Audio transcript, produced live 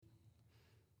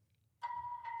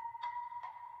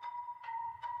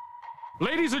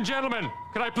Ladies and gentlemen,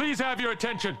 can I please have your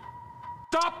attention?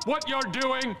 Stop what you're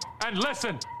doing and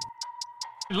listen.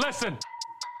 Listen.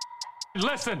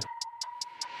 Listen.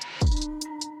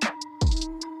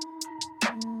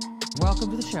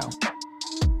 Welcome to the show.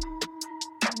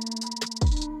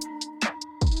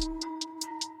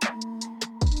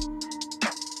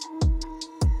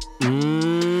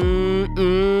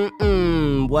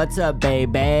 What's up,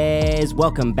 babies?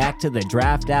 Welcome back to the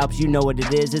Draft Alps. You know what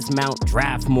it is. It's Mount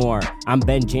Draftmore. I'm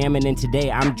Ben Jammin, and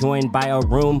today I'm joined by a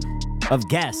room of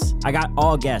guests. I got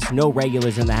all guests, no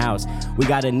regulars in the house. We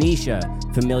got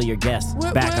Anisha, familiar guest,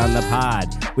 back on the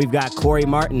pod. We've got Corey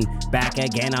Martin, back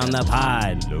again on the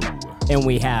pod. Hello. And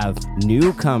we have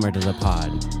newcomer to the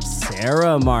pod,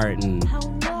 Sarah Martin.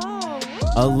 Hello.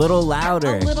 A little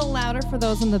louder. A little louder for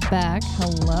those in the back.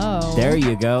 Hello. There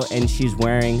you go. And she's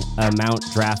wearing a Mount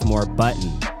Draftmore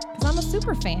button. Because I'm a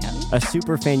super fan. A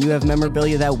super fan. You have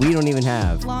memorabilia that we don't even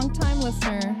have. Long-time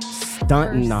listener.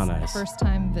 Stunting on us.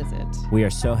 First-time visit. We are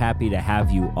so happy to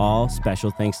have you all. Special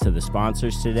thanks to the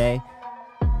sponsors today.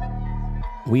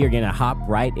 We are going to hop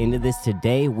right into this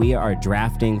today. We are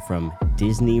drafting from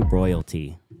Disney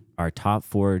Royalty, our top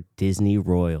 4 Disney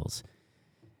Royals.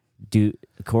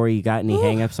 Corey, you got any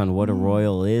hangups on what a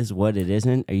royal is, what it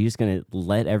isn't? Are you just going to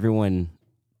let everyone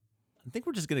I think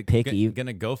we're just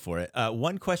gonna go for it.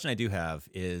 One question I do have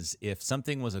is, if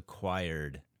something was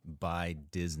acquired by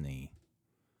Disney,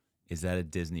 is that a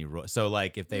Disney royal? So,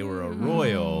 like, if they were a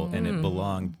royal and it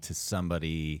belonged to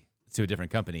somebody, to a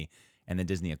different company, and then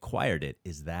Disney acquired it,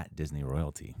 is that Disney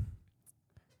royalty?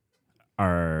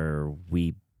 we're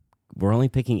only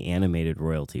picking animated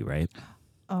royalty, right?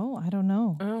 Oh, I don't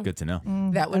know. Good to know.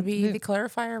 That would be the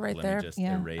clarifier right Let there. me just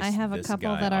Yeah, erase I have a this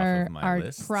couple guy that off of my are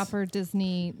list. proper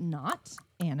Disney, not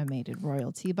animated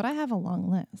royalty, but I have a long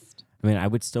list. I mean, I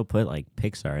would still put, like,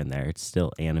 Pixar in there. It's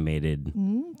still animated.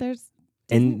 There's,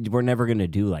 And we're never going to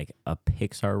do, like, a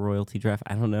Pixar royalty draft.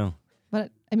 I don't know.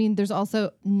 but I mean, there's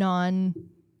also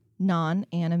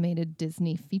non-animated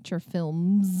Disney feature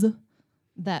films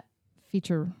that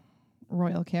feature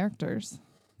royal characters.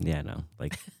 Yeah, no.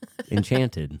 Like,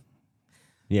 Enchanted.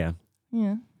 Yeah.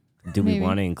 Yeah. Do we Maybe.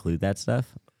 want to include that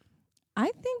stuff?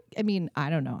 I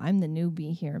don't know. I'm the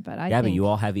newbie here, but I Yeah, think but you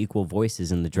all have equal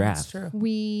voices in the draft. That's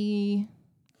true.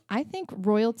 I think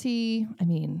royalty, I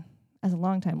mean, as a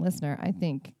longtime listener, I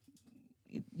think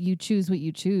you choose what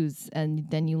you choose and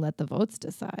then you let the votes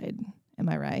decide. Am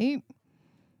I right?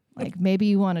 Like, maybe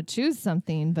you want to choose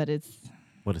something, but it's...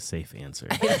 What a safe answer.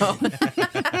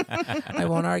 I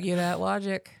won't argue that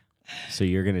logic. So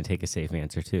you're going to take a safe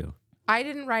answer, too. I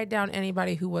didn't write down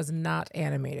anybody who was not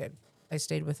animated. I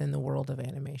stayed within the world of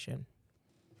animation.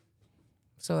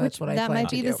 So that's what I that plan might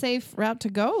to be do. the safe route to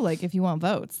go, like, if you want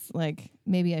votes. Like,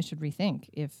 maybe I should rethink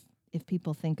if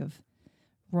people think of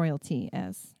royalty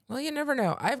as... Well, you never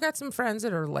know. I've got some friends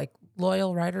that are like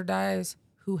loyal ride or dies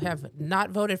who have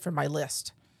not voted for my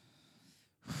list.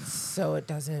 So that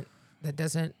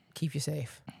doesn't keep you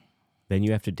safe. Then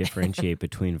you have to differentiate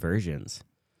between versions.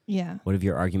 Yeah. What if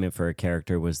your argument for a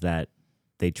character was that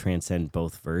they transcend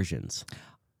both versions?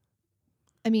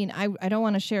 I mean, I don't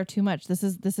want to share too much. This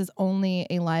is only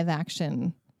a live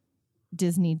action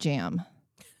Disney jam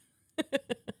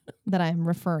that I'm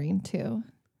referring to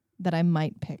that I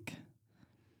might pick.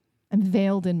 I'm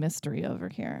veiled in mystery over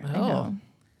here. I know.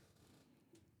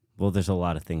 Well, there's a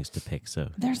lot of things to pick,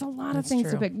 so... There's a lot of That's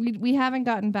things to true. pick. We haven't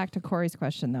gotten back to Corey's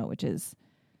question, though, which is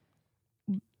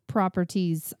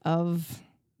properties of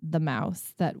the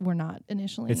mouse that were not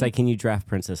initially... It's like, can you draft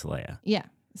Princess Leia? Yeah.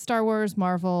 Star Wars,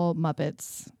 Marvel,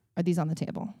 Muppets. Are these on the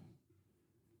table?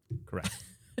 Correct.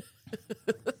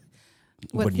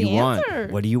 What's What do you the answer?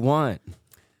 want? What do you want?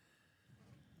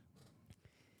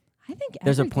 I think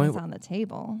There's a everything's point on the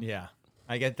table. Yeah.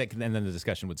 I get that. And then the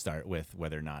discussion would start with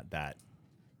whether or not that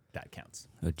counts.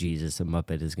 Oh, Jesus, a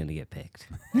Muppet is going to get picked.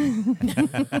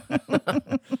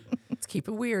 Let's keep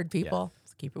it weird, people.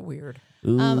 Let's keep it weird.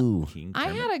 Ooh. King I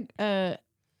Kermit. had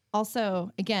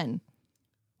also, again,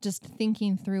 just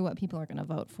thinking through what people are going to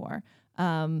vote for.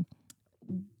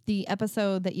 The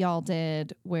episode that y'all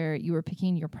did where you were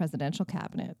picking your presidential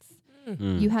cabinets,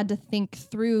 you had to think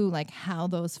through like how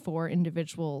those 4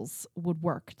 individuals would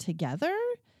work together.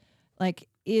 Like,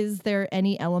 is there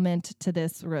any element to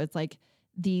this where it's like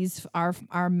these our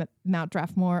Mount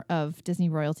Draftmore of Disney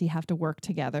royalty have to work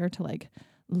together to like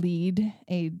lead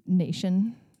a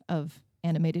nation of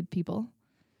animated people,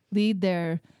 lead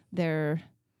their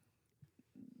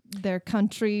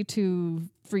country to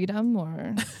freedom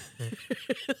or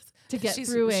to get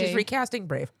through She's recasting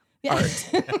Brave. Yeah.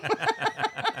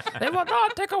 They will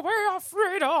not take away our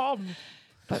freedom.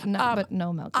 but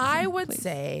no Mount I Gibson, would please.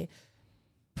 say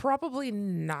Probably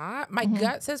not. My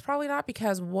gut says probably not,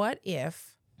 because what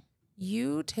if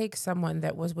you take someone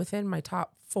that was within my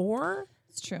top 4?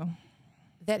 It's true.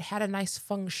 That had a nice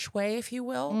feng shui, if you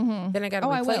will. Then I got to Oh,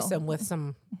 I replace will. them with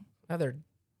some other,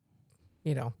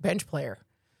 bench player.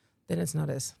 Then it's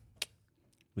not as.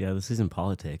 Yeah, this isn't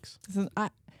politics. I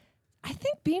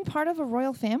think being part of a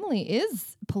royal family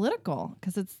is political,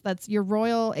 because that's your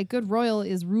royal. A good royal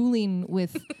is ruling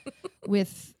with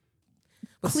with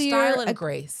clear style and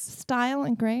grace. Style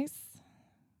and grace.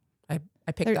 I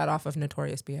picked that off of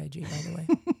Notorious B.I.G., by the way.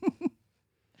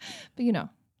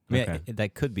 But I mean,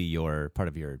 that could be part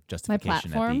of your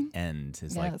justification at the end.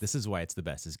 Is like, this is why it's the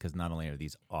best, is because not only are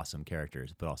these awesome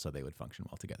characters, but also they would function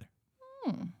well together.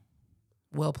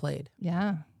 Well played.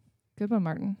 Yeah. Good one,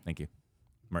 Martin. Thank you,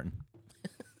 Martin.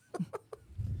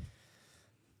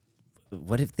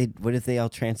 What if they all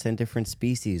transcend different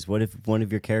species? What if one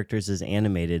of your characters is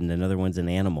animated and another one's an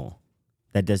animal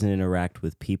that doesn't interact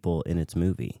with people in its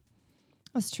movie?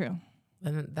 That's true.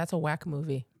 And that's a whack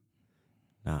movie.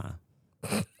 Nah.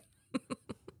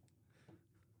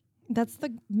 That's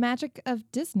the magic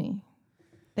of Disney.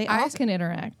 They all can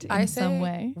interact in some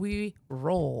way. We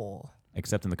roll.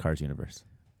 Except in the Cars universe.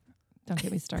 Don't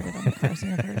get me started on the Cars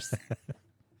universe.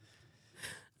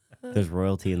 There's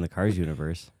royalty in the Cars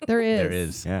universe. There is. There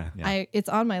is. Yeah. It's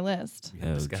on my list.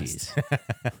 Oh, jeez.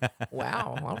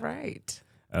 Wow. All right.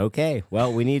 Okay.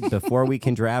 Well, before we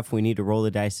can draft, we need to roll the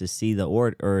dice to see the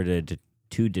order, or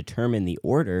to determine the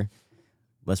order.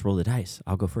 Let's roll the dice.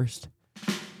 I'll go first.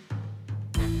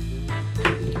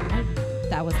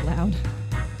 That was loud.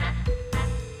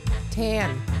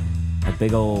 10. A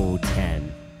big old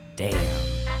 10. Damn.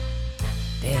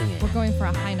 Dang it. We're going for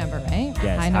a high number, right?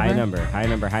 Yes, high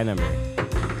number.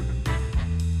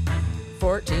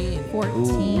 14.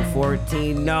 14. Ooh,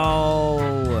 14.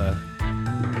 No.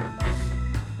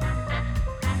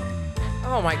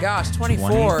 Oh my gosh,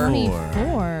 24.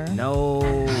 24. No.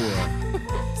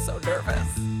 So nervous.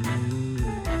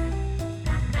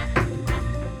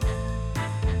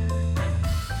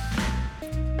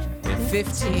 With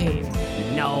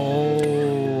 15. No.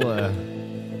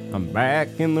 I'm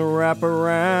back in the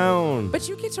wraparound. But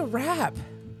you get to rap.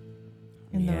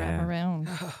 In the Yeah. wraparound.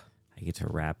 I get to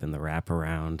rap in the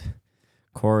wraparound.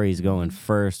 Corey's going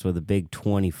first with a big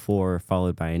 24,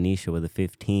 followed by Anisha with a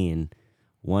 15.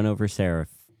 1 over Sarah,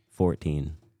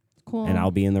 14. Cool. And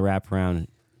I'll be in the wraparound,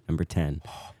 number 10.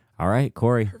 All right,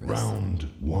 Corey. Round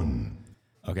 1.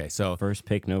 Okay, so First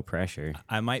pick, no pressure.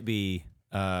 I might be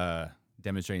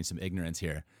demonstrating some ignorance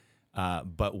here,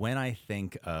 but when I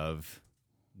think of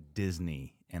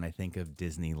Disney and I think of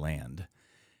Disneyland,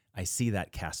 I see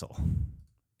that castle.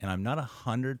 And I'm not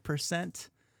 100%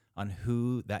 on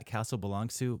who that castle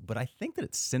belongs to, but I think that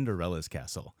it's Cinderella's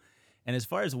castle. And as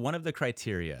far as one of the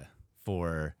criteria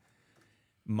for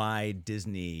my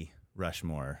Disney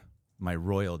Rushmore, my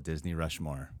royal Disney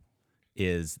Rushmore,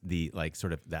 is the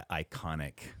sort of that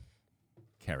iconic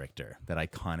character, that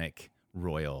iconic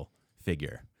royal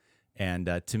figure.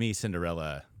 And to me,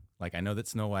 Cinderella, I know that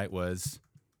Snow White was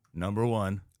number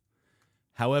 1.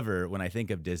 However, when I think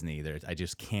of Disney, I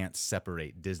just can't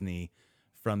separate Disney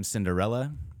from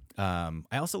Cinderella. I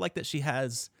also like that she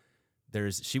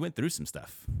went through some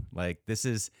stuff.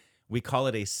 We call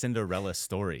it a Cinderella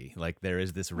story. There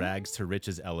is this rags to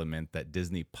riches element that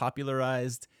Disney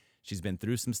popularized. She's been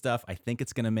through some stuff. I think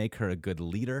it's going to make her a good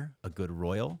leader, a good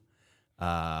royal.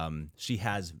 She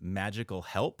has magical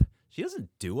help. She doesn't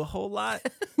do a whole lot.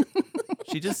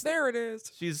 There it is.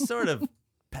 She's sort of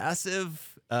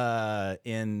passive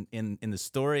in the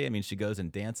story. I mean, she goes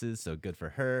and dances, so good for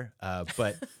her.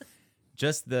 But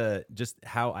just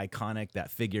how iconic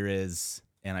that figure is,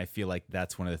 and I feel like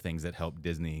that's one of the things that helped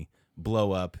Disney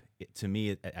blow up. To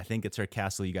me, I think it's her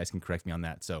castle. You guys can correct me on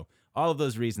that. So all of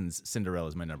those reasons, Cinderella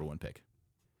is my number 1 pick.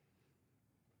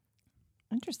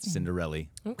 Interesting. Cinderella.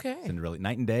 Okay. Cinderella.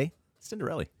 Night and day.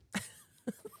 Cinderella.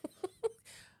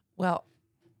 Well,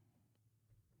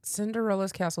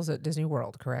 Cinderella's castle's at Disney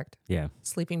World, correct? Yeah.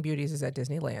 Sleeping Beauties is at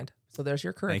Disneyland. So there's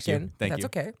your correction. Thank That's you.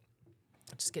 okay.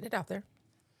 Just getting it out there.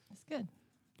 That's good.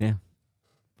 Yeah.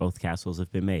 Both castles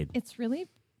have been made. It's really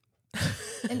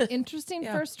an interesting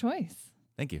first choice.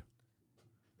 Thank you.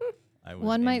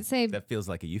 One might say that feels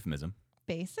like a euphemism.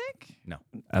 basic. No,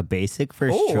 A basic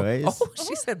first choice? Oh,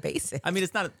 she said basic. I mean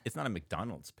it's not a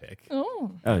McDonald's pick.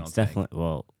 Oh. Oh, it's definitely.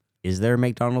 Well, is there a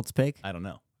McDonald's pick? I don't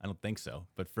know. I don't think so.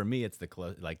 But for me, it's the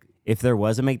If there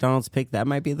was a McDonald's pick, that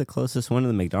might be the closest one to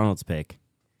the McDonald's pick.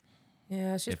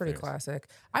 Yeah, she's If pretty there's- classic.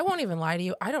 I won't even lie to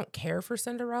you. I don't care for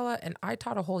Cinderella, and I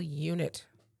taught a whole unit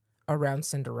around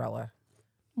Cinderella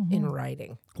in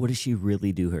writing. What does she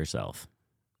really do herself?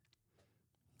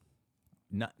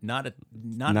 Not a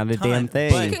Not a ton, damn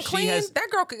thing. but She can clean.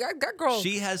 That girl.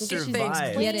 She has can get things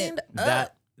survived cleaned up.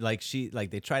 that.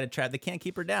 They try to trap. They can't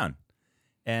keep her down,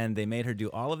 and they made her do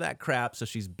all of that crap. So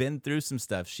she's been through some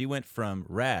stuff. She went from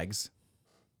rags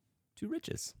to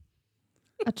riches.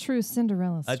 A true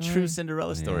Cinderella story. A true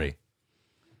Cinderella story.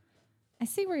 I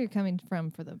see where you're coming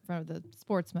from for the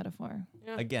sports metaphor.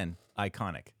 Yeah. Again,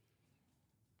 iconic.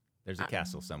 There's a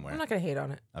castle somewhere. I'm not gonna hate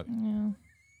on it. Okay. Yeah.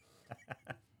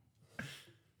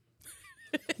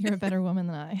 You're a better woman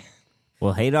than I.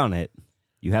 Well, hate on it.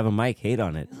 You have a mic. Hate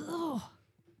on it.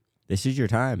 This is your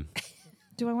time.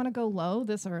 Do I want to go low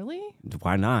this early?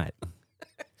 Why not?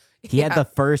 He had the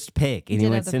first pick, and he did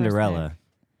went have the first Cinderella.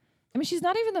 I mean, she's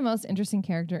not even the most interesting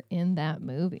character in that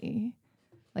movie.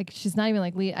 Like, she's not even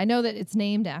like lead. I know that it's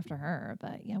named after her,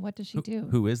 but yeah, what does she do?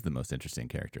 Who is the most interesting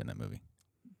character in that movie?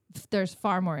 There's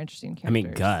far more interesting characters. I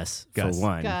mean, Gus, Gus. for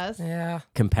one. Gus. Yeah.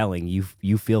 Compelling.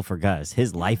 You feel for Gus.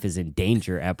 His life is in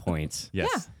danger at points. Yes.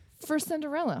 Yeah. For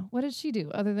Cinderella, what did she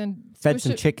do other than Fed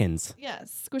some squish it- chickens.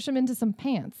 Yes, squish him into some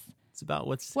pants. It's about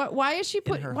what's. Why is she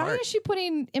her Why heart. is she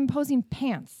putting imposing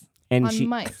pants And on she,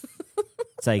 mice?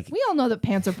 it's like, We all know that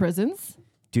pants are prisons.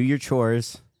 do your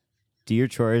chores,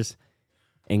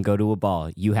 and go to a ball.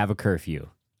 You have a curfew.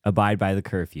 Abide by the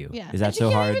curfew. Yeah, Is that and she so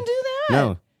can't hard? even do that.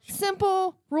 No.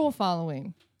 Simple rule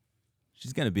following.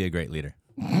 She's gonna be a great leader.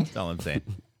 That's all I'm saying.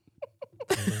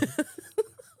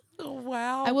 Oh,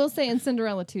 wow. I will say in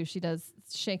Cinderella too, she does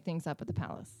shake things up at the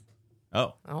palace.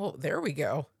 Oh, Oh, there we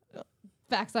go.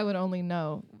 Facts I would only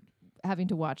know having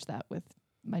to watch that with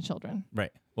my children.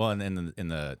 right. Well, and in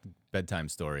the bedtime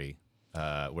story,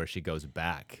 where she goes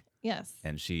back Yes.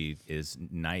 and she is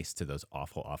nice to those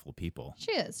awful, awful people.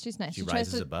 She is. She's nice. She tries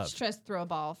rises to, above. She tries to throw a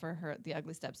ball for the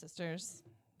ugly stepsisters.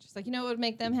 She's like, you know what would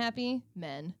make them happy?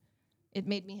 Men. It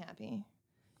made me happy.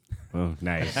 Oh,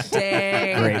 nice.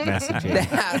 Dang. Great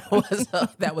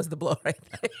messaging. That was the blow right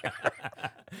there.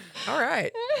 All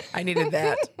right. I needed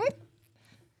that.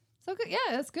 So good. Yeah,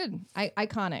 that's good.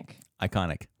 Iconic.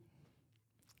 Iconic.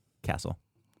 Castle.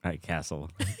 All right, Castle.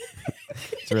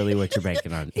 It's really what you're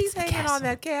banking on. He's It's the hanging castle. on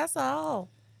that castle.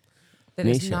 That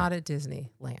is Nisha. not a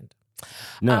Disneyland.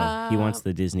 No, he wants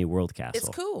the Disney World Castle. It's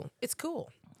cool. It's cool.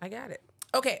 I got it.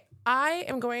 Okay. I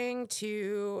am going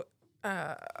to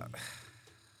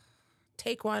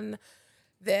take one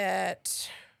that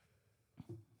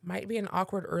might be an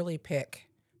awkward early pick,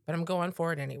 but I'm going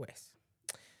for it anyways.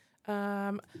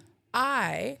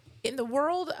 In the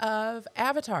world of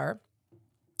Avatar,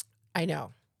 I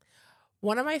know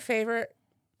one of my favorite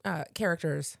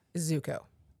characters is Zuko.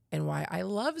 And why I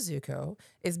love Zuko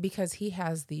is because he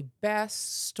has the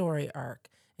best story arc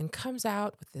and comes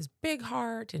out with this big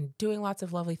heart and doing lots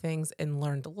of lovely things and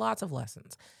learned lots of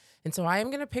lessons. And so I am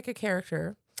going to pick a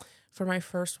character for my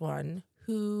first one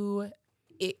who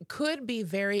it could be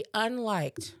very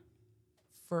unliked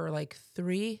for like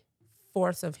 3/4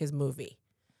 of his movie,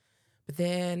 but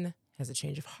then has a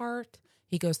change of heart.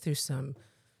 He goes through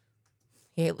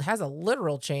he has a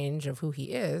literal change of who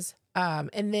he is.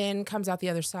 And then comes out the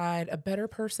other side, a better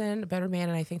person, a better man,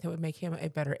 and I think that would make him a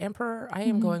better emperor. I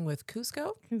am going with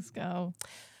Kuzco. Cusco.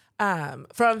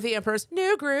 From The Emperor's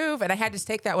New Groove. And I had to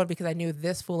take that one because I knew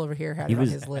this fool over here had it on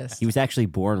his list. He was actually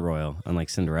born royal, unlike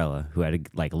Cinderella, who had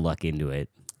to like luck into it.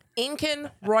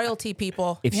 Incan royalty,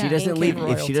 people. If she Yeah. doesn't Incan leave, if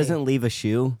royalty. she doesn't leave a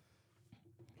shoe,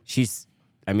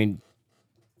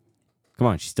 come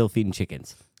on, she's still feeding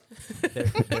chickens.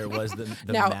 There was the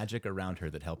Now- magic around her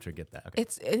that helped her get that. Okay.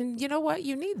 And you know what?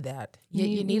 You need that. You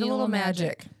You need a little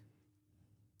magic.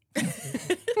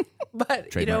 But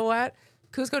you Trademark. know what?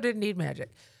 Kuzco didn't need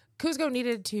magic. Kuzco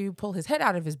needed to pull his head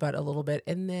out of his butt a little bit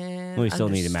and then Well, he still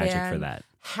needed magic for understand that.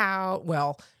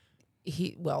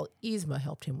 Yzma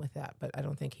helped him with that, but I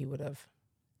don't think he would have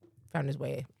found his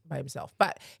way by himself.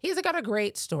 But he's got a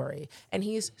great story and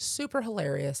he's super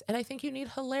hilarious. And I think you need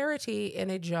hilarity in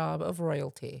a job of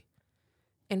royalty.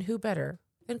 And who better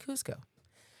than Kuzco?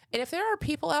 And if there are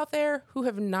people out there who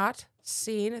have not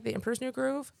seen The Emperor's New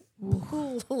Groove,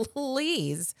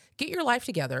 please get your life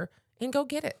together and go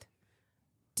get it.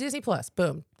 Disney Plus,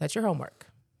 boom, that's your homework.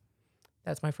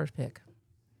 That's my first pick.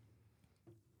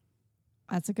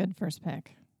 That's a good first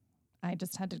pick. I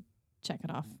just had to check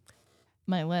it off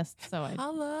my list. So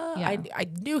Holla. Yeah. I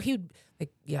knew he'd,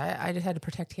 I just had to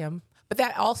protect him. But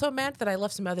that also meant that I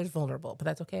left some others vulnerable. But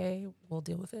that's okay. We'll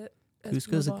deal with it. as we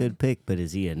Cusco's a move good on. pick, but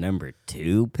is he a number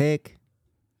 2 pick?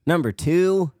 Number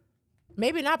 2?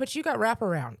 Maybe not, but you got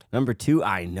wraparound. Number 2?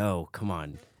 I know. Come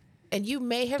on. And you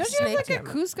may have don't you have snaked like him. a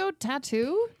Cusco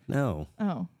tattoo? No.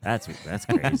 Oh, That's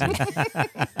crazy.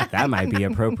 That might be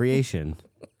appropriation.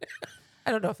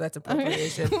 I don't know if that's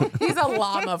appropriation. He's a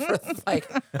llama for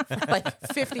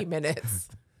like 50 minutes.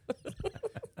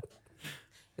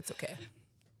 It's okay.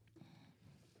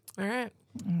 All right.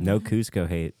 No Cusco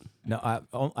hate. No,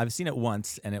 I've seen it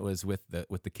once, and it was with the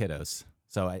kiddos.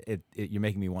 So you're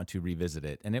making me want to revisit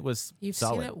it, and it was You've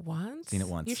solid. seen it once? Seen it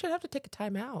once. You should have to take a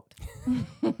time out.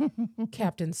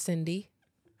 Captain Cindy.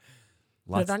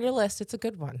 Put Lots, it on your list. It's a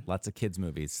good one. lots of kids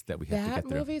movies that we have to That get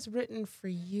through. movie's written for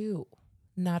you,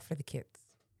 not for the kids.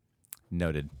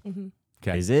 Noted. Mm-hmm.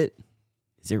 Okay. Is it?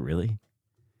 Is it really?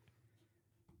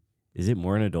 Is it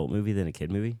more an adult movie than a kid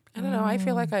movie? I don't know. I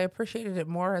feel like I appreciated it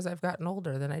more as I've gotten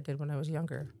older than I did when I was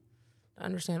younger. I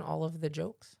understand all of the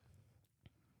jokes.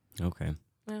 Okay.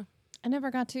 Yeah. I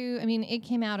never got to. I mean, it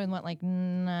came out in what, like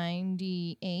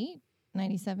 98,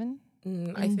 97?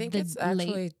 I think the it's actually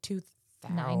late 2000.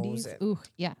 90s. Ooh,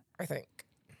 yeah. I think.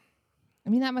 I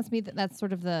mean, that must be that's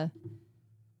sort of the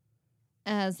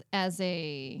as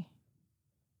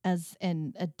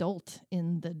an adult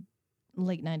in the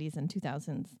late 90s and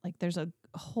 2000s. Like, there's a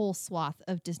whole swath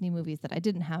of Disney movies that I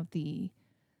didn't have the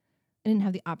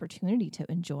opportunity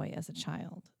to enjoy as a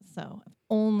child. So I've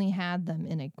only had them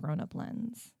in a grown-up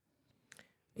lens.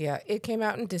 Yeah, it came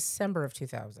out in December of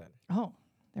 2000. Oh,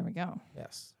 there we go.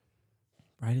 Yes.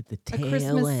 Right at the tail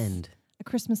Christmas- end. A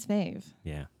Christmas fave.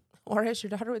 Yeah. Or as your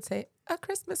daughter would say, a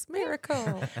Christmas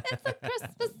miracle. It's a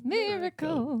Christmas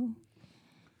miracle.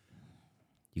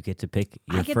 You get to pick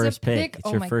I your get to first pick. pick- It's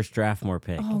oh your my- first Draftmore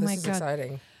pick. Oh This my is God.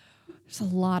 exciting. There's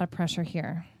a lot of pressure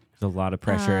here. There's a lot of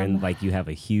pressure, and like you have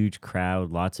a huge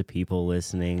crowd, lots of people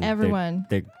listening. Everyone.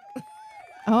 They're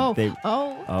Oh, They-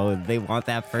 oh. they want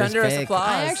that first Thunderous pick.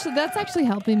 applause. That's actually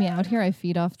helping me out here. I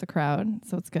feed off the crowd,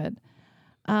 so it's good.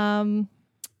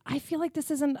 I feel like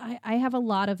this isn't. I have a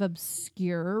lot of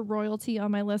obscure royalty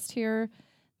on my list here,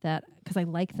 that because I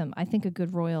like them. I think a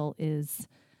good royal is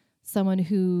someone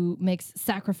who makes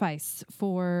sacrifice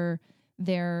for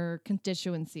their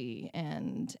constituency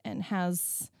and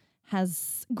has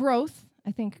growth.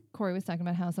 I think Corey was talking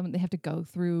about how they have to go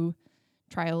through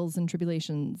trials and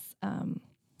tribulations.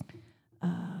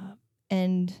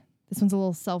 And this one's a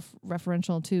little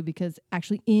self-referential too, because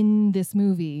actually in this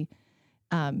movie,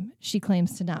 she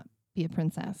claims to not be a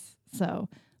princess. So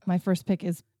my first pick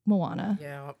is Moana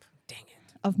Yep. Dang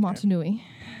it. of Motunui.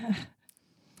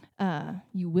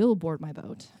 You will board my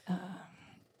boat.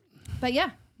 But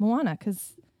yeah, Moana,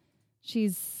 because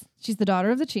she's the daughter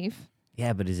of the chief.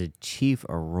 Yeah, but is a chief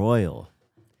a royal?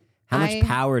 How much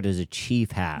power does a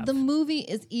chief have? The movie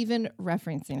is even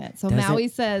referencing it. So Does Maui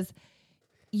it? says,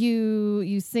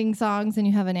 you sing songs and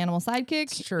you have an animal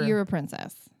sidekick, True. you're a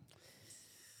princess.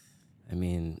 I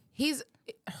mean, He is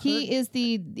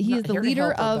the Not here to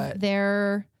leader help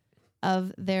her,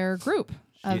 of their group.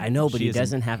 I know, but she he isn't-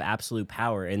 doesn't have absolute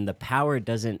power, and the power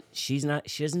doesn't. She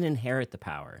doesn't inherit the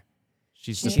power.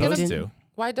 She's She's supposed gonna- to.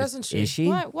 Why doesn't she? Is she?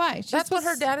 Why? She's That's what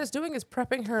her supposed- dad is doing, is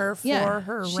prepping her for Yeah,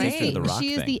 her she's reign. the rock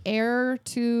she is thing. the heir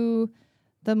to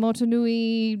the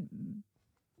Motunui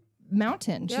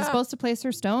mountain. She's Yeah. supposed to place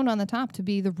her stone on the top to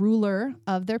be the ruler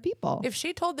of their people. If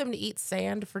she told them to eat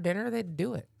sand for dinner, they'd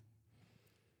do it.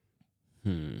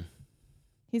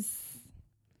 He's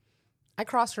I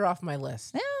crossed her off my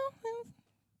list.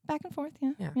 back and forth.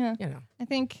 Yeah. Yeah. You know. I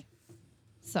think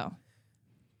so.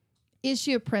 Is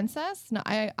she a princess? No,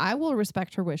 I will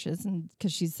respect her wishes, and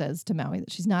because she says to Maui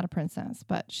that she's not a princess,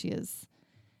 but she is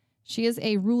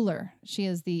a ruler. She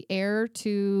is the heir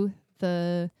to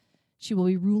she will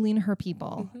be ruling her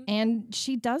people. And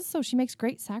she does so. She makes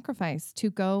great sacrifice to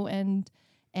go and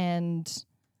I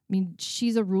mean,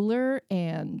 she's a ruler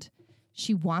and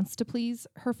she wants to please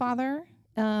her father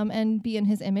and be in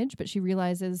his image, but she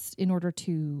realizes in order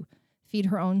to feed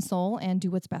her own soul and do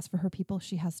what's best for her people,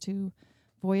 she has to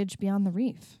voyage beyond the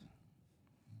reef.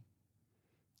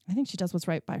 I think she does what's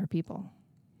right by her people.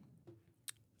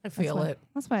 I feel it.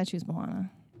 That's why I choose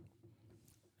Moana.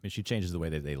 I mean, she changes the way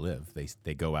that they live.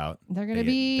 They go out. They're going to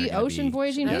They're be gonna ocean be-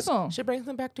 voyaging yes. people. She brings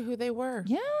them back to who they were.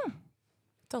 Yeah.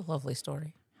 It's a lovely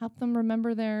story. Help them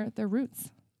remember their roots.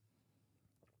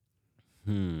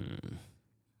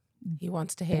 He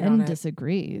wants to hate Ben on it.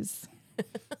 disagrees.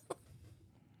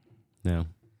 No,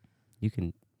 you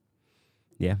can.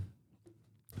 Yeah,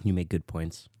 you make good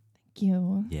points. Thank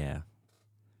you. Yeah,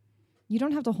 You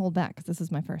don't have to hold back because this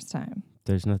is my first time.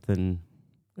 there's nothing.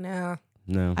 Nah.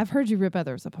 No, I've heard you rip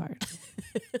others apart.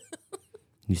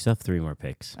 you still have 3 more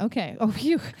picks. Okay. Oh,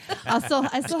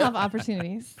 I still have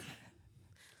opportunities.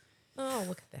 Oh,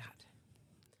 look at that.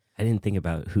 I didn't think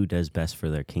about who does best for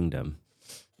their kingdom.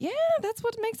 Yeah, that's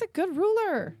what makes a good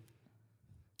ruler.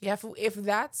 Yeah, if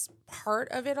that's part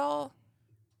of it all,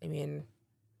 I mean,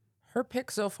 her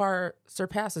pick so far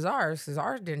surpasses ours because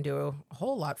ours didn't do a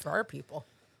whole lot for our people.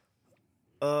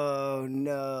 Oh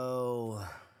no.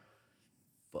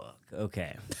 Fuck.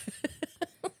 Okay.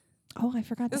 Oh, I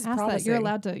forgot to This is ask that. promising.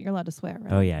 You're allowed to swear,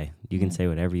 right? Oh yeah, you can say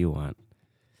whatever you want.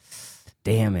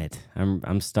 Damn it.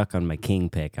 I'm stuck on my king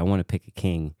pick. I want to pick a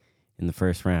king in the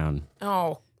first round.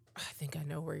 Oh, I think I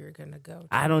know where you're going to go.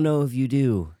 I don't know if you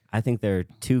do. I think there are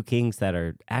two kings that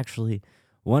are actually,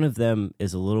 one of them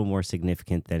is a little more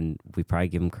significant than we probably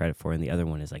give him credit for, and the other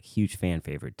one is like huge fan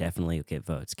favorite. Definitely will get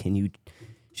votes.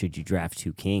 Should you draft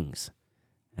two kings?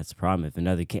 That's the problem. If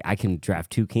another king, I can draft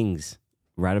two kings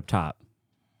right up top.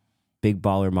 Big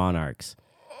baller monarchs.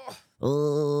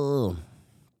 Oh,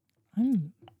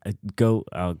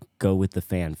 I'll go with the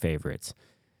fan favorites.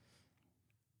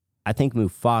 I think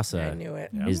Mufasa I knew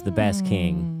it. is the best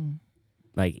king.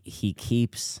 Like, he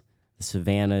keeps the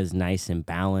savannas nice and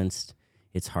balanced.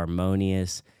 It's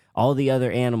harmonious. All the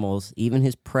other animals, even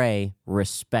his prey,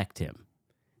 respect him.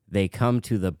 They come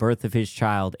to the birth of his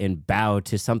child and bow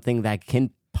to something that can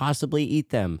possibly eat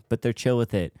them, but they're chill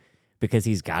with it because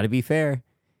he's got to be fair.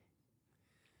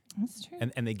 That's true.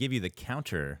 And they give you the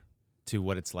counter to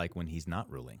what it's like when he's not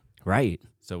ruling. Right.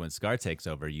 So when Scar takes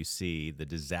over, you see the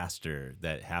disaster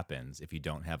that happens if you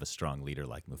don't have a strong leader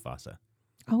like Mufasa.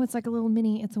 Oh, it's like a little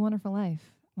mini It's a Wonderful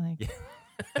Life. Like,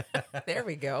 There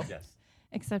we go. Yes.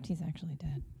 except he's actually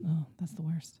dead. Oh, that's the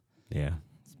worst. Yeah.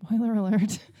 Spoiler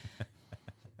alert.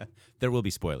 There will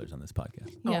be spoilers on this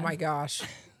podcast. Yeah. Oh my gosh.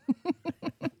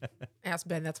 Ask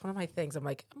Ben. That's one of my things. I'm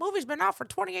like, a movie's been out for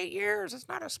 28 years. It's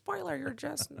not a spoiler. You're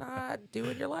just not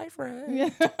doing your life right. Yeah.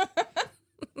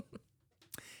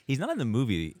 He's not in the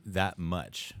movie that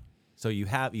much, so you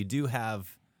do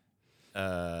have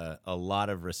a lot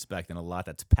of respect and a lot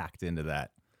that's packed into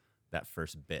that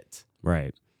first bit.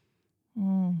 Right.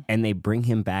 And they bring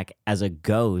him back as a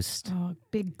ghost Oh,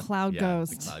 big cloud Yeah,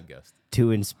 ghost. the cloud ghost.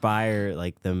 to inspire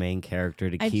like the main character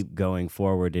to keep going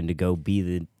forward and to go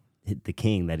be the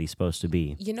king that he's supposed to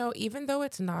be. You know, even though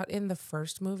it's not in the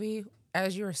first movie,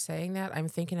 as you were saying that, I'm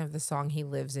thinking of the song He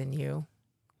Lives in You.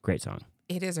 Great song.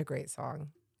 It is a great song.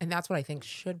 And that's what I think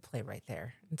should play right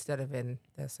there instead of in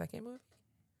the second movie.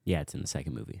 Yeah, it's in the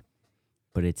second movie.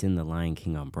 But it's in The Lion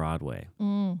King on Broadway.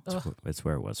 That's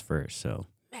where it was first. So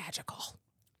Magical.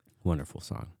 wonderful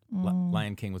song.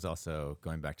 Lion King was also,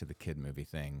 going back to the kid movie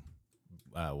thing,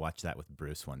 watched that with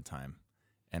Bruce one time.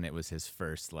 And it was his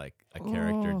first, like, a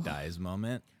character dies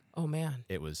moment. Oh, man.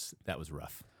 That was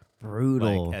rough.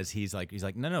 Brutal. Like, as he's like,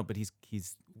 no, but he's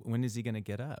when is he going to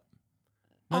get up?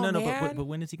 No, Oh, no, man. but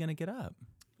when is he going to get up?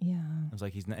 Yeah. I was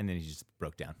like, he's not, and then he just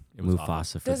broke down. It was awful.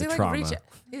 Mufasa for Does the he like trauma. reach?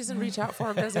 He doesn't reach out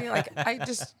for him, does he? Like,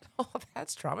 that's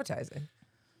traumatizing.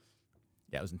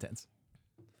 Yeah, it was intense.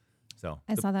 So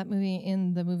I saw that movie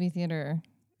in the movie theater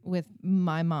with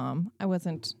my mom. I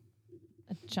wasn't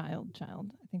a child.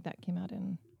 I think that came out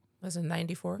in Was it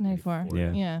 94? 94.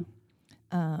 Yeah. Yeah.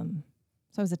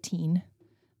 So I was a teen.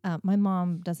 My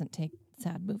mom doesn't take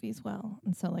sad movies well.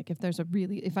 And so like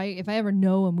if I ever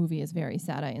know a movie is very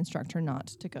sad, I instruct her not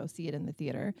to go see it in the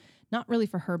theater. Not really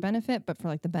for her benefit, but for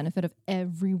like the benefit of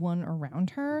everyone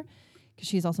around her. Because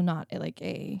she's also not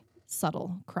a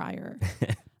subtle crier.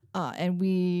 And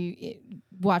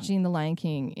watching The Lion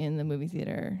King in the movie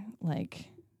theater, like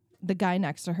the guy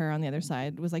next to her on the other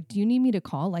side was like, "Do you need me to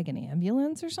call like an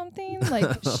ambulance or something?"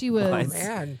 Like she was Oh,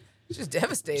 man. She's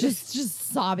devastated.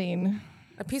 just sobbing.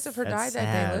 A piece of her That's died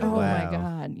that sad. day, literally. Oh Wow. my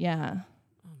god, yeah.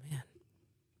 Oh, man.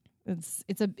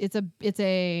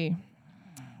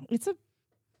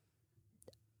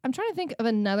 I'm trying to think of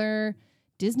another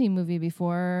Disney movie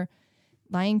before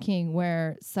Lion King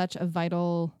where such a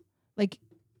vital, like,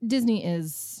 Disney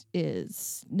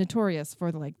is notorious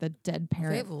for the dead They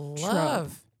parent trope.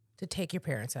 love to take your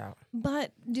parents out.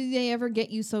 But do they ever get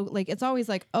you so, like, it's always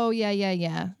like, oh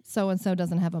yeah, so-and-so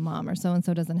doesn't have a mom, or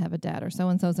so-and-so doesn't have a dad, or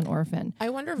so-and-so's an orphan. I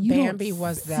wonder if You don't Bambi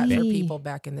was that for see- people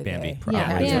back in the Bambi. day. Yeah,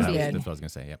 Bambi. Bambi. That's what I was going to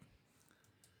say. Yep.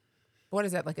 What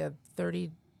is that, like a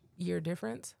 30-year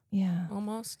difference Yeah.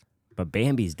 almost? But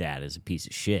Bambi's dad is a piece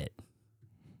of shit.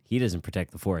 He doesn't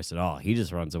protect the forest at all. He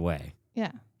just runs away.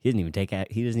 Yeah. He doesn't even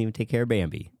take care of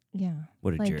Bambi. Yeah.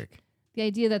 What a Like, jerk. The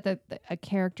idea that a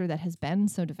character that has been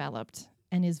so developed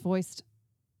and is voiced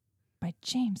by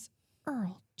James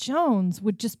Earl Jones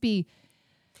would just be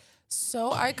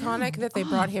So iconic that they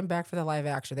brought him back for the live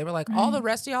action. They were like, all the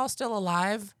rest of y'all still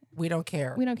alive? We don't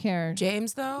care. we don't care.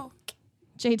 James, though?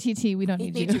 JTT, we don't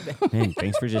need Need you. you back. Man,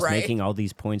 thanks for just Right. making all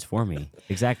these points for me.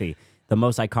 Exactly. The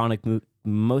most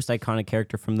iconic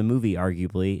character from the movie,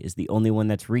 arguably, is the only one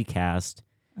that's recast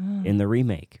in the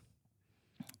remake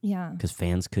Yeah. because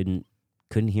fans couldn't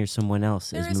couldn't hear someone else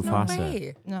There as is Mufasa.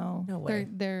 no way. No way.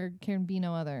 There can be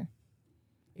no other.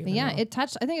 Even But yeah, though-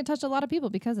 I think it touched a lot of people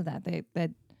because of that.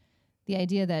 That the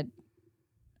idea that,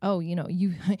 oh,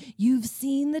 you've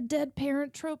seen the dead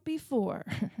parent trope before.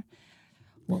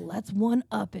 Well, let's one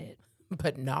up it.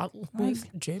 but not with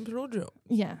James Earl Jones.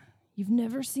 Yeah. You've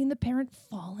never seen the parent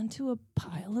fall into a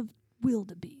pile of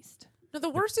wildebeest. No, the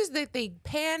worst is that they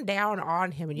pan down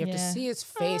on him and you have to Yeah. see his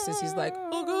face as he's like,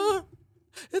 oh, God,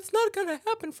 it's not going to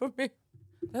happen for me.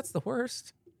 That's the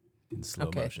worst. In slow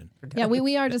Okay. motion. Yeah,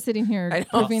 we are just sitting here I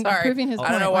know, proving his I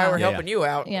don't point. know why Wow. we're Yeah, helping you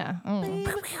out. Yeah.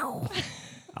 Mm.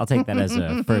 I'll take that as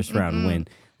a first round win.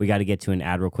 We got to get to an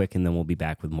ad real quick, and then we'll be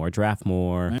back with more Draft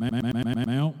More.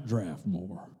 Mount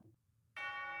Draftmore.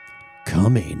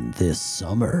 Coming this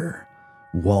summer,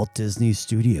 Walt Disney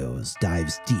Studios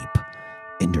dives deep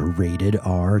into rated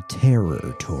R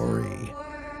territory.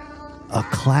 A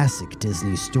classic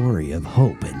Disney story of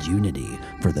hope and unity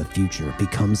for the future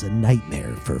becomes a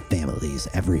nightmare for families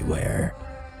everywhere.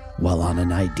 While on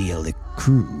an idyllic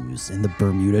cruise in the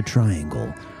Bermuda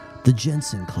Triangle, the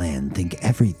Jensen clan think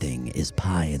everything is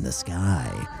pie in the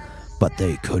sky, but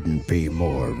they couldn't be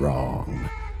more wrong.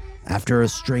 After a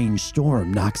strange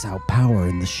storm knocks out power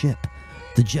in the ship,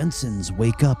 the Jensens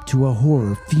wake up to a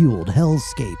horror-fueled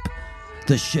hellscape.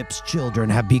 The ship's children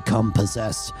have become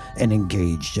possessed and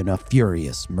engaged in a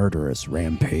furious, murderous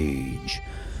rampage.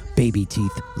 Baby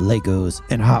teeth, Legos,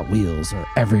 and Hot Wheels are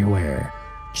everywhere.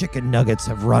 Chicken nuggets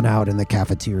have run out in the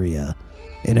cafeteria.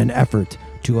 In an effort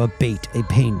to abate a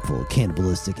painful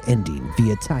cannibalistic ending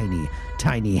via tiny,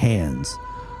 tiny hands,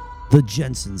 the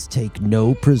Jensens take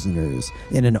no prisoners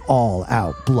in an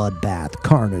all-out bloodbath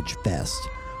carnage fest.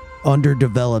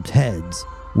 Underdeveloped heads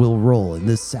will roll in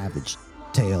this savage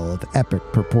tale of epic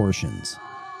proportions.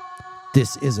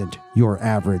 This isn't your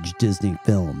average Disney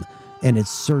film, and it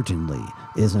certainly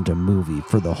isn't a movie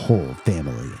for the whole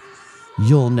family.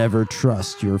 You'll never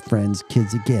trust your friends'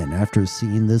 kids again after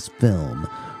seeing this film.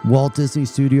 Walt Disney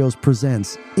Studios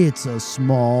presents It's a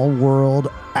Small World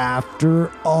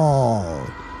After All.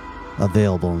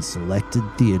 Available in selected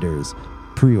theaters.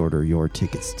 Pre-order your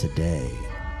tickets today.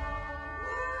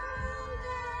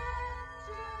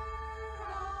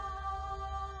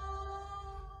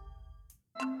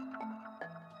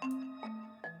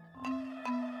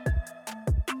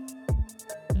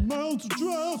 Mount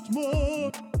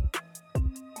Draftmore.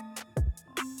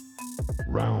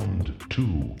 Round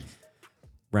 2.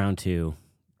 Round 2.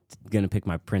 Gonna pick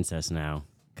my princess now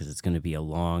because it's gonna be a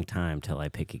long time till I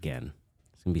pick again.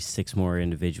 There's gonna be 6 more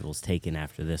individuals taken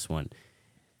after this one.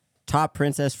 Top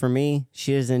princess for me.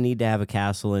 She doesn't need to have a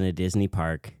castle in a Disney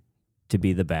park to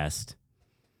be the best.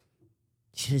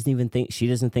 She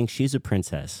doesn't think she's a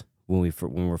princess when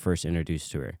we're first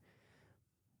introduced to her.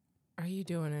 Are you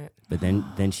doing it? But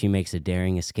then she makes a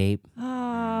daring escape.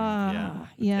 Yeah.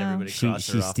 Everybody She cross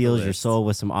her off the steals your list. soul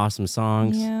with some awesome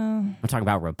songs. Yeah. I'm talking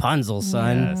about Rapunzel,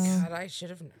 son. Yes. God, I should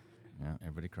have. Yeah,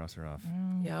 everybody cross her off.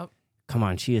 Yep. Come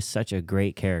on, she is such a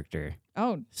great character.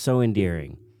 Oh, So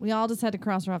endearing. we all just had to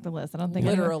cross her off the list. I don't think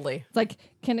Literally. It's like,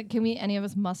 can we any of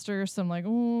us muster some like,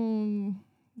 oh,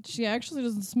 she actually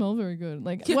doesn't smell very good.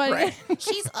 Like, what? Right.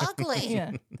 She's ugly.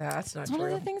 Yeah. That's not It's one of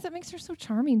true. the things that makes her so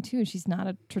charming too. She's not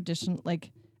a traditional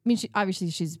like. I mean,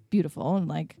 she's beautiful and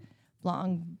like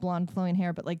long blonde flowing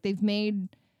hair, but like they've made.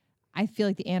 I feel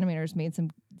like the animators made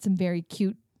some very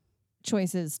cute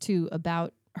choices too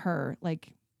about her. Like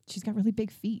she's got really big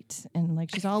feet and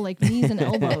like she's all like knees and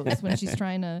elbows when she's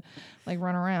trying to like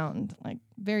run around. Like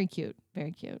very cute,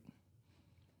 very cute.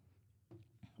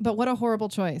 But what a horrible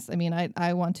choice. I mean,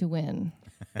 I want to win.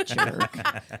 Jerk.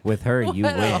 With her, you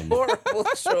What a win. horrible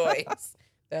choice.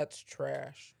 That's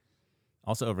trash.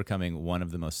 Also overcoming one of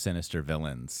the most sinister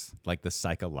villains, like the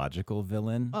psychological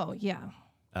villain, Oh yeah.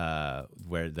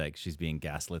 where like she's being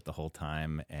gaslit the whole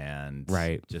time, and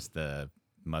Right. just the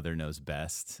mother knows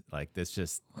best. Like it's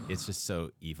just so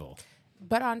evil.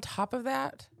 But on top of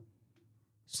that,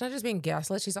 she's not just being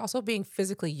gaslit, she's also being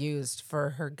physically used for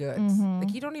her goods.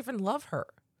 Like you don't even love her.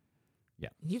 Yeah.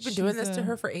 You've been doing She's this to a-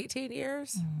 her for 18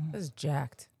 years? This is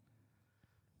jacked.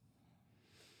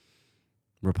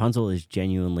 Rapunzel is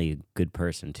genuinely a good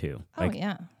person too. Oh Like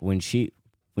yeah. when she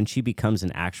becomes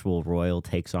an actual royal,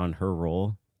 takes on her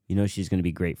role, you know she's going to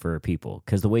be great for her people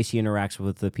because the way she interacts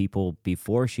with the people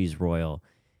before she's royal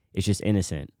is just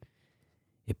innocent.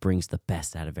 It brings the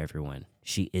best out of everyone.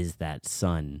 She is that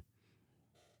sun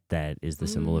that is the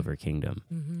symbol of her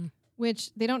kingdom.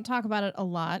 Which they don't talk about it a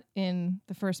lot in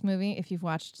the first movie. If you've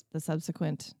watched the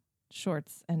subsequent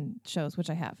shorts and shows, which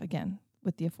I have, again,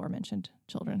 with the aforementioned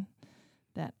children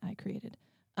that I created.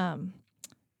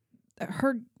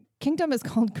 Her kingdom is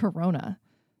called Corona.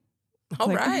 All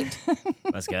like- right.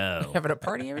 Let's go. Having a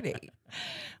party every day.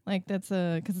 Like that's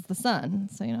because it's the sun.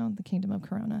 So, the kingdom of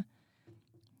Corona.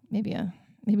 Maybe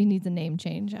needs a name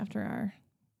change after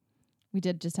we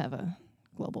did just have a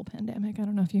global pandemic. I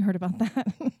don't know if you heard about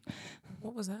that.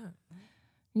 What was that?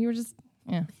 You were just,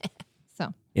 yeah.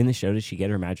 So In the show, did she get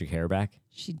her magic hair back?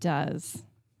 she does.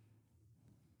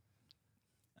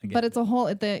 I get But it. it's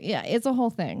a whole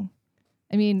thing.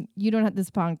 I mean, you don't have this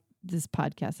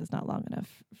podcast is not long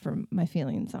enough for my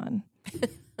feelings on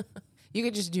You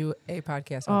could just do a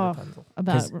podcast on Rapunzel.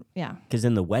 about yeah. Because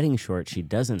in the wedding short, she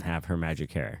doesn't have her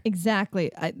magic hair.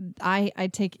 Exactly. I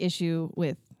take issue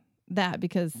with that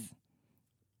because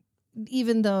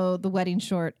even though the wedding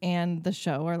short and the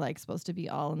show are like supposed to be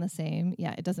all in the same,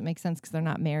 it doesn't make sense because they're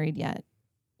not married yet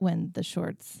when the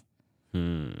shorts.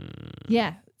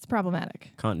 Yeah, it's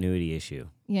problematic. Continuity issue.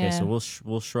 Yeah. Okay, so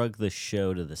we'll shrug the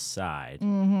show to the side.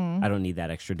 Mm-hmm. I don't need that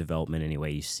extra development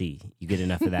anyway. You see, you get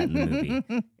enough of that in the movie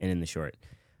and in the short.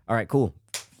 All right, cool.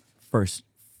 First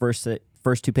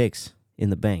two picks in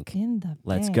the bank.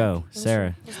 Let's bank. go,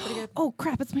 Sarah. That's pretty good. Oh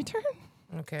crap! It's my turn.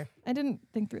 Okay. I didn't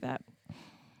think through that.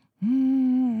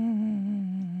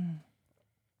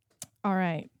 All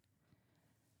right.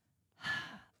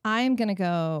 I'm gonna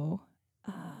go.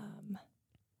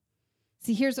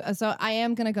 So I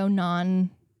am gonna go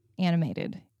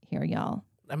non-animated here, y'all.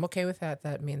 I'm okay with that.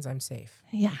 That means I'm safe.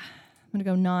 Yeah, I'm gonna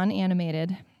go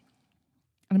non-animated.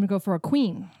 I'm gonna go for a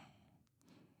queen.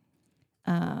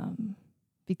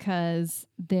 Because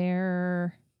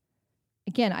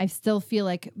again, I still feel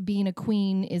like being a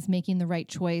queen is making the right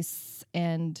choice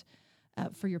and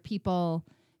for your people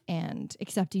and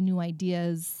accepting new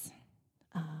ideas.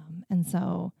 And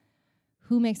so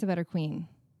who makes a better queen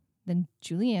than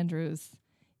Julie Andrews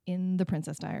in The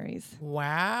Princess Diaries?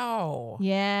 Wow.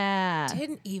 Yeah.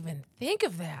 Didn't even think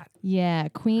of that. Yeah.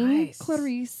 Queen Nice.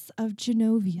 Clarice of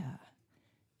Genovia.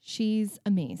 She's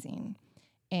amazing.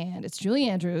 And it's Julie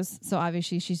Andrews. So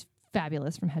obviously she's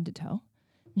fabulous from head to toe.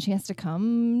 And she has to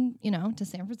come, to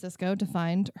San Francisco to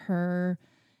find her,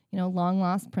 long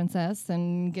lost princess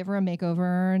and give her a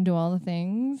makeover and do all the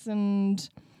things.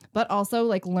 But also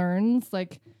learns,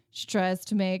 she tries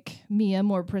to make Mia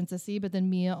more princessy, but then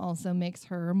Mia also makes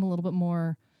her a little bit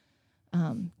more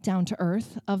down to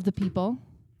earth of the people.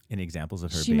 Any examples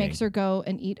of her She being? makes her go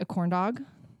and eat a corn dog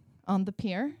on the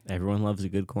pier. Everyone loves a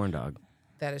good corn dog.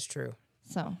 That is true.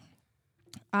 So,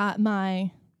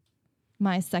 my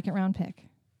second round pick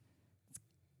is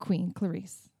Queen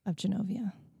Clarice of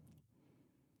Genovia.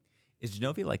 Is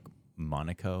Genovia like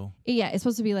Monaco? Yeah, it's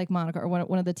supposed to be like Monaco or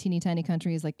one of the teeny tiny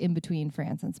countries in between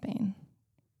France and Spain.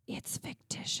 It's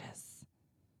fictitious.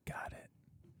 Got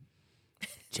it.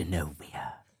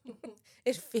 Genovia.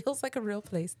 It feels like a real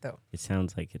place, though. It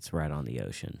sounds like it's right on the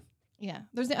ocean. Yeah,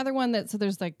 there's the other one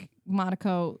there's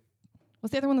Monaco.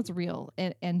 What's the other one that's real?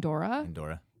 Andorra.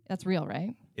 Andorra. That's real,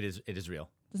 right? It is real.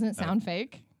 Doesn't it sound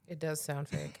fake? It does sound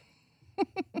fake.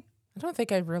 I don't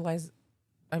think I realized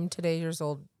I'm today years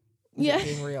old. Yeah.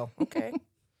 Being real. Okay.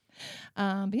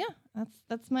 But yeah,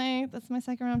 that's my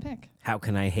second round pick. How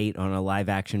can I hate on a live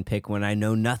action pick when I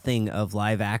know nothing of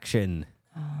live action?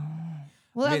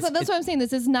 Well, I mean, that's what I'm saying.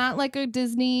 This is not like a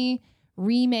Disney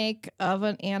remake of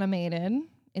an animated.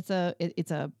 It's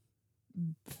a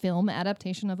film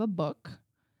adaptation of a book,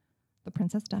 The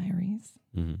Princess Diaries.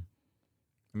 Mm-hmm.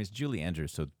 I mean, it's Julie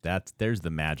Andrews, so there's the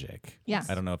magic. Yeah.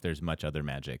 I don't know if there's much other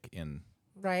magic in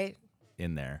Right.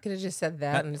 there. Could have just said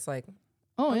that, and it's like,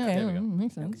 Oh, yeah, Okay. yeah, There we go.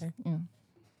 makes sense. Okay. Yeah.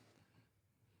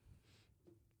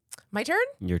 my turn?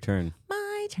 Your turn.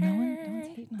 My No turn. one's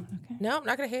hating on it. Okay. No, I'm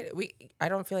not going to hate it. I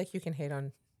don't feel like you can hate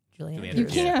on Julie Julie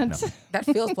Andrews. You Andrews. can't. Yeah, That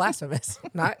feels blasphemous.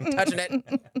 Not touching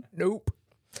it. Nope.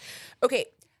 Okay.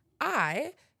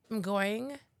 I am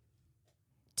going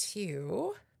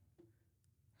to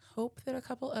hope that a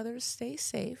couple others stay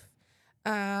safe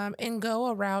and go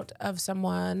a route of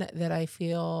someone that I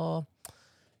feel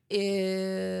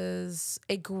is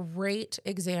a great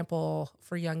example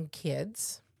for young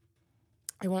kids.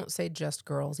 I won't say just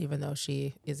girls, even though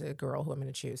she is a girl who I'm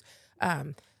going to choose.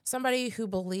 Somebody who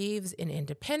believes in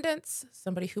independence,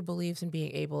 somebody who believes in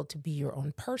being able to be your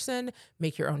own person,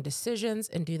 make your own decisions,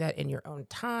 and do that in your own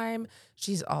time.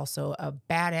 She's also a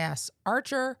badass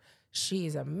archer.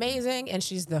 She's amazing, and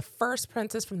she's the first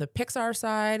princess from the Pixar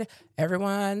side,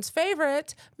 everyone's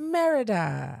favorite,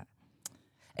 Merida.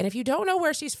 And if you don't know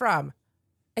where she's from,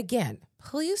 again,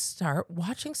 please start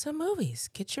watching some movies.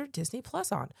 Get your Disney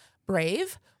Plus on.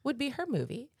 Brave would be her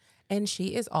movie, and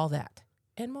she is all that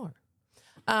and more.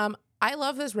 I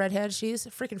love this redhead. She's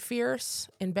freaking fierce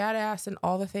and badass and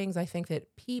all the things I think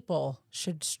that people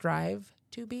should strive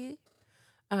to be.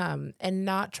 and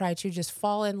not try to just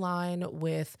fall in line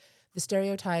with the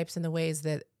stereotypes and the ways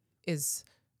that is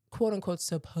quote unquote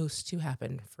supposed to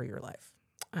happen for your life.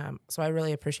 So I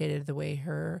really appreciated the way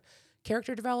her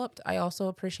character developed. I also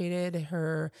appreciated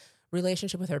her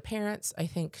relationship with her parents. I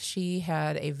think she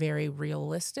had a very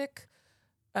realistic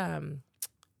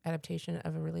adaptation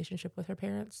of a relationship with her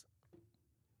parents.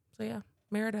 So yeah,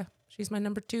 Merida, she's my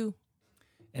number 2.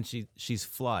 And she's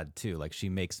flawed too. Like she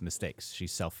makes mistakes.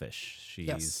 She's selfish. She's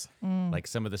Yes. like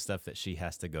some of the stuff that she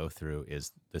has to go through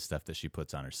is the stuff that she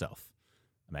puts on herself.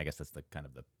 I mean, I guess that's the kind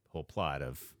of the whole plot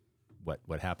of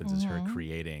what happens is her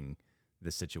creating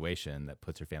this situation that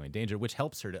puts her family in danger, which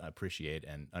helps her to appreciate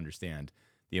and understand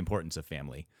the importance of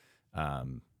family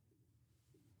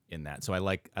in that. So I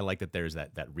like that there's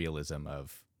that realism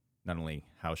of not only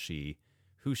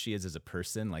who she is as a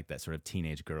person, like that sort of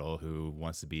teenage girl who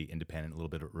wants to be independent, a little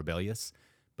bit rebellious,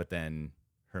 but then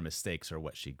her mistakes are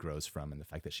what she grows from, and the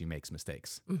fact that she makes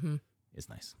mistakes is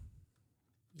nice.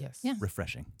 Yes. Yeah.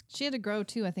 Refreshing. She had to grow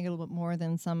too, I think, a little bit more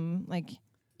than some, like,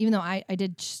 even though I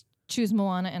did choose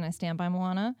Moana and I stand by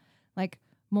Moana, like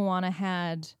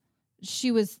she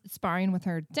was sparring with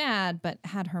her dad, but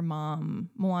had her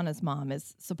mom, Moana's mom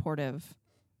is supportive,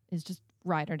 is just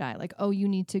ride or die. Like, oh, you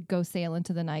need to go sail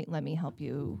into the night. Let me help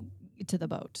you to the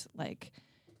boat. Like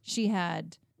she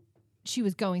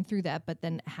was going through that, but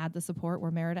then had the support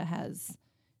where Merida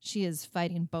she is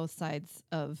fighting both sides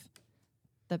of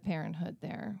the parenthood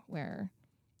there, where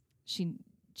she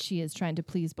is trying to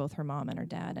please both her mom and her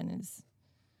dad and is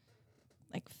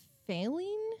like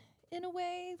failing in a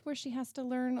way where she has to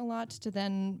learn a lot to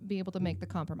then be able to make the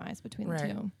compromise between the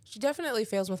two. She definitely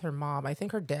fails with her mom. I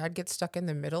think her dad gets stuck in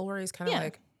the middle where he's kind of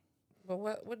like, well,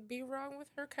 what would be wrong with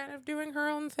her kind of doing her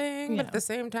own thing? But at the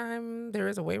same time, there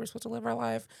is a way we're supposed to live our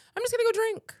life. I'm just going to go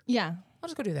drink. Yeah. I'll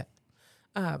just go do that.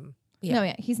 No,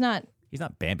 yeah. He's not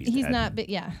Bambi's He's dad. not, but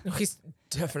yeah. No, he's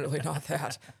definitely not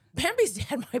that. Bambi's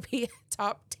dad might be a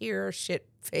top tier shit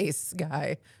face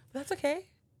guy. But that's okay.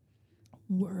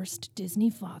 Worst Disney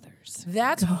fathers.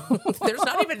 There's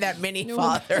not even that many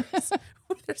fathers.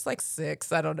 There's like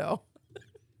 6. I don't know.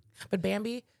 But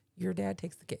Bambi, your dad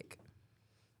takes the cake.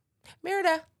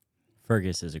 Merida.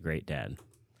 Fergus is a great dad.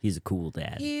 He's a cool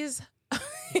dad. He's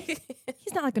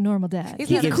not like a normal dad. He's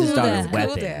he not a gives cool his daughter dad.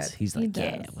 weapons. Cool dad. He's like, He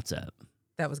yeah, does. what's up?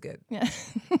 That was good. Yeah.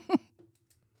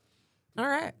 All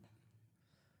right.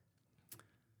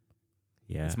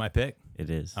 Yeah, It's my pick. it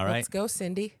is. All right. Let's go,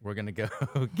 Cindy. We're going to go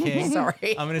King.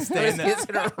 Sorry. I'm going to stay in the... He's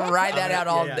going to ride that out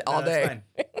all No, day. that's fine.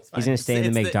 It's fine. He's gonna stay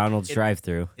in the It's McDonald's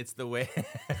drive-through. It's the way.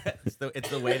 it's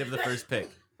the weight of the first pick.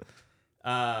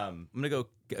 I'm gonna go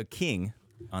King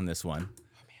on this one.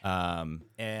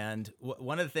 And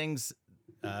one of the things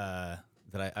that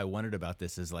I wondered about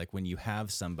this is like when you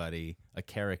have a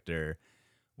character,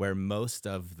 where most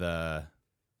of the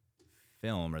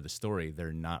film or the story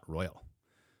they're not royal,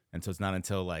 and so it's not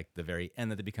until like the very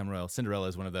end that they become royal. Cinderella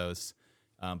is one of those,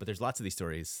 but there's lots of these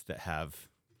stories that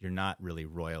you're not really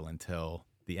royal until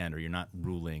the end, or you're not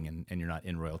ruling and you're not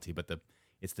in royalty, but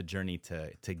it's the journey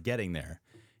to getting there.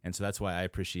 And so that's why I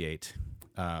appreciate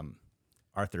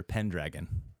Arthur Pendragon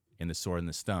in The Sword and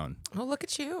the Stone. Oh, look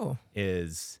at you.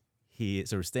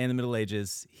 So we're staying in the Middle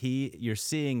Ages. You're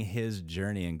seeing his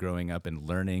journey and growing up and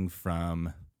learning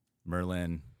from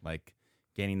Merlin, like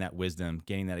gaining that wisdom,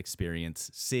 gaining that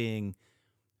experience, seeing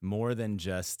more than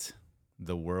just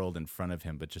the world in front of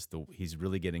him, but just he's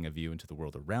really getting a view into the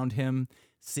world around him,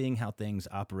 seeing how things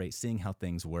operate, seeing how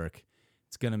things work.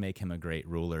 It's going to make him a great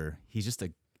ruler. He's just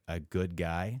a good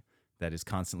guy that is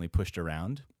constantly pushed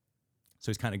around.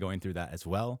 So he's kind of going through that as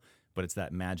well, but it's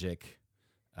that magic,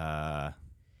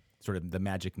 sort of the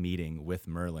magic meeting with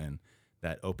Merlin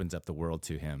that opens up the world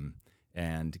to him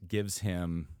and gives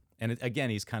him, and again,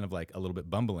 he's kind of like a little bit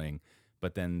bumbling,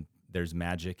 but then there's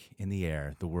magic in the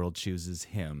air. The world chooses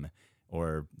him,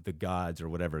 or the gods or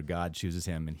whatever, God chooses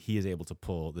him, and he is able to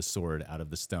pull the sword out of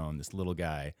the stone. This little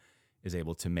guy is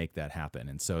able to make that happen.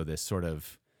 And so this sort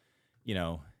of,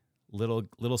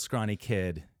 little scrawny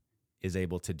kid is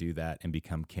able to do that and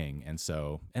become king. And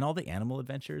so, and all the animal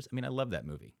adventures, I mean, I love that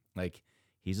movie. Like,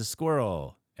 he's a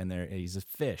squirrel, and he's a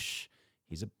fish,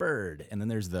 he's a bird, and then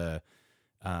there's the,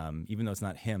 even though it's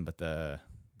not him, but the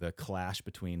clash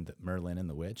between Merlin and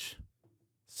the witch.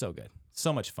 So good.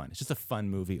 So much fun. It's just a fun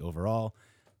movie overall.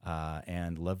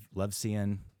 And love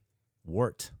seeing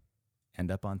Wart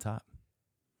end up on top.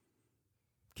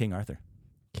 King Arthur.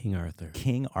 King Arthur.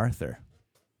 King Arthur.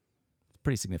 It's a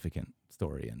pretty significant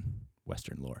story in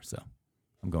Western lore, so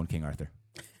I'm going King Arthur.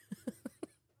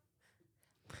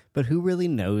 But who really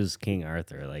knows King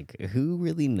Arthur? Like, who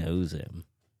really knows him?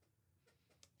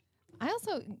 I also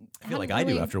also I feel like I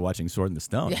do after watching Sword in the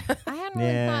Stone. Yeah. I hadn't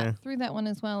really thought through that one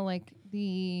as well. Like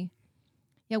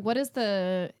what is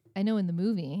the? I know in the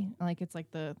movie, like it's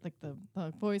like the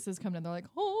voices come in, they're like,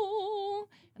 oh,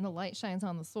 and the light shines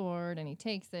on the sword, and he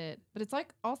takes it, but it's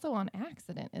like also on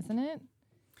accident, isn't it?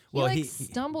 Well, he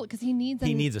stumbled because he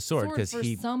needs a sword because for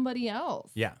somebody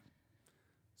else. Yeah.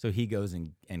 So he goes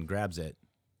and grabs it,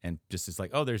 and just is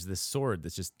like, oh, there's this sword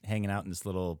that's just hanging out in this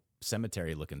little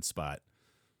cemetery looking spot,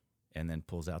 and then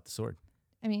pulls out the sword.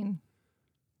 I mean,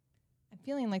 I'm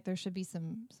feeling like there should be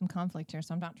some conflict here,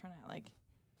 so I'm not trying to like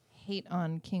hate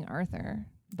on King Arthur,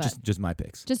 but just my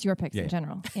picks. Just your picks in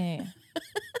general. Yeah.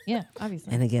 Yeah,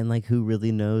 obviously. And again, like, who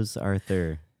really knows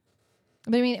Arthur?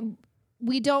 But I mean,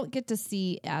 we don't get to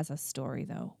see as a story,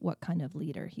 though, what kind of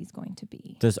leader he's going to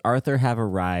be. Does Arthur have a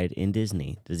ride in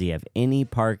Disney? Does he have any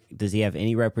park? Does he have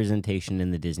any representation in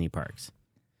the Disney parks?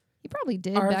 He probably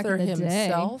did Arthur back in the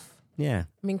himself. day. Yeah.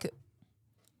 I mean,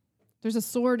 there's a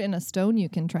sword and a stone you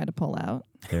can try to pull out.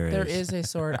 there is a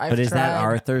sword. But is that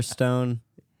Arthur's stone?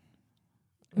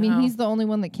 I mean, he's the only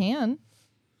one that can.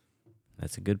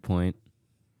 That's a good point.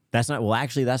 That's not, well,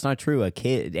 actually, that's not true.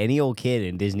 Any old kid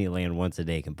in Disneyland once a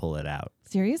day can pull it out.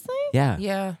 Seriously? Yeah.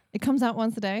 Yeah. It comes out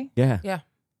once a day? Yeah. Yeah.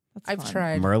 That's I've fun.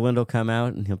 tried. Merlin will come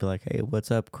out and he'll be like, hey, what's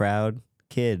up, crowd?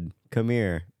 Kid, come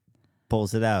here.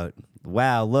 Pulls it out.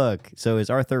 Wow, look. So is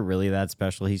Arthur really that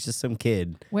special? He's just some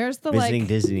kid Where's the visiting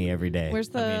Disney every day. Where's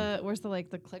the like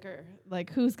the clicker?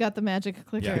 Like who's got the magic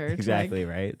clicker? Yeah, exactly,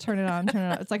 right? Turn it on, turn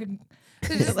it on. It's like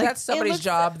that's somebody's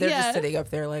job. They're just yeah. sitting up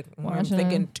there like, I'm Watching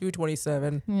thinking him.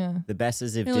 227. Yeah. The best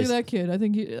is if Hey, look at just, that kid. I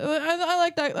think I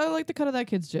like that. I like the cut of that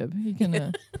kid's jib. He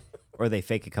can. or they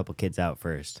fake a couple kids out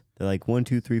first. They're like 1,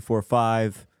 2, 3, 4,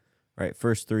 5. All right,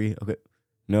 first 3. Okay.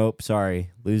 Nope, sorry.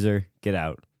 Loser, get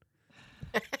out.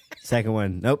 Second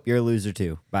one, nope, you're a loser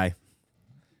too. Bye.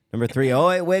 Number 3, oh,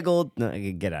 it wiggled. No,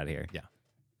 get out of here. Yeah.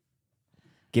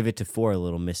 Give it to 4, a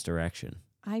little misdirection.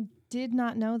 I did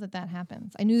not know that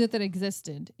happens. I knew that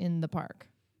existed in the park,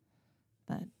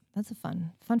 but that's a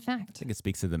fun fact. I think it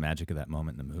speaks to the magic of that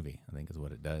moment in the movie. I think is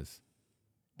what it does.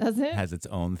 Does it? It has its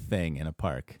own thing in a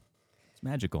park. It's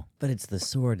magical. But it's the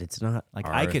sword. It's not like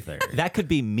Arthur. That could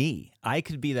be me. I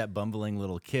could be that bumbling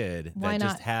little kid Why that not?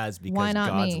 just has because Why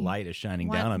not God's me? light is shining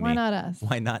Why- down on why me. not us?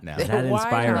 Why not now? Does that Why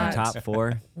inspire our not? top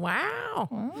 4? Wow.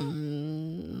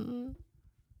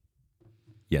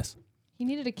 Yes. He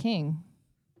needed a king.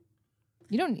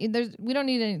 We don't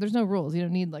need any. There's no rules. You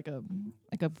don't need like a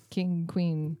king,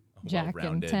 queen, jack, and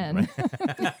Well-rounded, 10.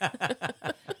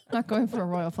 right? Not going for a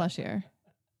royal flush here.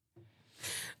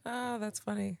 Oh, that's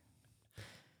funny.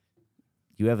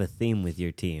 You have a theme with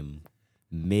your team.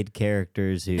 Mid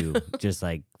characters who just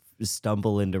like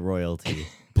stumble into royalty.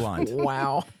 Blonde.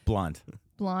 Wow. Blonde.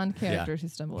 Blonde characters who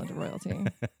stumble into royalty.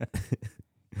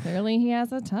 Clearly, he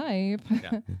has a type.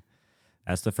 Yeah.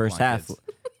 That's the first Blonde half. kids.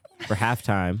 For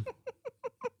halftime.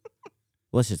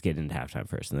 Let's just get into halftime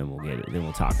first, and then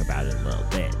we'll talk about it a little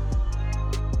bit.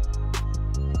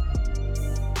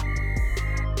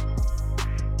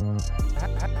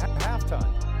 Halftime.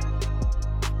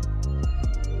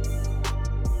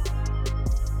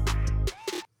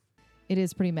 It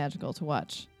is pretty magical to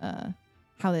watch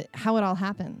how it all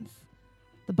happens.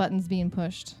 The buttons being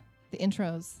pushed, the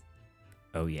intros,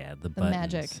 Oh yeah, the the buttons.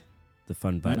 magic. The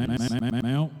fun buttons.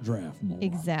 Mount Draftmore. Our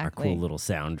Exactly. cool little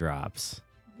sound drops.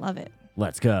 Love it.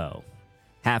 Let's go.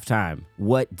 Halftime.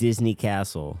 What Disney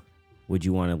castle would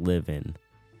you want to live in?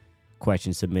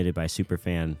 Question submitted by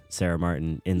superfan Sarah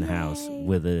Martin in the house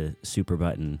with a super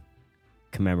button,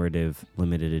 commemorative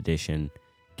limited edition.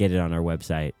 Get it on our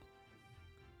website.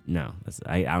 No,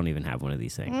 I don't even have one of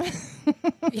these things.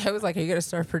 Yeah, I was like, are you going to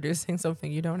start producing something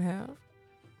you don't have?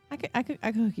 I could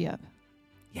hook you up.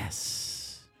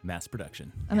 Yes. Mass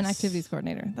production. I'm an activities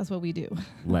coordinator. That's what we do.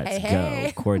 Let's Hey, go.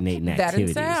 hey. Coordinating That and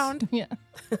activities. sound. Yeah.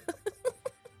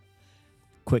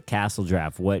 Quick castle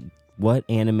draft. What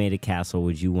animated castle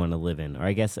would you want to live in? Or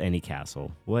I guess any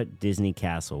castle. What Disney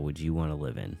castle would you want to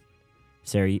live in?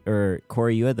 Sarah or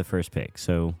Corey, you had the first pick.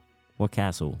 So what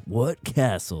castle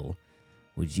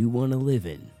would you want to live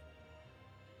in?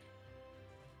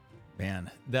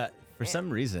 Man, that for some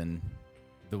reason,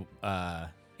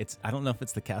 it's I don't know if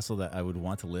it's the castle that I would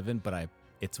want to live in, but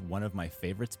it's one of my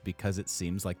favorites because it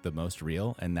seems like the most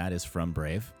real, and that is from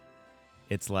Brave.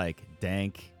 It's like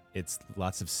dank. It's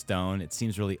lots of stone. It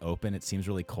seems really open. It seems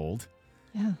really cold.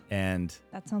 Yeah. And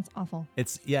That sounds awful. but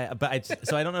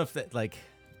so I don't know if that like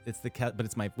it's but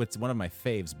it's one of my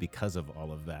faves because of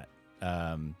all of that.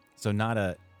 So I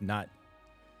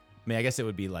mean, I guess it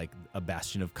would be like a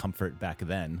bastion of comfort back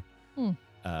then,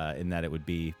 in that it would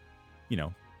be,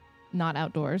 not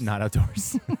outdoors. Not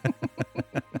outdoors.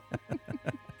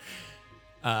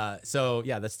 So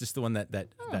yeah, that's just the one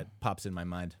that pops in my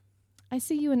mind. I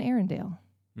see you in Arendelle.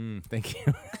 Thank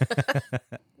you.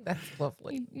 That's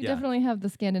lovely. You definitely have the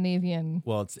Scandinavian.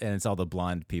 Well, it's all the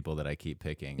blonde people that I keep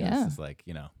picking. Yeah. It's just like,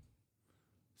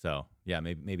 So yeah,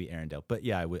 maybe Arendelle. But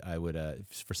yeah, I would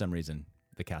for some reason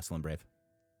the castle in Brave.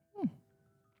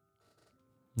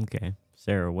 Okay.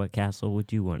 Sarah, what castle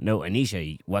would you want? No,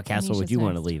 Anisha, what castle would Anisha's you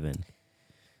want to next. leave in?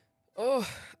 Oh,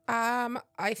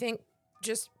 I think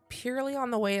just purely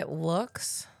on the way it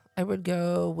looks, I would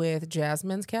go with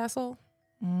Jasmine's castle.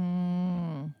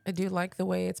 I do like the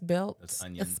way it's built. That's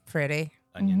onion. It's pretty.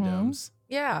 Onion domes.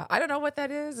 Yeah, I don't know what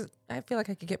that is. I feel like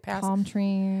I could get past. Palm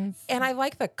trees. And I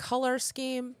like the color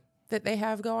scheme that they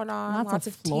have going on. Lots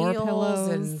of of floor teals pillows.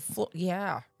 and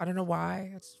yeah. I don't know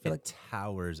why. I just feel like It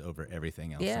towers over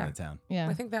everything else Yeah. in the town. Yeah.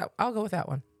 I think that I'll go with that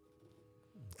one.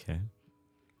 Okay.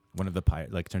 One of the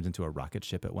turns into a rocket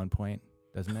ship at one point,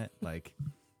 doesn't it? Like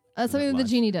Something that the launch?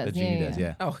 genie does. The genie yeah, does,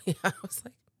 yeah. yeah. Oh yeah, I was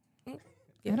like,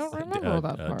 I don't remember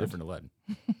that part. Different Aladdin.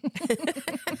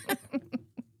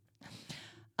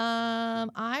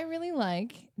 I really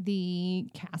like the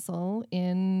castle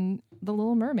in The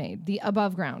Little Mermaid, the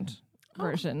above ground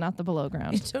version, not the below You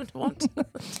ground. don't want to.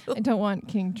 I don't want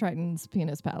King Triton's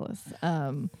penis palace.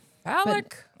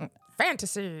 Alec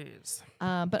fantasies.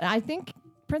 But I think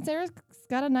Prince Eric's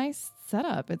got a nice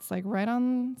setup. It's like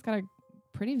it's got a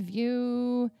pretty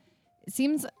view. It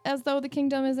seems as though the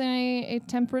kingdom is in a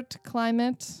temperate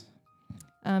climate.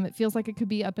 It feels like it could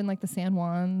be up in like the San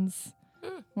Juans,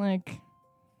 like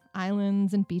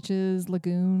islands and beaches,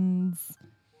 lagoons.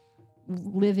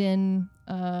 Live-in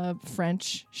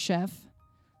French chef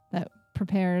that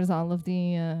prepares all of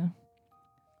the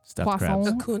Stuffed crabs.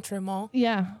 poissons. Accoutrement.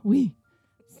 Yeah, oui.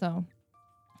 So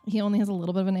he only has a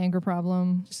little bit of an anger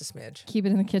problem. Just a smidge. Keep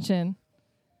it in the kitchen.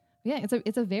 Yeah,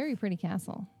 it's a very pretty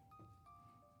castle.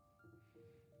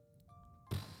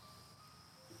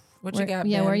 What you got?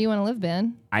 Yeah, Ben? where you want to live,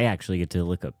 Ben? I actually get to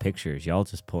look up pictures. Y'all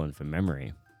just pulling from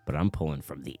memory, but I'm pulling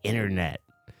from the internet.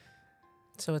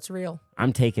 So it's real.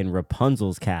 I'm taking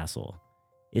Rapunzel's castle.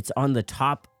 It's on the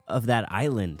top of that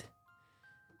island.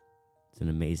 It's an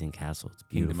amazing castle. It's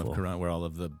beautiful. Kingdom of Corona, where all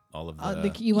of the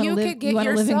You want to live? could get You want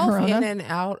to live in yourself Corona? in and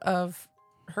out of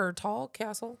her tall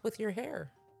castle with your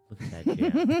hair. Look at that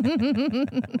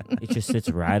jam. It just sits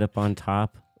right up on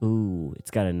top. Ooh,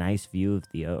 it's got a nice view of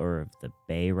the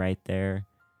bay right there.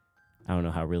 I don't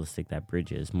know how realistic that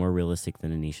bridge is. More realistic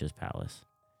than Anisha's palace.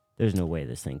 There's no way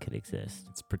this thing could exist.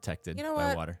 it's protected You know by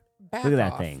what? water. Back Look at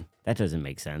that off. thing. That doesn't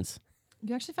make sense.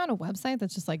 You actually found a website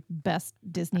that's just like best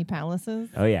Disney palaces.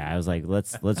 Oh yeah, I was like,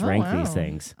 let's Oh, rank wow. these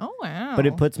things. Oh wow! But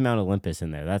it puts Mount Olympus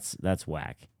in there. That's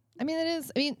whack. I mean, it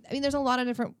is. I mean, there's a lot of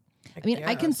different. I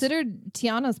guess. considered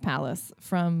Tiana's palace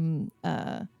from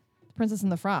Princess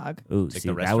and the Frog. Ooh, Like see,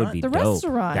 the that would be The dope.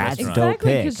 restaurant. That's Restaurant. dope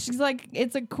Exactly, pick. because she's like,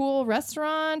 it's a cool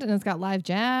restaurant and it's got live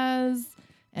jazz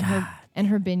and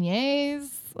her beignets.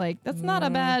 Like that's not a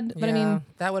bad. But I Yeah, mean,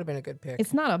 that would have been a good pick.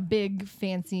 it's not a big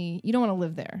fancy. You don't want to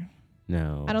live there.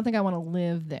 No. I don't think I want to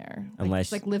live there. Like, Unless-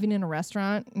 it's like living in a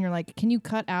restaurant and you're like, can you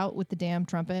cut out with the damn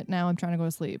trumpet? Now I'm trying to go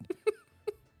to sleep.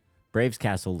 Braves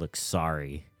Castle looks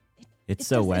sorry. It's It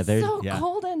so just- weathered. It's so Yeah.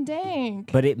 cold and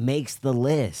dank. But it makes the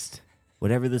list.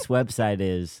 Whatever this website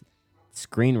is,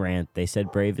 Screen Rant, they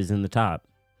said Brave is in the top.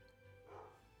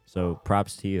 So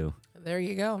props to you. There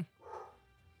you go.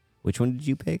 Which one did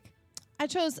you pick? I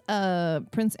chose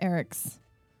Prince Eric's.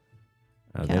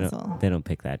 Oh, Castle. They don't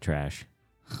pick that trash.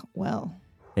 Well,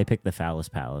 They pick the Phallus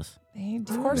Palace. they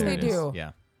do. Of course There they it is. do.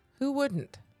 Yeah. Who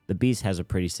wouldn't? The Beast has a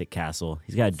pretty sick castle.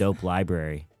 He's got a dope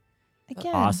library.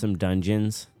 Again, Awesome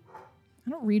dungeons. I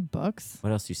don't read books.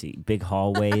 What else do you see? Big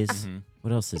hallways.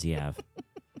 What else does he have?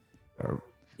 Or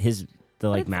the But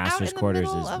like it's out master's in the quarters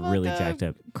middle is of, really like, a jacked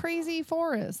up. Crazy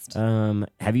forest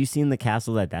Have you seen the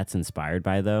castle that's inspired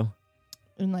by though?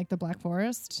 in like the Black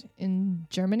Forest in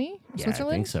Germany, or Yeah,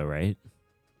 Switzerland. I think so, right?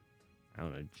 I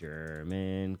don't know,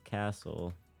 German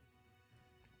castle.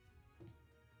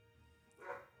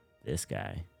 This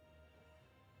guy.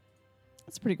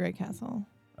 It's a pretty great castle.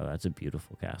 Oh, that's a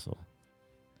beautiful castle.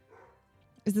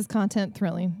 Is this content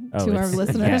thrilling Oh, to our it's-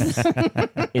 listeners?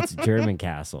 yes. It's German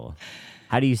castle.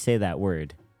 How do you say that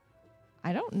word?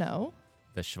 I don't know.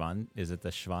 The Schwan, is it the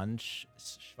Schwan?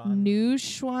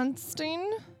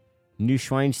 Neuschwanstein.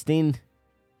 Neuschwanstein?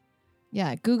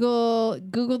 Yeah, Google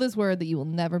this word that you will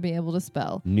never be able to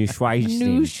spell. Neuschwanstein.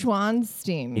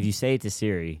 Neuschwanstein. If you say it to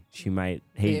Siri, she might.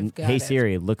 Hey, They've got hey it.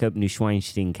 Siri, look up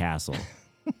Neuschwanstein Castle.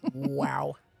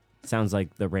 Wow. Sounds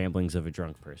like the ramblings of a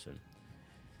drunk person.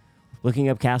 Looking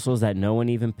up castles that no one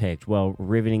even picked. Well,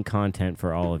 riveting content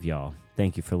for all of y'all.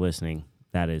 Thank you for listening.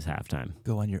 That is halftime.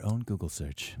 Go on your own Google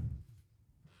search.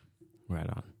 Right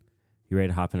on. You ready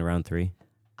to hop into round 3?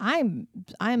 I'm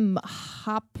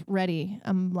hop ready.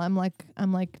 I'm like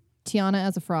Tiana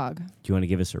as a frog. Do you want to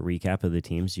give us a recap of the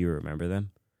teams? Do you remember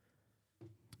them?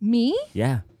 Me?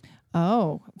 Yeah.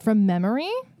 Oh, from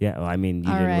memory? Yeah. Well, I mean,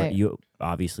 All right. you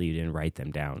obviously you didn't write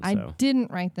them down. I So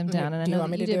didn't write them down, and I Do you know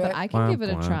want that me you to did, do but it? I can Wah, give it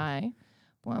a wah. try.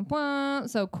 Wah, wah.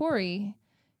 So Corey,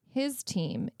 his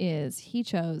team is he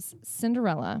chose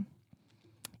Cinderella,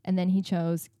 and then he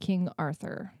chose King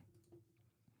Arthur.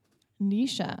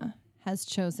 Nisha has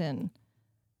chosen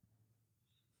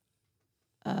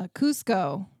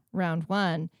Cusco round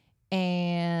 1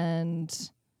 and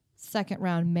second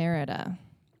round Merida.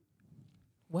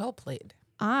 Well played.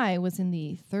 I was in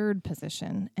the 3rd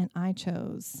position and I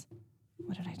chose,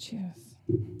 what did I choose?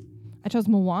 I chose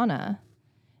Moana,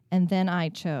 and then I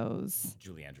chose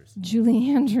Julie Andrews.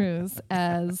 Julie Andrews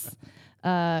as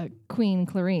Queen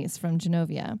Clarice from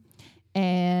Genovia,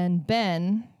 and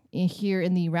Ben here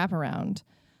in the wraparound.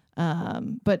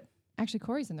 But actually,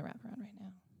 Corey's in the wraparound right now.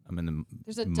 I'm in the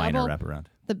There's a minor double- wraparound.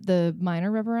 The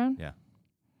minor wraparound? Yeah.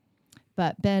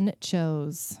 But Ben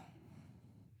chose.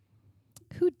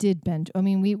 Who did Ben? I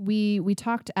mean, we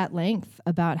talked at length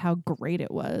about how great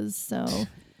it was. So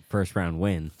first round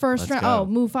win. first Let's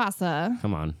round. go. Oh, Mufasa.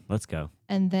 Come on, let's go.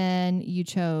 And then you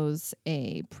chose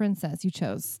a princess. You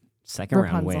chose Second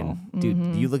round win. Rapunzel.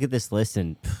 Dude, you look at this list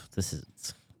and this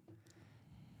is.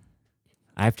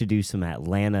 I have to do some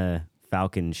Atlanta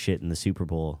Falcons shit in the Super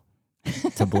Bowl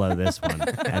to blow this one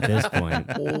at this point.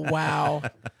 Wow.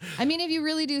 I mean, if you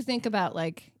really do think about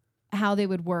like how they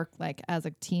would work like as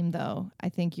a team, though, I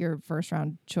think your first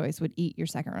round choice would eat your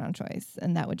second round choice,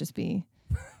 and that would just be.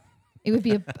 It would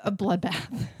be a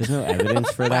bloodbath. There's no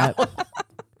evidence for that.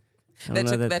 I don't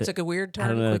know That took a weird I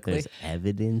don't turn know if quickly. there's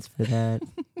evidence for that.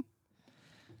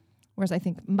 Whereas I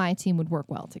think my team would work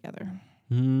well together.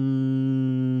 I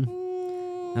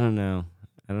don't know.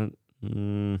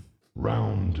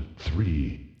 Round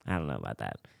 3. I don't know about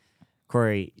that.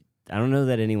 Corey, I don't know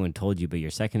that anyone told you, but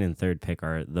your second and third pick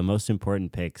are the most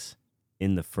important picks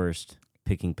in the first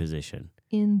picking position.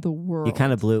 In the world. You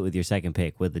kind of blew it with your second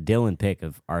pick with the Dylan pick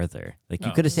of Arthur. Like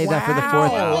you could have saved that for the Wow.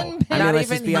 fourth. Dylan I mean, Not let's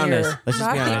just even be honest. here. Let's just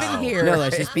Not be honest. even here. No,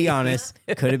 let's just be honest.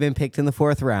 Could have been picked in the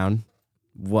 4th round.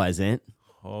 Wasn't.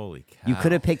 Holy cow. You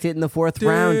could have picked it in the 4th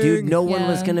round, dude. No one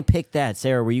was Yeah. going to pick that.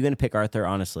 Sarah, were you going to pick Arthur,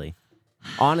 honestly?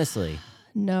 Honestly.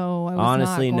 No, I was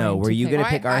Honestly, not no. going Were to you pick- gonna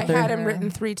pick Arthur? I had him written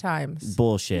 3 times.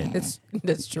 Bullshit.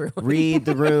 That's true. Read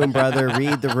the room, brother.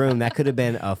 Read the room. That could have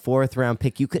been a 4th round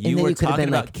pick. You could. You and then were you could have talking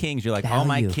been about like, kings. You're like, all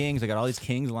my value. kings. I got all these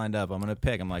kings lined up. I'm gonna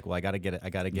pick. I'm like, well, I gotta get it. I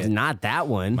gotta get not that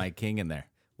one. my king in there.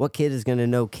 What kid is gonna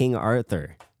know King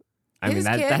Arthur? I mean, His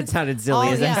that kid. sounded silly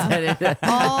Oh, as yeah. I said it,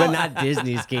 but not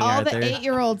Disney's King All Arthur. the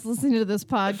 8-year-olds listening to this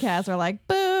podcast are like,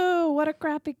 "Boo! What a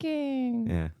crappy king!"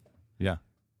 Yeah. Yeah.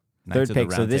 Third Knights of the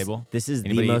pick. So Round this Table. this is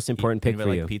Anybody the most important pick anybody for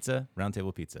like you. Pizza, Round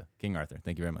Table Pizza, King Arthur.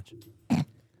 Thank you very much.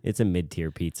 It's a mid-tier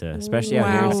pizza, especially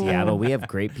out here in Wow. Seattle. We have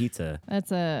great pizza.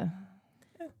 That's a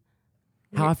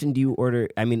How often do you order?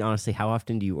 I mean, honestly, how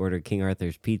often do you order King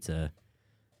Arthur's pizza?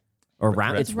 Or it's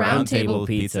Round round table Table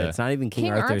pizza. pizza. It's not even King,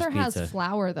 King Arthur's Arthur pizza. has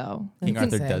flour though. King That's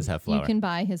Arthur insane. does have flour. You can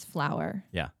buy his flour.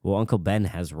 Yeah. Well, Uncle Ben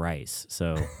has rice.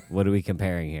 So what are we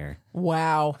comparing here?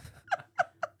 Wow.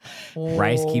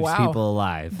 Rice keeps Wow. people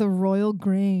alive. The royal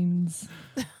grains.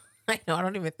 I know. I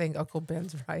don't even think Uncle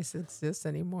Ben's rice exists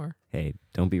anymore. Hey,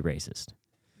 don't be racist.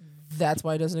 That's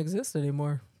why it doesn't exist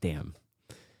anymore. Damn.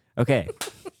 Okay.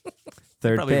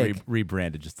 Third Probably pick.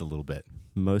 rebranded just a little bit.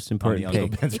 Most On the important Uncle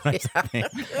pick. Ben's rice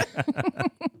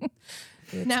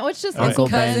thing. Now it's just Uncle Uncle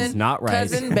Ben. Ben's not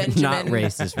rice. Cousin not Benjamin.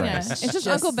 racist Yeah, rice. it's just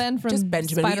Uncle Ben from just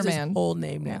Benjamin. We use Spider-Man. his whole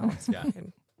name now. It's Yeah.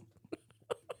 fine.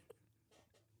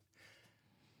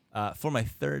 For my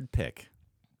third pick,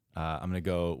 I'm going to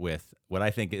go with what I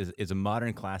think is a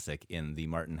modern classic in the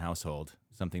Martin household,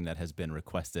 something that has been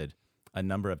requested a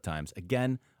number of times.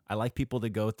 Again, I like people to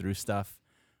go through stuff.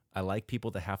 I like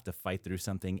people to have to fight through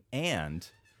something and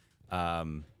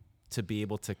to be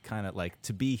able to kind of like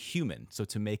to be human. So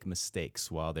to make mistakes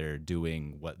while they're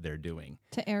doing what they're doing.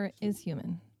 To err is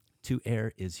human. To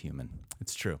err is human.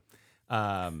 It's true.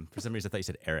 For some reason, I thought you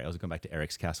said Eric. I was going back to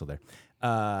Eric's castle there.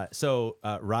 So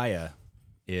Raya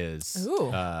is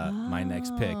my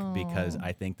next pick because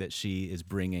I think that she is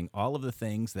bringing all of the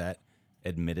things that,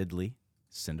 admittedly,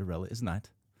 Cinderella is not.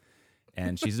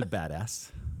 And she's a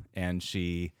badass. And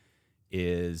she's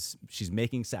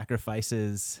making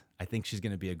sacrifices. I think she's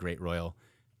going to be a great royal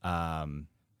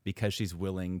because she's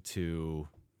willing to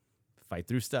fight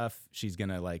through stuff. She's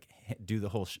gonna like do the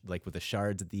whole like with the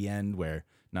shards at the end where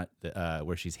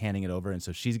where she's handing it over, and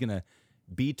so she's gonna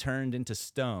be turned into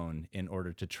stone in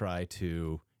order to try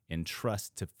to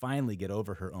entrust, to finally get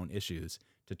over her own issues,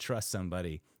 to trust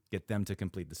somebody, get them to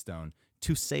complete the stone,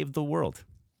 to save the world.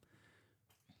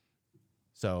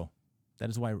 So that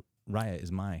is why Raya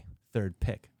is my third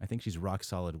pick. I think she's rock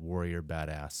solid warrior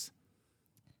badass.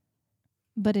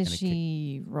 But is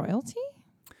she royalty?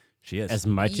 She is. As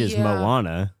much as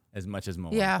Moana. As much as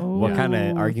Moana. Yeah. What kind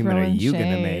of argument are you going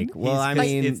to make? Well, I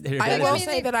mean, I will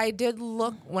say that I did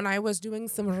look when I was doing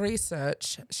some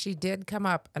research. She did come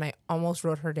up, and I almost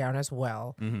wrote her down as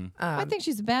well. Mm-hmm. I think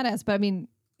she's a badass, but I mean,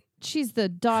 she's the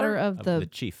daughter of the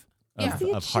chief. Is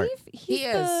he a of Heart. chief? He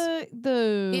is.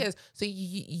 He is. So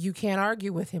you can't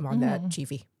argue with him on that,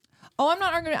 Chiefy. Oh, I'm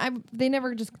not arguing. They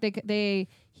never just they.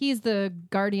 He's the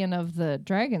guardian of the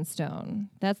Dragonstone.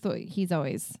 That's the way he's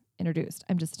always introduced.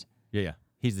 I'm just. Yeah.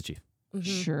 He's the chief. Mm-hmm.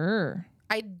 Sure.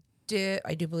 I do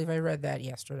believe I read that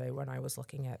yesterday when I was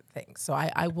looking at things. So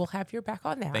I will have your back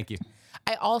on that. Thank you.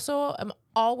 I also am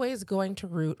always going to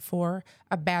root for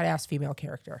a badass female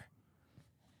character.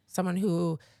 Someone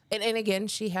who, and again,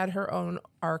 she had her own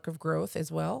arc of growth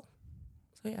as well.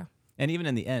 So yeah. And even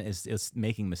in the end, is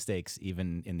making mistakes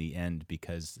even in the end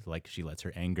because like she lets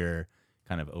her anger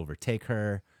kind of overtake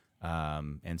her,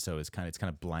 and so it's kind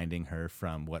of blinding her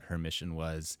from what her mission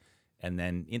was. And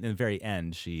then in the very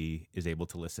end, she is able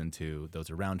to listen to those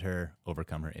around her,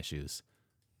 overcome her issues,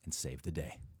 and save the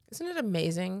day. Isn't it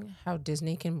amazing how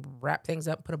Disney can wrap things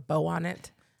up, put a bow on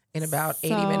it in about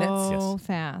 80 minutes? So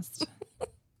fast.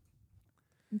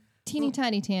 Teeny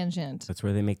tiny tangent. That's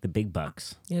where they make the big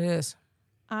bucks. It is.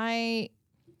 I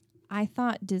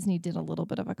thought Disney did a little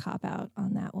bit of a cop out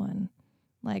on that one.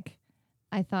 Like,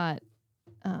 I thought,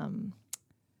 oh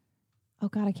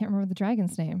God, I can't remember the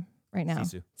dragon's name right now.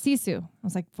 Sisu. I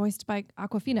was like, voiced by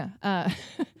Awkwafina.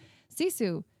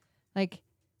 Sisu. Like,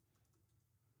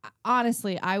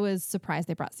 honestly, I was surprised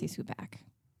they brought Sisu back.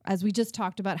 As we just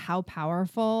talked about how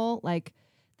powerful, like,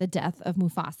 the death of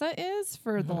Mufasa is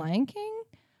for the Lion King.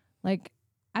 Like,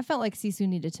 I felt like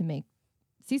Sisu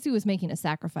was making a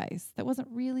sacrifice that wasn't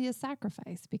really a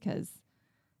sacrifice because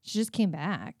she just came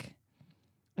back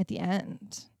at the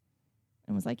end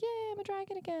and was like, yay, I'm a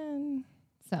dragon again.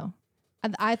 So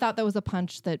I thought that was a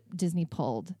punch that Disney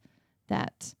pulled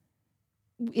that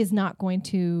is not going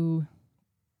to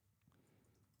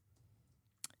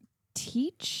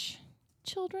teach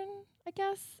children, I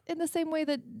guess, in the same way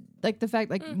that, like, the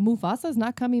fact, like, Mufasa's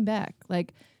not coming back.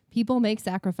 Like, people make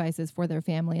sacrifices for their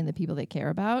family and the people they care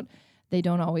about. They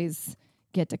don't always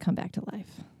get to come back to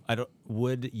life.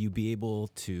 Would you be able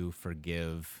to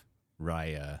forgive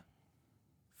Raya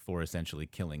for essentially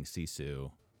killing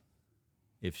Sisu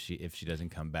if she doesn't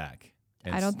come back?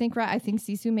 I think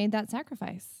Sisu made that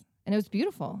sacrifice, and it was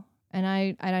beautiful. And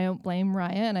I don't blame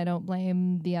Raya, and I don't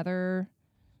blame the other.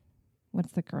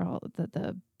 What's the girl?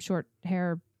 The short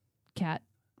hair cat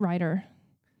rider.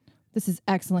 This is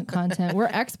excellent content. We're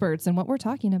experts in what we're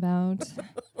talking about.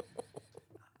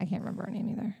 I can't remember her name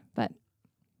either, but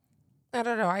I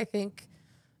don't know. I think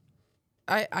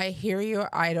I hear you.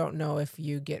 I don't know if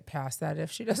you get past that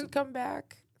if she doesn't come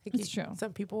back. I think it's true.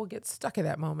 Some people will get stuck in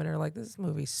that moment and are like, this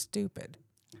movie's stupid.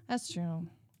 That's true.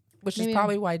 Which is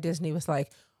probably why Disney was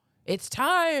like, it's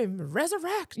time,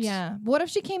 resurrect. Yeah. What if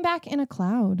she came back in a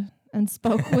cloud and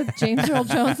spoke with James Earl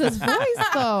Jones's voice,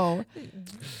 though?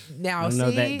 Now,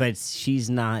 but she's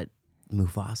not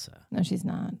Mufasa. No, she's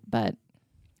not. But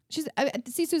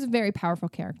Sisu's a very powerful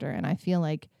character, and I feel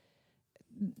like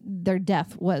their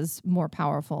death was more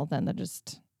powerful than the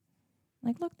just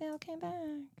like, look, they all came back.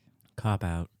 Cop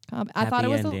out. I thought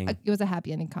it was a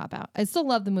happy ending cop out. I still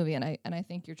love the movie, and I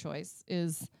think your choice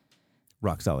is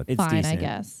rock solid. It's fine, decent. I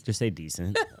guess. Just say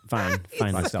decent. Fine.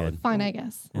 Rock solid. Fine, I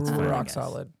guess. It's fine, rock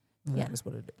solid. Yeah. That is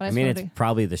what it is. But I mean, it's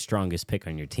probably the strongest pick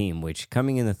on your team, which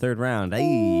coming in the third round, this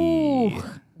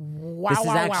is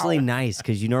actually nice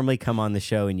because you normally come on the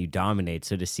show and you dominate.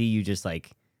 So to see you just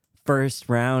like first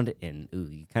round and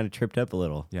you kind of tripped up a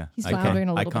little. Yeah. He's floundering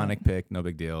a little Iconic bit. pick, no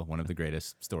big deal. One of the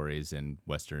greatest stories in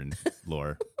Western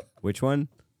lore. Which one?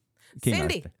 King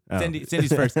Cindy. Arthur.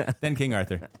 Cindy's first, then King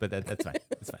Arthur. But that's fine.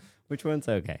 That's fine. Which one's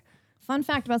okay? Fun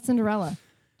fact about Cinderella.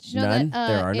 Did you know None? that,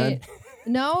 There are none?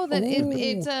 No, that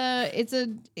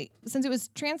since it was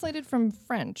translated from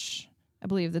French, I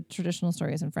believe the traditional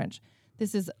story is in French.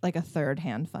 This is like a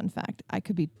third-hand fun fact.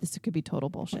 This could be total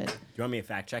bullshit. Do you want me to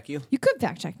fact check you? You could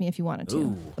fact check me if you wanted to.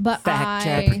 Ooh, but fact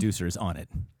check. Producers on it.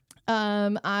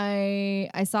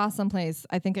 I saw someplace,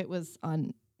 I think it was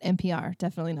on NPR,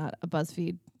 definitely not a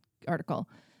BuzzFeed article,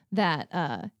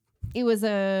 that it was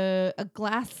a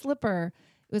glass slipper.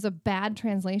 It was a bad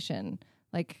translation.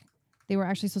 Like they were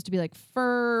actually supposed to be like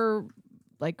fur,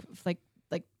 like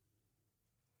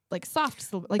soft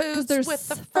slipper, like because there's with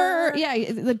the fur. fur.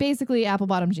 Yeah, basically apple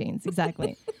bottom jeans.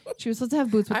 Exactly. She was supposed to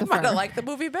have boots with I the fur. might have liked the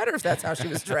movie better if that's how she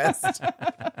was dressed.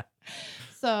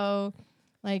 So,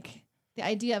 like the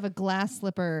idea of a glass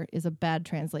slipper is a bad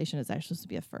translation. It's actually supposed to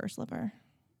be a fur slipper.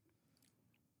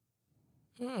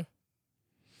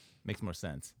 Makes more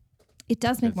sense. It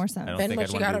does make more sense. I don't Ben, think what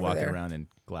I'd you want to got be over walking there? around in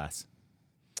glass.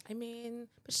 I mean,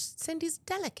 but Cindy's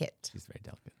delicate. She's very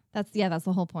delicate. That's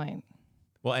the whole point.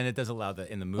 Well, and it does allow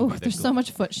in the Oh, movie. there's so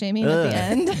much foot shaming at the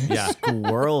end. Yeah.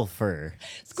 Squirrel fur.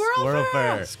 Squirrel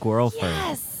fur. Squirrel fur.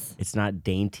 Yes. It's not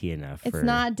dainty enough. It's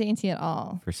not dainty at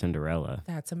all. for Cinderella.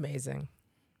 That's amazing.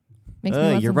 Makes me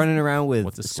want You're some- running around with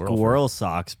What's a squirrel squirrel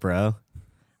socks, bro.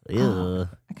 Ew.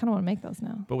 I kind of want to make those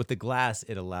now. But with the glass,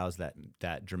 it allows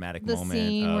that dramatic The moment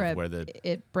scene of where the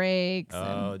it breaks.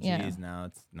 oh and, geez, yeah. now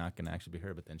it's not gonna actually be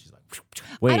her. But then she's like,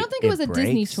 Wait, I don't think it was a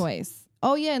Disney breaks? choice.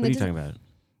 Oh yeah, in What are the you talking about?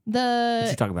 the Is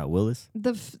she talking about Willis?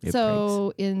 It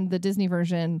so in the Disney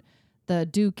version, the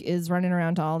Duke is running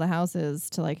around to all the houses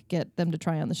to like get them to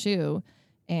try on the shoe.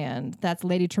 And that's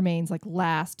Lady Tremaine's like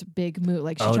last big move.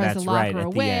 Like she tries to that's lock right, her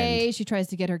at the away. end. She tries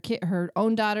to get her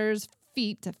own daughter's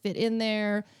feet to fit in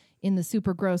there. In the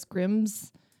super gross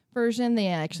Grimm's version, they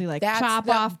actually like That's chop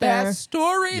the off best their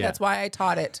story. Yeah. That's why I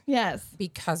taught it. yes.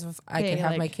 Because of I They, could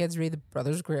have my like- kids read the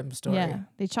Brothers Grimm story. Yeah,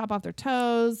 they chop off their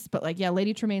toes, but like, yeah,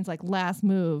 Lady Tremaine's like last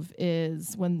move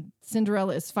is when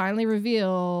Cinderella is finally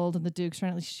revealed, and the Duke's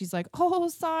trying to. She's like, "Oh,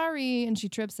 sorry," and she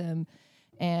trips him,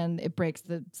 and it breaks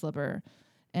the slipper,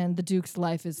 and the Duke's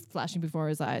life is flashing before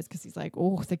his eyes because he's like,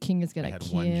 "Oh, the king is gonna had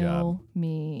one job. kill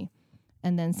me,"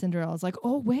 and then Cinderella's like,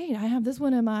 "Oh, wait, I have this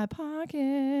one in my pocket."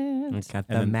 I got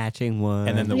the And then- matching one.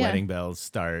 and then the Yeah. wedding bells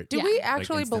start. Do Yeah. we Like,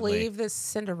 actually instantly. believe this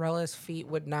Cinderella's feet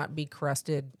would not be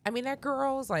crusted? I mean, that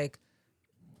girl's like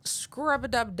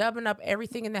dubbing up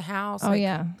everything in the house. Oh, Like,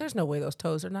 yeah. There's no way those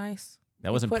toes are nice.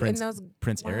 That wasn't put in Prince those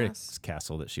Prince glass. Eric's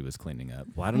castle that she was cleaning up.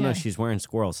 well, I don't know. Yeah. She's wearing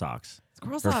squirrel socks.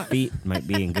 Squirrel Her socks. feet might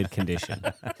be in good condition.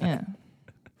 Yeah.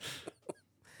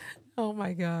 Oh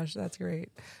my gosh, that's great.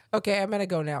 Okay, I'm gonna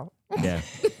go now. Yeah.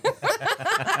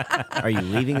 Are you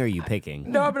leaving or are you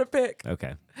picking? No, I'm gonna pick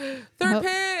Okay. third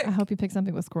pick. I hope you pick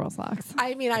something with squirrel socks.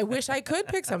 I mean, I wish I could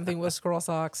pick something with squirrel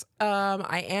socks.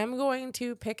 I am going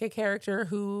to pick a character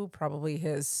who probably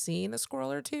has seen a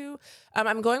squirrel or two.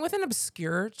 I'm going with an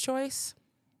obscure choice,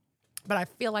 but I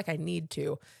feel like I need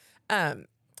to. So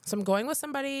I'm going with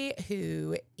somebody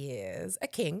who is a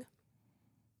king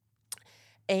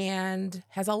and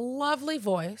has a lovely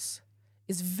voice,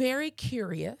 is very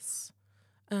curious,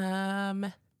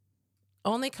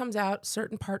 only comes out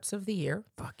certain parts of the year.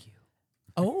 Fuck you.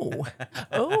 Oh.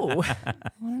 I want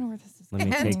to know where this is. Let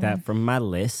me And- take that from my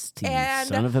list. You And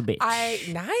son of a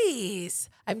bitch. Nice.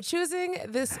 I'm choosing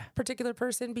this particular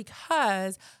person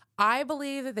because I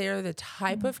believe that they are the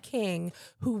type of king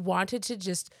who wanted to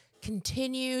just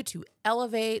continue to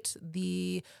elevate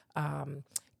the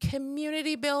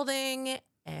community building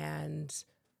and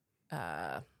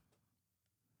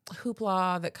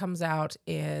hoopla that comes out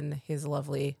in his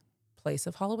lovely place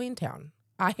of Halloween Town.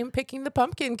 I am picking the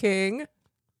Pumpkin King,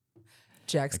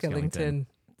 Jack Skellington.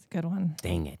 It's a good one.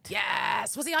 Dang it.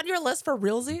 Yes. Was he on your list for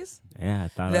realsies? Yeah, I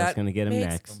thought I was going to get him makes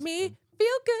next. Me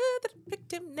feel good that I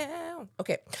picked him now.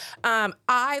 Okay.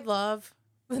 I love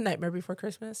The Nightmare Before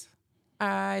Christmas.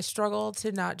 I struggle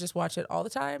to not just watch it all the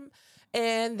time.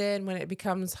 And then when it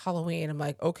becomes Halloween, I'm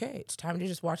like, okay, it's time to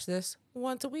just watch this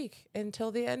once a week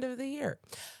until the end of the year.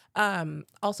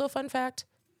 Also, fun fact,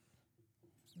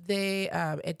 they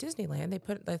at Disneyland, they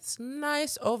put this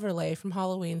nice overlay from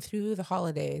Halloween through the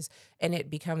holidays, and it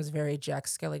becomes very Jack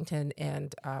Skellington,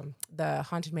 and the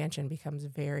Haunted Mansion becomes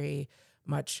very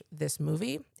much this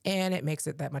movie, and it makes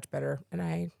it that much better. And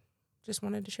I just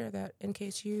wanted to share that in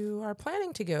case you are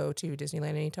planning to go to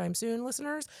Disneyland anytime soon,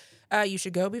 listeners. You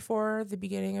should go before the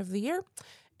beginning of the year,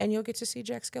 and you'll get to see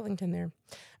Jack Skellington there.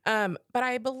 But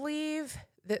I believe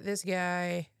that this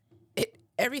guy,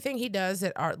 everything he does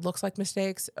that looks like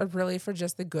mistakes are really for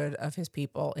just the good of his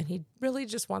people. And he really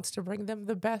just wants to bring them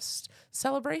the best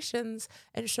celebrations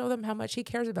and show them how much he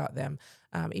cares about them,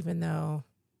 even though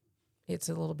it's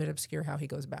a little bit obscure how he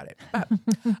goes about it.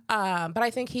 But I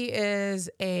think he is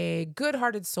a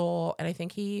good-hearted soul. And I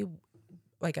think he,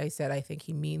 like I said, I think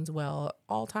he means well at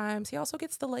all times. He also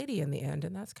gets the lady in the end,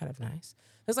 and that's kind of nice.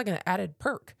 It's like an added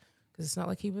perk because it's not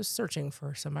like he was searching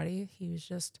for somebody. He was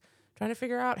just trying to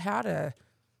figure out how to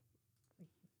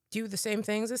do the same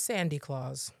things as Sandy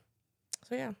Claus.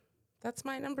 So yeah, that's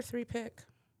my number 3 pick.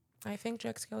 I think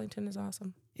Jack Skellington is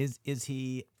awesome. Is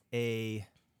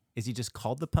he just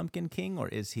called the Pumpkin King, or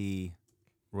is he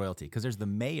royalty? Because there's the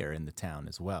mayor in the town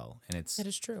as well, and That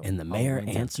is true. And the mayor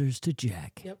answers to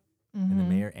Jack. Yep. And the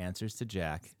mayor answers to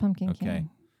Jack. Pumpkin Okay. King.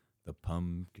 The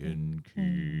Pumpkin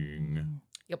King.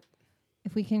 Yep.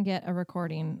 If we can get a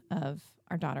recording of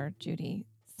our daughter Judy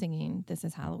singing "This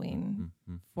Is Halloween"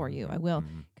 for you, I will,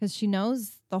 because she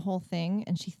knows the whole thing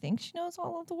and she thinks she knows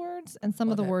all of the words, and some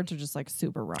of the words are just like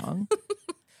super wrong.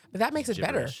 But that makes it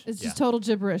Gibberish. It's just total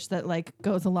gibberish that like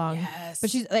goes along. Yes. But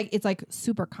she's like, it's like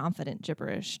super confident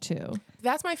gibberish too.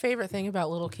 That's my favorite thing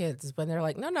about little kids is when they're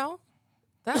like, no,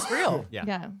 that's real. Yeah.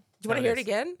 Yeah. Do you want to hear it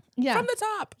again? Yeah. From the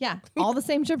top. Yeah. All the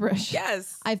same gibberish.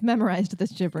 Yes. I've memorized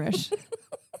this gibberish.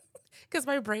 Because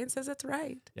my brain says it's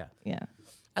right. Yeah. Yeah.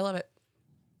 I love it.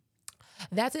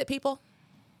 That's it, people.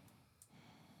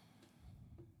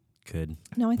 Good.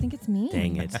 No, I think it's me.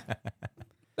 Dang it.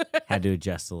 Had to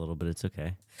adjust a little, but it's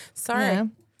okay. Sorry. Yeah.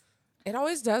 It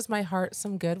always does my heart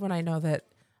some good when I know that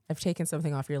I've taken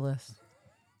something off your list.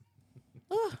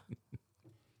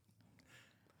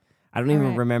 I don't even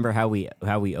right. remember how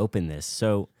we opened this.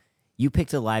 So you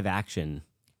picked a live action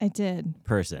I did.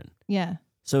 person. Yeah.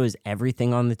 So is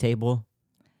everything on the table?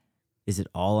 Is it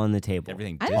all on the table?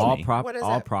 Everything I Disney. think- What is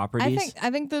all it? properties? I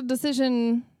think the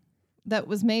decision that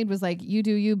was made was like, you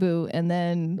do you, boo, and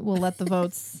then we'll let the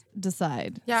votes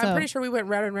decide. Yeah, So, I'm pretty sure we went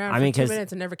round and round I for mean, 2 'cause-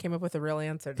 minutes and never came up with a real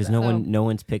answer. To Because that. no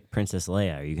one's picked Princess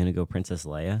Leia. Are you going to go Princess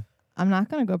Leia? I'm not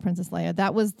going to go Princess Leia.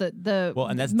 That was the Well,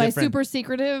 and that's my different. super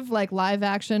secretive, like live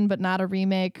action, but not a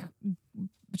remake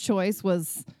choice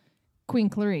was Queen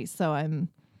Clarice. So I'm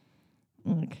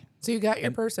like, So you got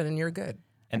your person and you're good.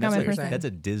 And I got that's, my what you're person. saying. That's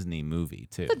a Disney movie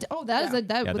too. oh, that is a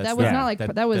that Yeah, that that's was the- not like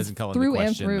that was doesn't call into through and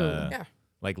question through. Yeah.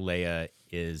 Like Leia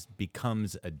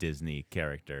becomes a Disney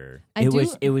character. I It do,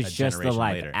 was a just the generation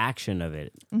live later. action of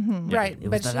it. Right. It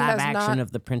But was the she live has action not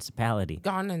of the Principality.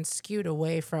 gone and skewed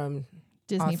away from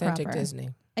Disney authentic proper. Disney.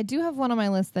 I do have one on my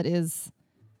list that is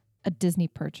a Disney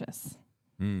purchase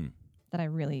Mm. that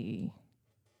I'm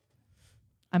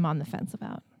on the fence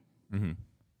about.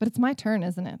 But it's my turn,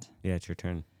 isn't it? Yeah, it's your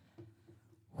turn.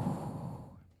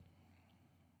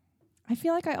 I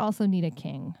feel like I also need a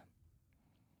king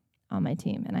on my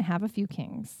team, and I have a few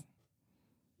kings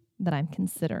that I'm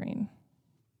considering.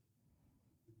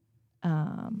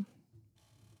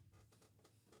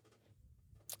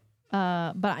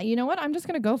 But you know what? I'm just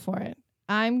gonna go for it.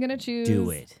 I'm gonna choose. Do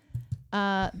it.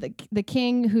 The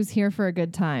king who's here for a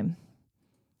good time.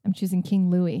 I'm choosing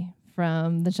King Louis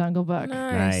from The Jungle Book.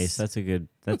 Nice. That's a good.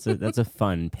 That's a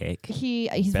fun pick. He's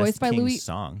Best voiced by King Louis.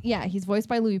 song. Yeah, he's voiced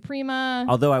by Louis Prima.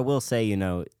 Although I will say,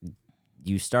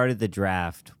 you started the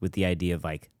draft with the idea of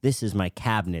like, this is my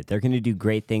cabinet. They're going to do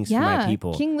great things for my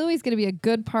people. King Louis is going to be a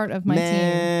good part of my team.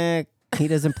 Meh. He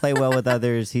doesn't play well with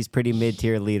others. He's pretty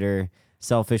mid-tier leader.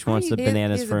 Selfish, wants the He-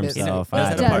 bananas he's for a business- himself. He does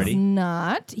I at a don't- Does party.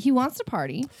 not. He wants to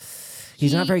party.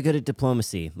 He's not He- very good at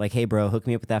diplomacy. Like, hey, bro, hook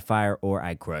me up with that fire or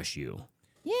I crush you.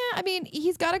 Yeah, I mean,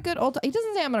 he's got a good old. He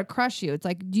doesn't say I'm going to crush you. It's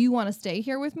like, do you want to stay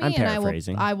here with me? I'm and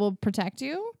paraphrasing. I will protect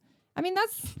you. I mean,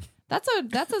 that's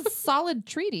a solid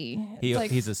treaty. It's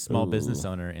like, He's a small business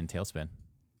owner in Tailspin.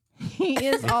 he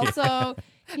is also.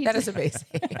 That is amazing.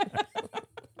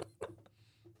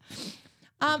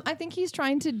 I think he's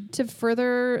trying to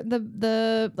further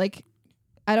the like.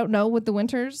 I don't know what the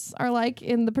winters are like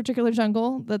in the particular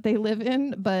jungle that they live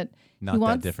in, but Not he that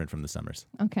wants, different from the summers.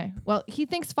 Okay. Well, he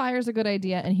thinks fire is a good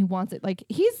idea and he wants it. Like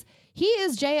he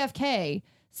is JFK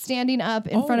standing up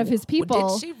in front of his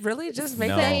people. Did she really just make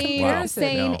No. that saying, comparison?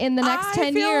 saying No. in the next I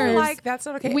 10 feel years, like that's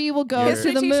not okay. we will go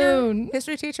History to the moon.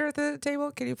 History teacher at the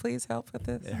table, can you please help with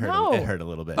this? It hurt, No. it hurt a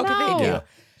little bit. Okay, thank No. you.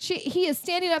 He is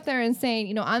standing up there and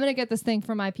saying, I'm going to get this thing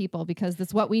for my people because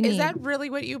that's what we need. Is that really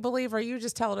what you believe? Or are you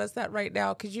just telling us that right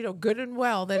now? Because you know good and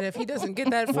well that if he doesn't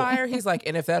get that fire, he's like,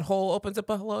 and if that hole opens up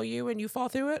below you and you fall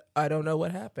through it, I don't know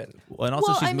what happened. Well, and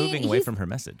also Well, she's I mean, moving away he's- from her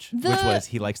message, the- which was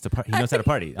he likes to he knows how to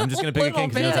party. I'm just going to pick a king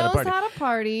because he He knows how to knows party. how to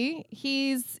party.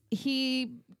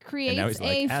 He creates And now he's a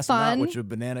like, ask fun not what your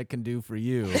banana can do for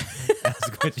you.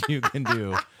 Ask what you can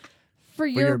do. for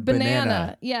your your banana.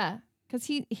 banana. Yeah. Because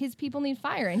his people need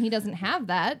fire and he doesn't have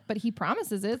that, but he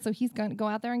promises it, so he's going to go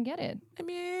out there and get it. I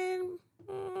mean,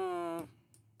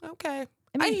 okay.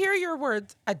 I mean- hear your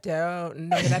words. I don't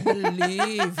know that I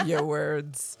believe your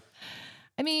words.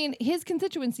 I mean, his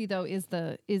constituency though is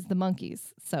the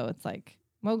monkeys, so it's like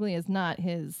Mowgli is not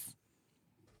his.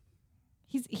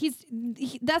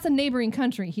 That's a neighboring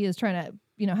country. He is trying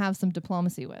to have some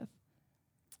diplomacy with,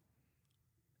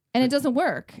 and it doesn't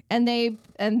work. And they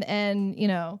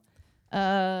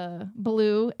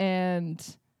Baloo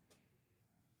and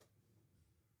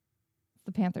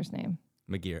the Panther's name?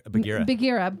 Bagheera.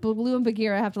 Bagheera. Baloo and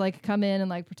Bagheera have to like come in and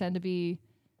like pretend to be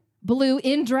Baloo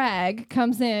in drag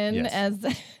comes in as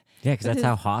yeah, because that's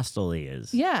how hostile he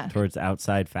is. Yeah. Towards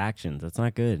outside factions. That's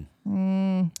not good.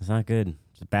 It's not good.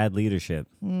 It's bad leadership.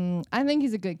 I think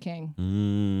he's a good king.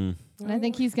 And I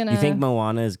think he's gonna. You think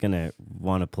Moana is gonna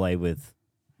want to play with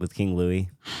King Louis?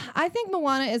 I think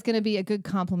Moana is gonna be a good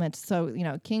compliment. So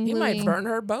King He Louis might burn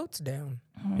her boats down.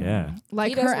 Yeah.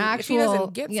 like her actual. If he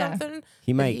doesn't get something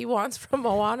he wants from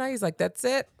Moana, he's like, that's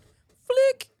it.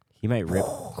 Flick. He might rip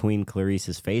Queen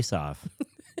Clarice's face off.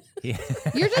 You're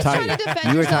just trying to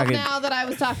defend yourself now that I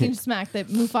was talking smack that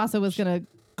Mufasa was gonna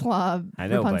claw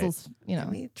Rapunzel's.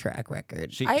 Track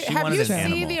record. Have you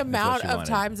seen the amount of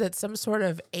times that some sort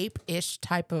of ape-ish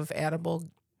type of animal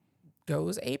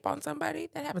goes ape on somebody?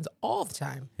 That happens all the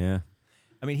time. Yeah.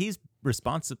 I mean, he's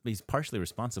partially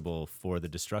responsible for the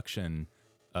destruction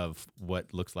of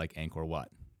what looks like Angkor Wat.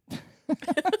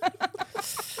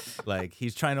 Like,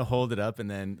 he's trying to hold it up, and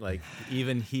then like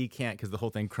even he can't because the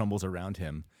whole thing crumbles around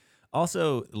him.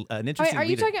 Also, an interesting. Are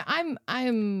you talking? I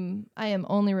am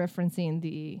only referencing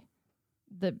the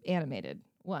animated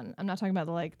one. I'm not talking about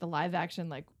the live action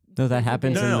like. No, that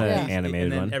happens in the animated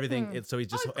and then one. Everything. So he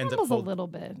just ends up a little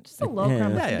bit, just a low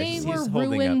crumble. They were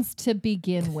ruins to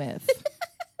begin with.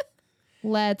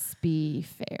 Let's be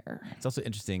fair. It's also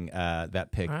interesting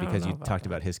that pick because you talked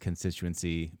about his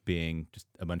constituency being just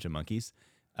a bunch of monkeys.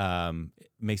 It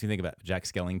makes me think about Jack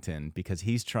Skellington because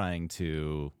he's trying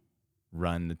to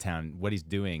run the town. What he's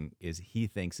doing is he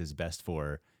thinks is best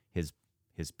for his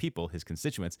people, his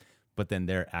constituents, but then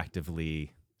they're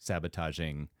actively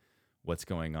sabotaging what's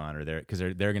going on, or they're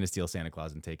going to steal Santa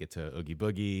Claus and take it to Oogie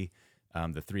Boogie,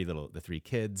 the three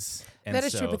kids. And that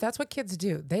is true, but that's what kids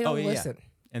do. They don't listen. Yeah.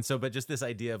 And so, but just this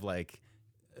idea of like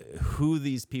who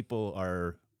these people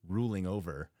are ruling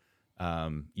over,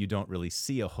 you don't really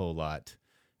see a whole lot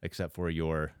except for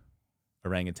your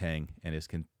orangutan and his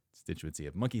constituency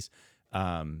of monkeys.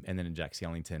 And then in Jack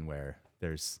Skellington, where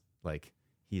there's like,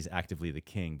 he's actively the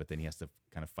king, but then he has to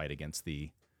kind of fight against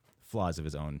the flaws of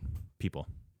his own people.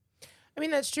 I mean,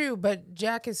 that's true, but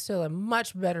Jack is still a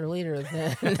much better leader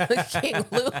than King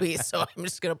Louis, so I'm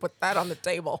just going to put that on the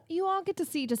table. You all get to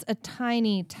see just a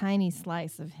tiny, tiny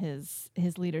slice of his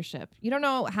leadership. You don't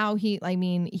know how he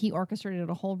orchestrated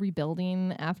a whole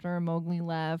rebuilding after Mowgli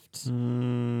left.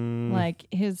 Like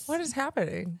his... What is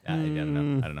happening? I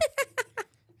don't know.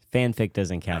 Fanfic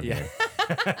doesn't count here.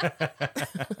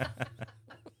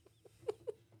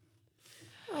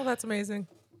 Oh, that's amazing.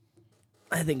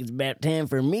 I think it's about time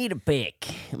for me to pick.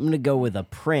 I'm going to go with a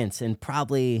prince, and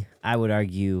probably I would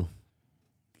argue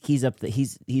he's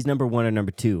number 1 or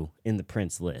number 2 in the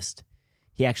prince list.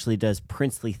 He actually does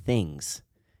princely things.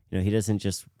 He doesn't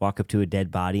just walk up to a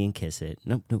dead body and kiss it.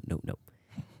 Nope.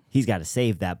 He's got to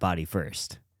save that body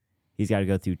first. He's got to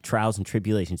go through trials and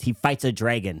tribulations. He fights a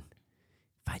dragon.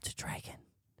 I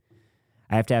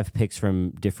have to have picks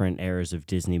from different eras of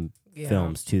Disney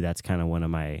films too. That's kind of one of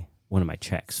my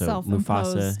checks. So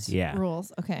Mufasa,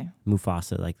 rules. Okay.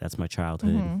 Mufasa, like that's my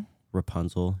childhood.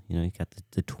 Rapunzel, you got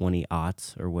the 20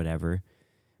 aughts or whatever.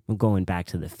 I'm going back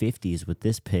to the 50s with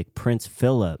this pick. Prince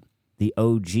Philip, the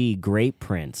OG great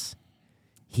prince.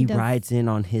 He rides in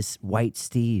on his white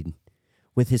steed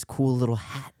with his cool little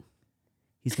hat.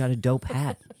 He's got a dope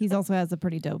hat. He also has a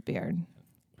pretty dope beard.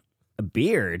 A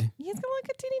beard? He's got like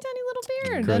a teeny tiny little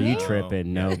beard. Girl, you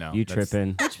tripping. No, you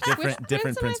tripping.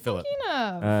 Different Prince Philip.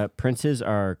 Princes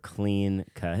are clean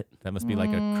cut. That must be like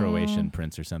a Croatian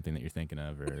prince or something that you're thinking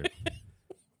of. Or...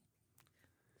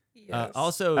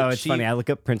 also, it's funny. I look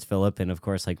up Prince Philip, and of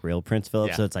course, like real Prince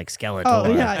Philip, so it's like Skeletor.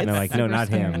 Oh, yeah. And I'm like, no, not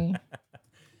him.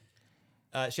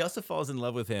 She also falls in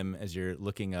love with him as you're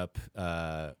looking up.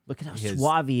 Look at how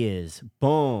suave he is.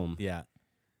 Boom. Yeah.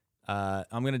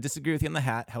 I'm going to disagree with you on the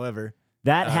hat. However,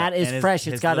 that hat is fresh.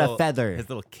 It's got a feather. His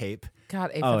little cape.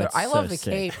 God, a feather. I love the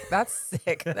sick. cape. That's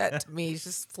sick. That to me, he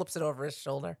just flips it over his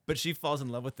shoulder. But she falls in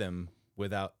love with him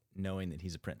without knowing that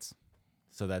he's a prince.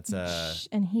 So that's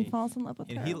and he falls in love with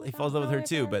her. He falls in love with her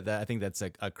too. But I think that's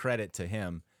a credit to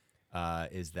him,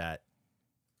 is that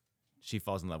she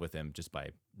falls in love with him just by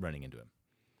running into him.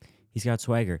 He's got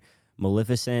swagger.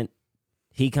 Maleficent.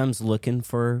 He comes looking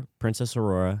for Princess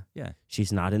Aurora. Yeah.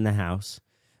 She's not in the house.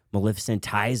 Maleficent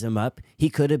ties him up. He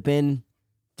could have been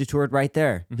detoured right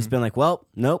there. Just been like, well,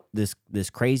 nope, this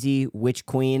crazy witch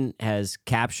queen has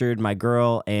captured my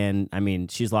girl, and I mean,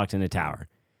 she's locked in a tower.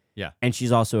 Yeah. And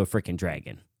she's also a freaking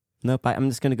dragon. Nope, I'm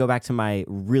just going to go back to my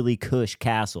really cush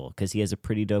castle, because he has a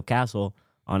pretty dope castle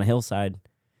on a hillside.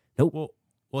 Nope.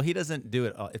 Well, he doesn't do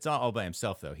it all. It's not all by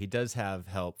himself, though. He does have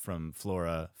help from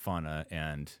Flora, Fauna,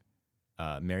 and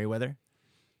Merryweather.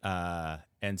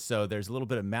 And so there's a little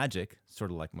bit of magic,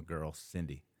 sort of like my girl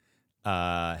Cindy,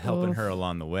 helping her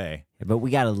along the way. But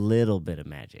we got a little bit of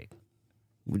magic.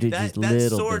 We did just That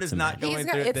little sword bits is of not magic. going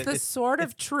through. It's the sword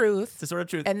of truth. It's the sword of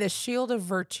truth. And the shield of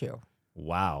virtue.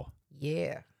 Wow.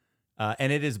 Yeah.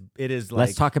 And it is like.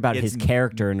 Let's talk about his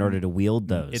character in order to wield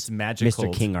those. It's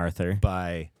magical, Mr. King Arthur.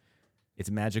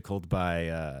 It's magical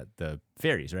by the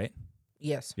fairies, right?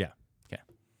 Yes. Yeah. Okay.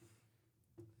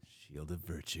 Shield of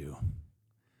virtue.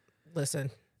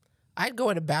 Listen, I'd go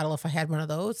into battle if I had one of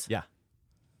those. Yeah.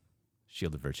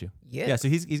 Shield of virtue. Yeah. Yeah. So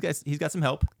he's got some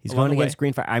help. He's along going the against way.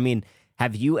 Greenfire. I mean,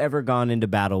 have you ever gone into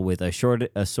battle with a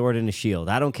sword and a shield?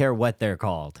 I don't care what they're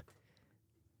called.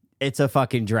 It's a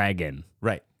fucking dragon.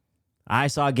 Right. I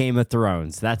saw Game of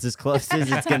Thrones. That's as close as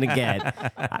it's going to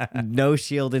get. No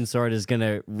shield and sword is going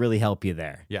to really help you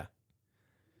there. Yeah.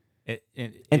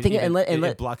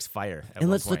 It blocks fire. And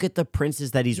let's look at the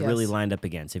princes that he's really lined up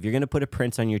against. If you're going to put a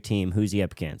prince on your team, who's he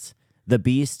up against? The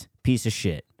Beast, piece of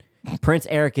shit. Prince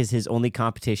Eric is his only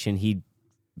competition. He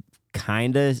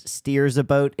kind of steers a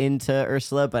boat into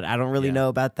Ursula, but I don't really know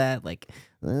about that. Like,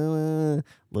 a little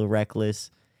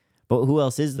reckless. But who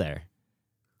else is there?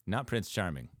 Not Prince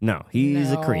Charming. No,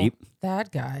 he's a creep.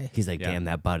 That guy. He's like, damn,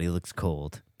 that body looks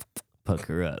cold. Poke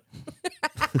her up.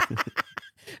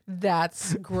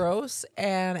 That's gross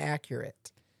and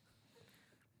accurate.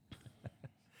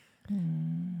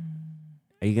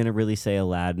 Are you going to really say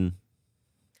Aladdin?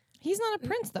 He's not a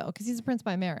prince, though, because he's a prince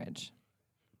by marriage.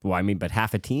 Well, I mean, but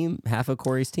half of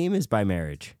Corey's team is by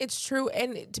marriage. It's true.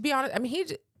 And to be honest, I mean,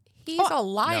 he's a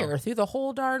liar through the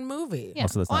whole darn movie. Yeah.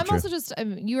 I'm also just,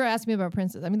 you were asking me about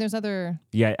princes. I mean, there's other.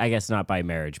 Yeah, I guess not by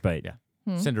marriage, but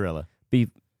Cinderella. But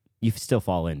you still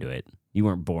fall into it. You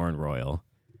weren't born royal.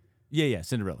 Yeah,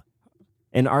 Cinderella.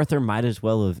 And Arthur might as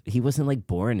well have. He wasn't like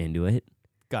born into it.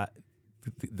 God,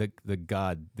 the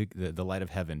God, the light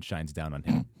of heaven shines down on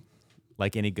him.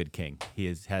 Like any good king,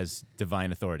 he has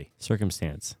divine authority.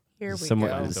 Circumstance. Here we Someone,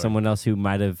 go. Someone else who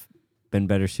might have been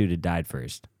better suited died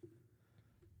first.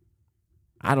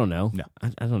 I don't know. No.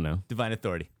 I don't know. Divine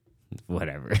authority.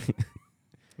 Whatever.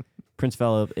 Prince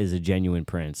Philip is a genuine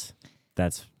prince.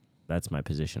 That's my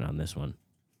position on this one.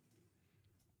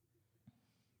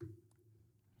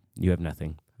 You have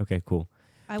nothing. Okay, cool.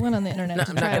 I went on the internet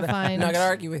to try to find. I'm not going to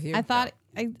argue with you. I thought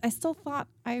I still thought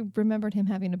I remembered him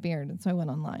having a beard, and so I went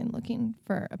online looking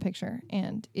for a picture,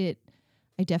 and I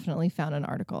definitely found an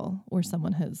article where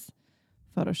someone has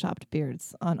photoshopped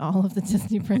beards on all of the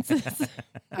Disney princes.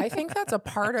 I think that's a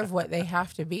part of what they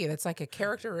have to be. That's like a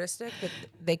characteristic that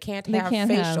they can't have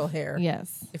facial hair.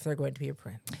 Yes, if they're going to be a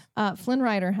prince. Flynn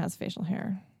Rider has facial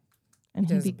hair, and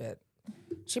he does a bit.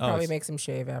 She probably makes him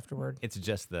shave afterward. It's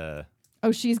just the.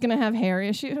 Oh, she's gonna have hair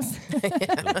issues.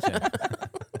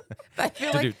 I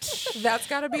feel like that's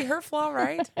got to be her flaw,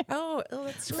 right? Oh,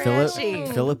 it's scratchy.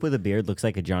 Philip with a beard looks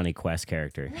like a Johnny Quest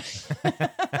character.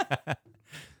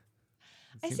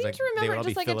 I seem to remember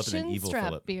just like a chin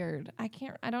strap beard. I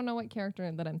don't know what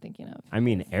character that I'm thinking of. I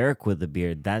mean, Eric with a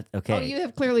beard. That okay? Oh, you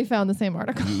have clearly found the same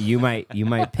article. You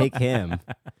might pick him.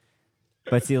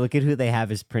 But see, look at who they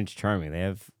have as Prince Charming. They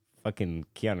have fucking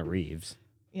Keanu Reeves.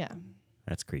 Yeah.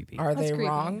 That's creepy. Are they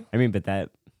wrong? I mean, but that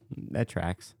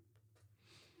tracks.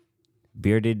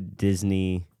 Bearded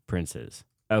Disney princes.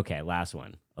 Okay, last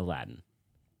one. Aladdin.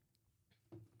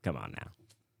 Come on now.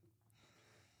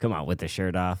 Come on, with the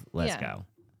shirt off. Let's go.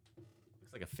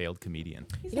 Looks like a failed comedian.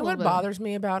 You know what bothers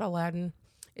me about Aladdin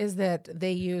is that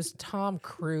they used Tom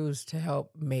Cruise to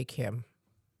help make him.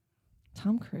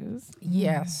 Tom Cruise?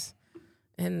 Yes.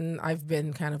 And I've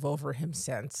been kind of over him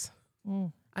since.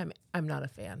 I'm not a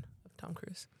fan of Tom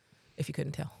Cruise, if you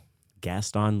couldn't tell.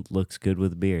 Gaston looks good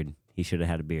with a beard. He should have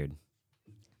had a beard.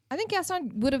 I think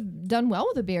Gaston would have done well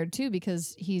with a beard too,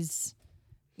 because he's,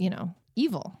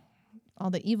 evil. All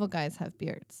the evil guys have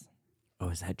beards. Oh,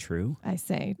 is that true? I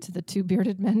say to the two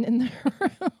bearded men in the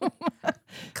room.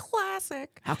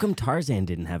 Classic. How come Tarzan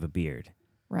didn't have a beard?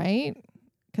 Right?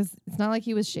 Because it's not like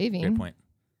he was shaving. Great point.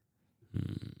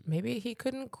 Maybe he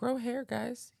couldn't grow hair,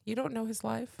 guys. You don't know his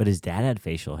life. But his dad had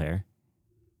facial hair.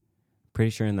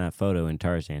 Pretty sure in that photo in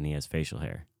Tarzan he has facial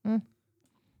hair.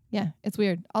 Yeah, it's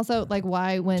weird. Also, like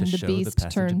why when the beast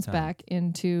turns back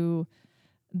into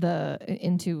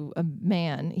a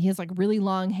man, he has like really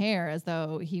long hair as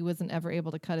though he wasn't ever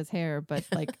able to cut his hair, but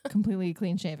like completely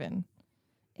clean shaven.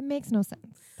 It makes no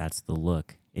sense. That's the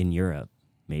look in Europe,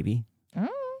 maybe. Oh.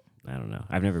 I don't know.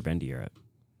 I've never been to Europe.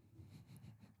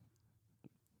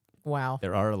 Wow.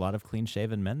 There are a lot of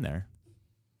clean-shaven men there.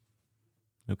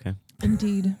 Okay.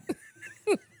 Indeed.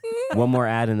 One more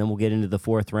ad and then we'll get into the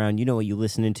fourth round. You know what you're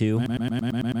listening to.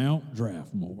 Mount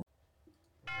Draftmore.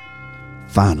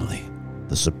 Finally,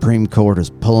 the Supreme Court is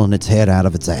pulling its head out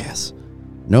of its ass.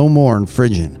 No more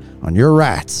infringing on your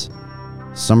rights.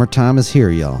 Summertime is here,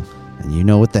 y'all, and you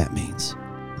know what that means.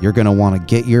 You're going to want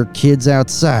to get your kids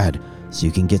outside so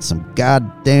you can get some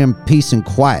goddamn peace and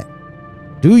quiet.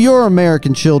 Do your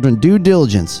American children due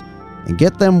diligence and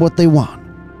get them what they want.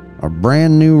 A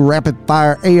brand new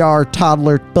rapid-fire AR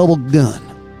toddler bubble gun.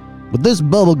 With this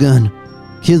bubble gun,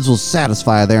 kids will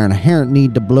satisfy their inherent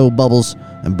need to blow bubbles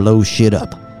and blow shit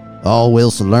up, all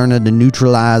whilst learning to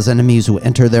neutralize enemies who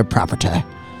enter their property.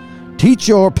 Teach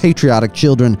your patriotic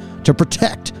children to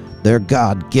protect their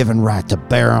God-given right to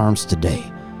bear arms today.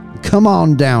 Come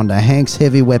on down to Hank's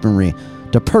Heavy Weaponry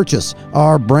to purchase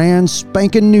our brand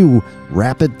spanking new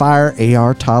rapid-fire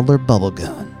AR toddler bubble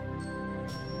gun.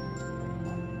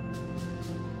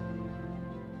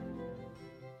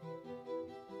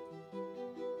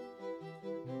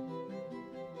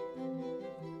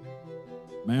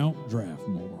 Mount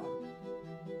Draftmore.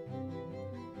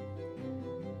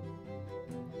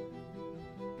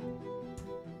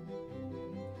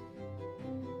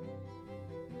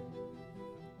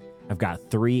 I've got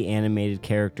 3 animated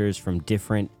characters from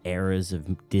different eras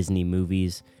of Disney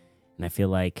movies, and I feel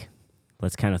like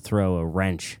let's kind of throw a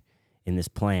wrench in this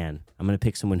plan. I'm going to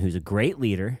pick someone who's a great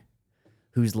leader,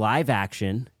 who's live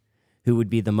action, who would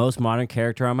be the most modern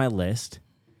character on my list,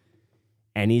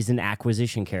 and he's an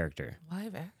acquisition character.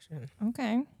 Live action.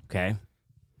 Okay. Okay.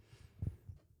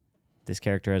 This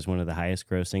character has one of the highest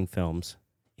grossing films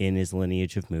in his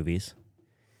lineage of movies.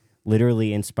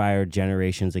 Literally inspired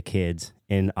generations of kids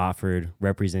and offered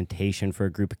representation for a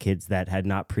group of kids that had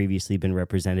not previously been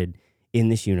represented in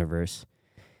this universe.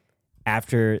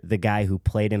 After the guy who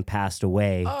played him passed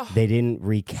away, they didn't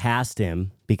recast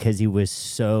him because he was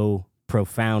so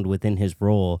profound within his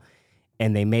role,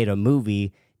 and they made a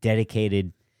movie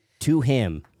dedicated to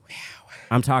him. Wow.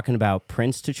 I'm talking about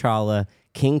Prince T'Challa,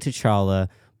 King T'Challa,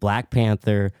 Black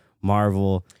Panther,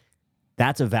 Marvel.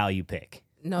 That's a value pick.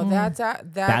 No, that's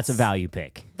a value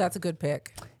pick. That's a good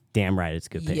pick. Damn right, it's a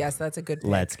good pick. Yes, that's a good pick.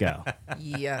 Let's go.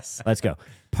 Yes. Let's go.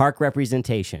 Park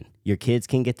representation. Your kids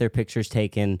can get their pictures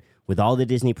taken with all the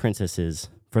Disney princesses,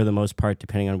 for the most part,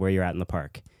 depending on where you're at in the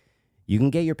park. You can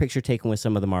get your picture taken with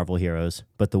some of the Marvel heroes,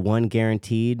 but the one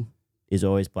guaranteed is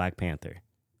always Black Panther.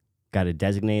 Got a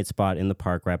designated spot in the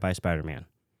park right by Spider-Man.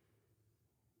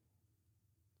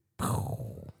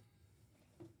 I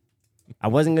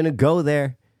wasn't going to go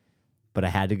there, but I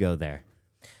had to go there.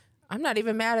 I'm not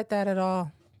even mad at that at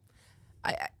all.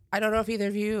 I don't know if either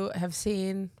of you have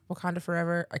seen Wakanda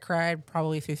Forever. I cried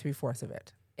probably through 3/4 of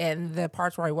it. And the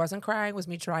parts where I wasn't crying was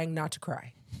me trying not to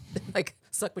cry. Like,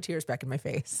 suck my tears back in my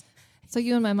face. So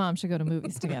you and my mom should go to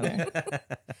movies together.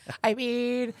 I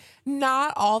mean,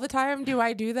 not all the time do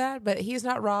I do that, but he's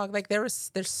not wrong. Like,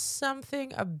 there's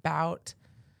something about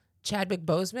Chadwick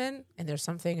Boseman, and there's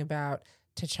something about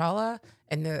T'Challa,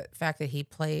 and the fact that he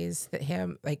plays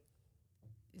him, like,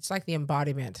 it's like the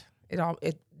embodiment.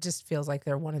 It just feels like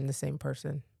they're one and the same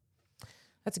person.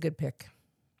 That's a good pick.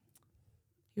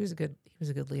 He was a good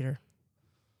leader.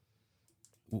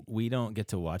 We don't get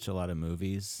to watch a lot of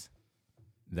movies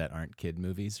that aren't kid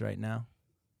movies right now.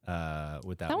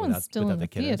 That one's still in the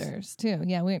theaters too.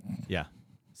 Yeah.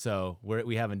 So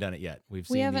we haven't done it yet. We've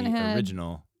seen the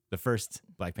original, the first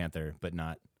Black Panther, but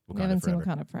not Wakanda We haven't Forever.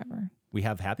 seen Wakanda Forever. We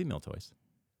have Happy Meal toys.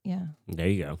 Yeah. There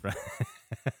you go.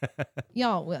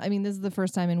 Y'all, I mean, this is the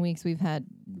first time in weeks we've had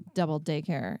double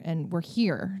daycare, and we're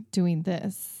here doing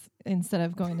this instead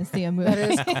of going to see a movie.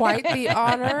 That is quite the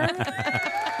honor.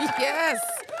 Yes.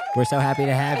 We're so happy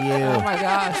to have you. Oh my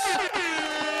gosh.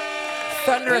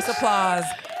 Thunderous applause.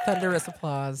 Thunderous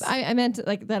applause. I meant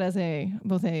like that as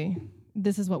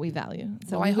this is what we value.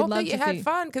 So well, I hope love that you to had see.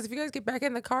 fun, because if you guys get back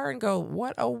in the car and go,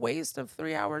 what a waste of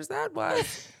 3 hours that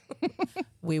was,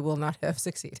 we will not have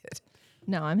succeeded.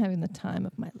 No, I'm having the time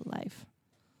of my life.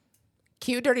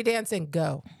 Cue Dirty Dancing.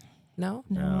 Go. No?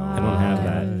 No, I don't have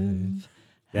that.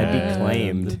 That'd be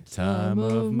claimed. The time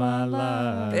of my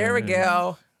life. There we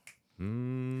go.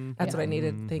 Mm-hmm. That's what I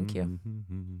needed. Thank you.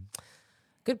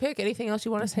 Good pick. Anything else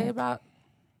you want to say about?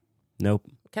 Nope.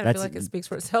 Kind of feel like it speaks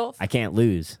for itself. I can't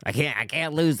lose. I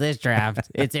can't lose this draft.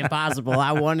 It's impossible.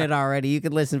 I won it already. You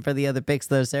can listen for the other picks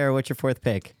though. Sarah, what's your 4th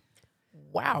pick?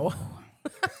 Wow.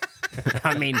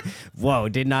 I mean, whoa,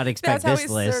 did not expect That's this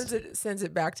how list. he sends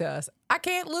it back to us. I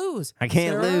can't lose. I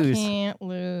can't Sarah? lose. Can't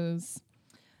lose.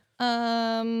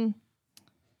 I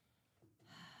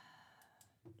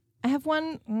have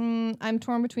one. I'm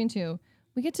torn between 2.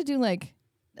 We get to do like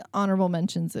honorable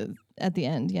mentions at the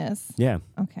end. Yes. Yeah.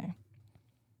 Okay.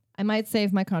 I might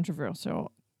save my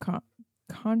controversial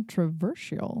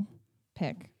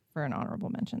pick for an honorable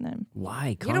mention then.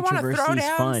 Why? You don't want to Controversy throw is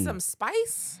down fun. some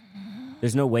spice?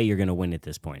 There's no way you're going to win at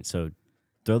this point. So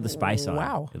throw the spice on.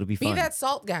 Wow. It'll be Be fun. that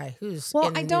salt guy who's Well,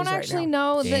 in the I don't news right actually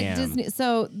now. know Damn. that Disney.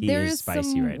 So He there is is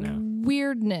spicy some right now.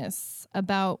 weirdness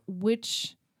about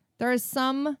which there are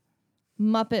some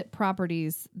Muppet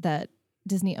properties that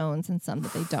Disney owns and some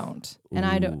that they don't. And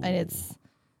I don't. And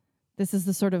this is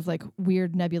the sort of like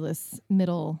weird nebulous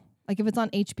middle. Like if it's on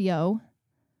HBO,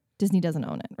 Disney doesn't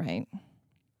own it, right?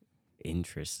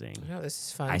 Interesting. No, this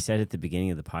is fun. I said at the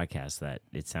beginning of the podcast that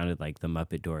it sounded like the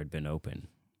Muppet door had been open.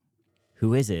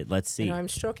 Who is it? Let's see. I'm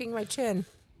stroking my chin.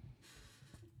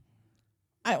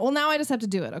 Well, now I just have to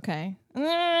do it. Okay.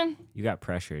 You got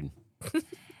pressured.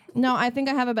 No, I think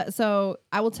I have a bet. So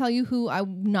I will tell you who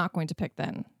I'm not going to pick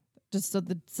then, just so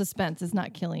the suspense is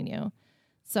not killing you.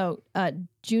 So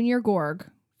Junior Gorg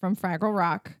from Fraggle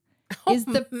Rock is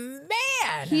the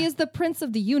Man, he is the prince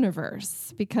of the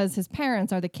universe because his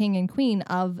parents are the king and queen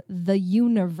of the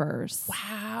universe.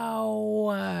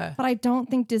 wow. But I don't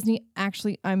think Disney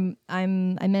actually. I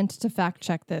meant to fact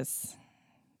check this.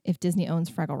 If Disney owns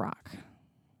Fraggle Rock.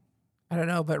 I don't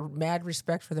know, but mad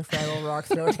respect for the Fraggle Rock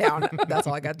throwdown. That's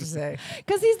all I got to say.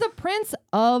 Because he's the prince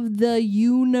of the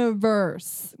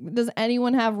universe. Does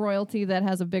anyone have royalty that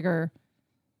has a bigger...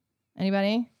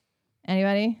 Anybody?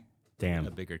 Damn.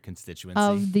 A bigger constituency.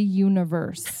 Of the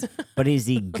universe. But is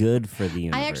he good for the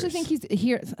universe? I actually think he's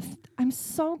here. I'm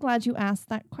so glad you asked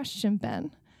that question,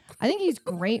 Ben. I think he's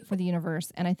great for the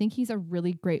universe. And I think he's a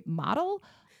really great model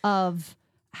of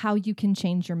how you can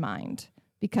change your mind.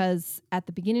 Because at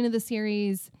the beginning of the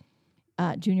series,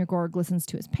 Junior Gorg listens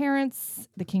to his parents,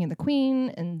 the king and the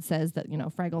queen, and says that,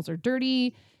 Fraggles are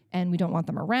dirty and we don't want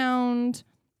them around.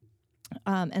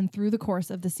 And through the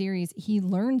course of the series, he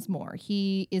learns more.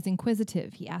 He is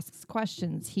inquisitive. He asks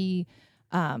questions. He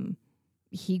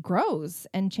grows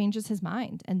and changes his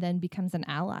mind and then becomes an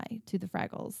ally to the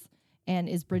Fraggles and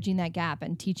is bridging that gap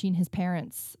and teaching his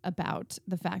parents about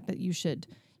the fact that you should,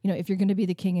 if you're going to be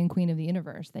the king and queen of the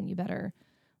universe, then you better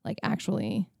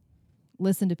actually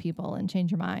listen to people and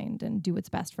change your mind and do what's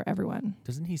best for everyone.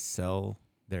 Doesn't he sell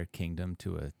their kingdom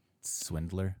to a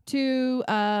swindler? To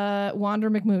Wander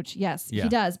McMooch, yes, Yeah. he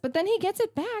does. But then he gets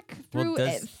it back through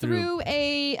Well, through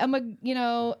a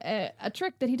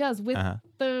trick that he does with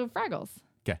the Fraggles.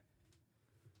 Okay.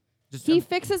 Just He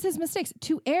fixes his mistakes.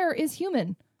 To err is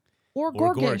human, or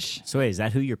Gorg. Gorgish. So wait, is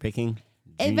that who you're picking?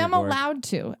 If Junior I'm Gorg? allowed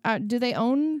to, do they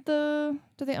own the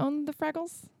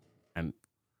Fraggles?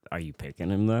 Are you picking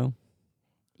him though?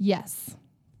 Yes,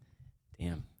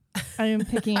 Damn. I am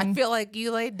picking. I feel like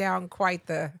you laid down quite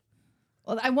the...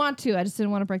 Well, I want to. I just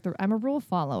didn't want to break the. I'm a rule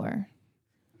follower.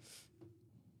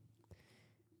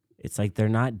 It's like they're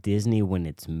not Disney when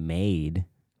it's made,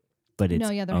 but it's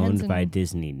they're owned by Henson.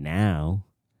 Disney now.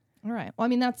 All right. Well, I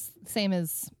mean that's the same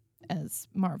as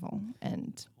Marvel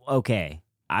and. Okay,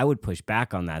 I would push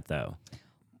back on that though,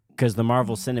 because the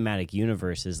Marvel Cinematic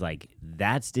Universe is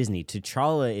that's Disney.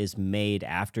 T'Challa is made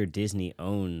after Disney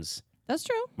owns That's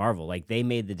true. Marvel. They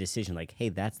made the decision, hey,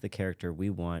 that's the character we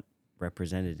want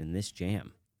represented in this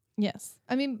jam. Yes.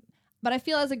 I mean, but I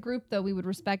feel as a group, though, we would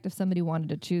respect if somebody wanted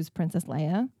to choose Princess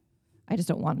Leia. I just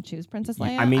don't want to choose Princess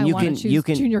Leia. I mean, you want can- to choose you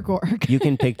can- Junior Gorg. You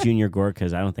can pick Junior Gorg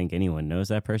because I don't think anyone knows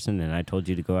that person, and I told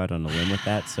you to go out on a limb with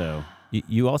that. So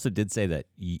You also did say that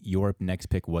your next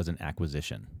pick was an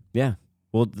acquisition. yeah,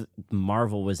 well,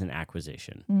 Marvel was an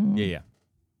acquisition. Yeah.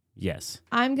 Yes,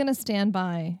 I'm going to stand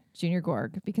by Junior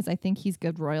Gorg because I think he's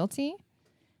good royalty.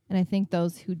 And I think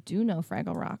those who do know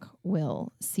Fraggle Rock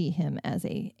will see him as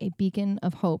a beacon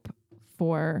of hope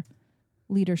for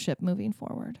leadership moving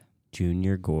forward.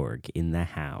 Junior Gorg in the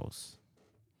house.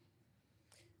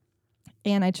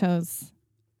 And I chose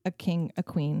a king, a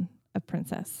queen, a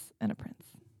princess, and a prince.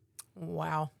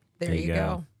 Wow. There you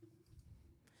go.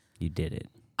 You did it.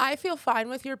 I feel fine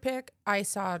with your pick. I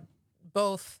saw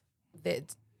both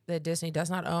that Disney does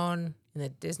not own and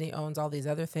that Disney owns all these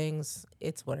other things.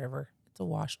 It's whatever. It's a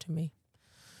wash to me.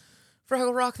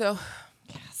 Fraggle Rock, though.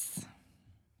 Yes.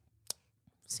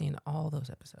 Seen all those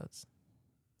episodes.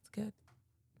 It's good.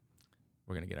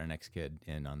 We're going to get our next kid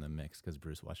in on the mix because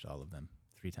Bruce watched all of them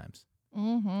 3 times.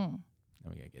 Mm-hmm. And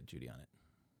we got to get Judy on it.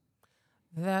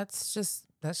 That's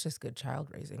just good child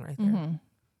raising right there.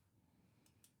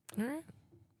 Mm-hmm. All right.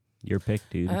 Your pick,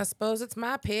 dude. I suppose it's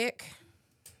my pick.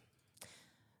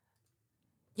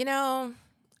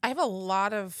 I have a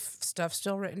lot of stuff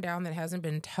still written down that hasn't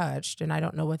been touched, and I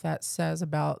don't know what that says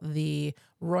about the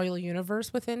royal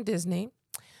universe within Disney.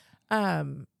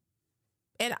 And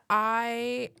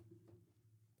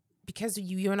because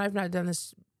you and I have not done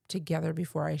this together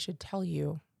before, I should tell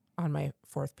you on my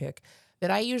 4th pick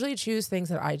that I usually choose things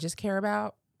that I just care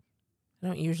about. I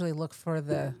don't usually look for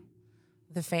the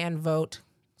fan vote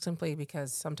simply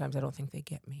because sometimes I don't think they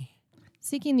get me.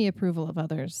 Seeking the approval of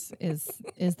others is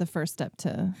the first step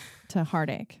to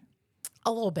heartache.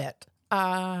 A little bit.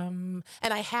 And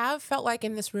I have felt like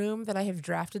in this room that I have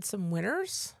drafted some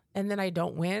winners and then I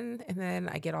don't win and then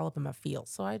I get all up in my feels.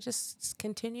 So I just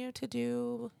continue to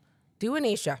do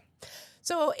Anisha.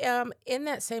 So in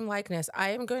that same likeness, I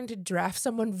am going to draft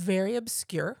someone very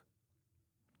obscure.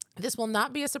 This will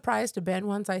not be a surprise to Ben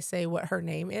once I say what her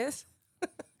name is,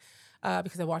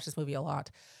 because I watched this movie a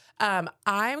lot. I'm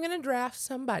going to draft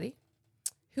somebody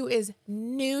who is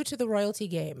new to the royalty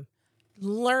game,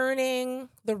 learning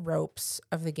the ropes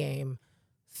of the game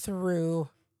through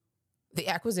the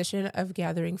acquisition of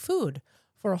gathering food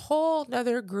for a whole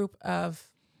nother group of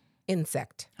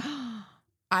insect.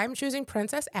 I'm choosing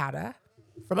Princess Ada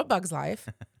from A Bug's Life.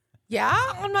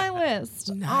 Yeah? On my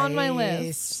list. Nice. On my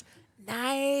list.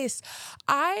 Nice.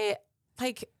 I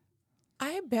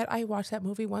bet I watch that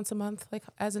movie once a month, like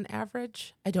as an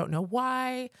average. I don't know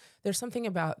why. There's something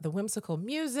about the whimsical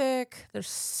music. There's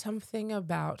something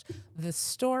about the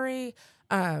story.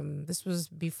 This was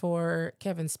before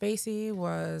Kevin Spacey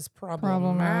was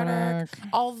problematic.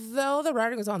 Although the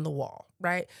writing was on the wall,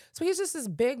 right? So he's just this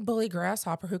big bully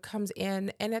grasshopper who comes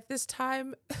in, and at this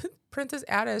time, Princess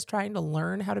Ada is trying to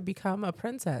learn how to become a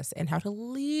princess and how to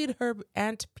lead her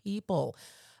ant people.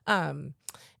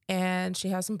 And she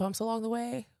has some bumps along the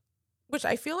way, which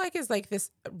I feel like is like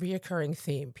this reoccurring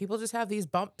theme. People just have these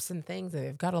bumps and things that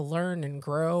they've got to learn and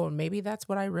grow. And maybe that's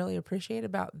what I really appreciate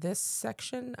about this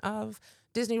section of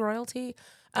Disney royalty.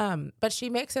 But she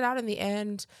makes it out in the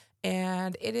end.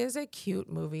 And it is a cute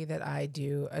movie that I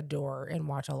do adore and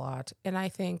watch a lot. And I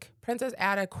think Princess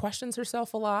Ada questions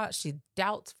herself a lot. She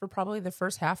doubts for probably the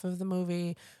first half of the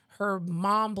movie. Her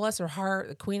mom, bless her heart,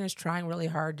 the queen is trying really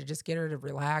hard to just get her to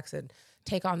relax and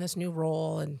take on this new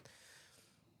role. And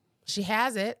she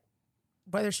has it,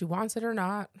 whether she wants it or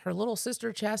not. Her little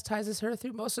sister chastises her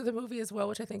through most of the movie as well,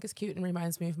 which I think is cute and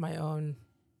reminds me of my own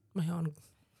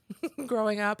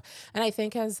growing up. And I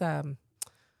think as, I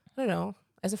don't know,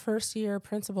 as a first-year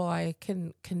principal, I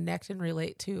can connect and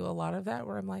relate to a lot of that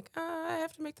where I'm like, I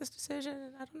have to make this decision.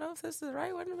 And I don't know if this is the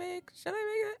right one to make. Should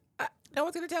I make it? No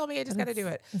one's going to tell me. I just got to do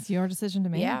it. It's your decision to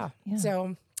make. Yeah.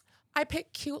 So I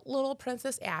picked cute little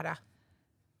Princess Ada.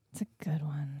 It's a good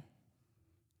one.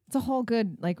 It's a whole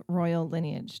good, like, royal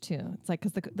lineage, too. It's like,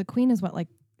 because the queen is what, like,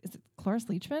 is it Cloris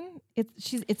Leachman?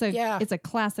 It's a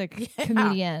classic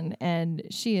comedian, and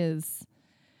she's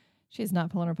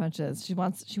not pulling her punches. She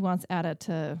wants Ada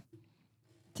to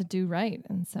do right,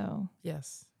 and so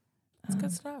yes, it's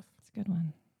good stuff. It's a good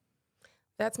one.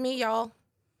 That's me, y'all.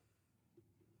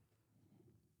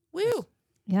 Woo!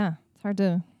 Yeah, it's hard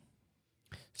to.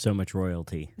 So much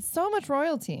royalty. So much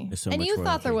royalty. So and much you royalty.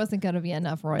 thought there wasn't going to be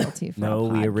enough royalty for No, a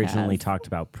we podcast. originally talked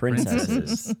about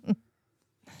princesses.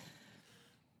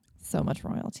 So much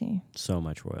royalty. So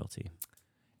much royalty.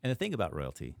 And the thing about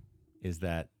royalty is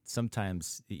that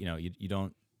sometimes, you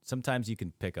don't. Sometimes you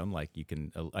can pick them, like you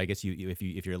can. I guess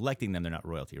if you're electing them, they're not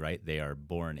royalty, right? They are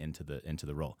born into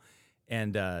the role.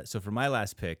 And so for my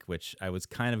last pick, which I was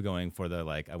kind of going for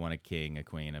the I want a king, a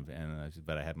queen,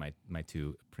 but I had my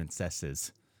two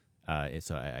princesses,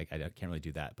 so I can't really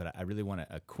do that. But I really want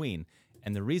a queen.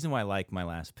 And the reason why I like my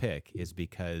last pick is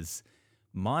because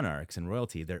monarchs and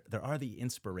royalty, there are the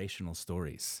inspirational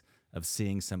stories of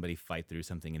seeing somebody fight through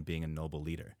something and being a noble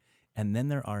leader. And then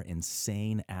there are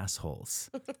insane assholes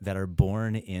that are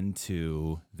born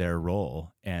into their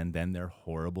role, and then they're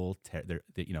horrible.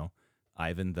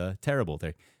 Ivan the Terrible.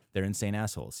 They're insane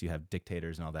assholes. You have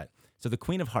dictators and all that. So the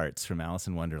Queen of Hearts from Alice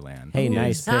in Wonderland. Hey,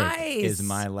 nice pick. Is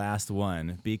my last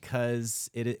one because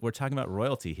we're talking about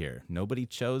royalty here. Nobody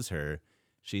chose her.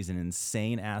 She's an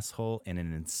insane asshole in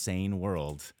an insane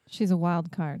world. She's a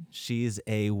wild card. She's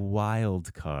a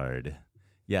wild card.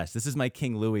 Yes, this is my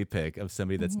King Louis pick of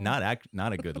somebody that's not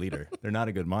a good leader. They're not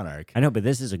a good monarch. I know, but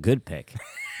this is a good pick.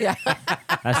 Yeah.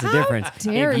 That's the difference.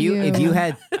 Dare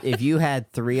If you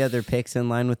had three other picks in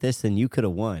line with this, then you could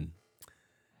have won.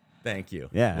 Thank you.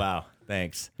 Yeah. Wow.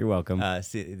 Thanks. You're welcome.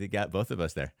 See, they got both of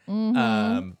us there.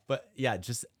 Mm-hmm. But yeah,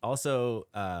 just also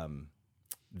I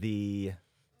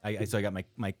got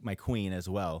my queen as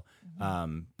well.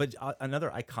 But another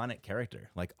iconic character,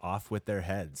 like Off with Their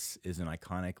Heads, is an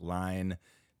iconic line.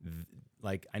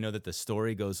 Like I know that the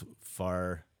story goes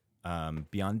far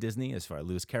beyond Disney, as far as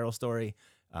Lewis Carroll story.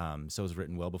 So it was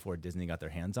written well before Disney got their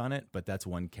hands on it. But that's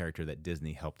one character that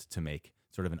Disney helped to make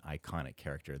sort of an iconic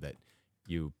character that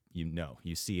you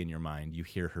see in your mind. You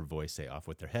hear her voice say Off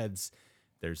with Their Heads.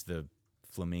 There's the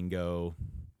flamingo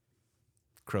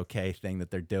croquet thing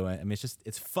that they're doing. I mean,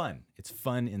 it's fun. It's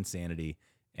fun insanity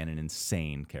and an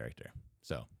insane character.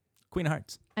 So, Queen of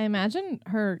Hearts. I imagine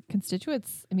her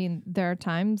constituents. I mean, there are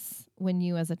times when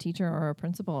you, as a teacher or a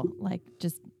principal, like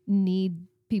just need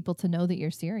people to know that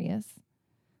you're serious,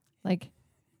 like,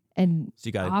 and so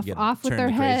you gotta, off with their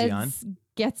heads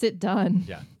gets it done.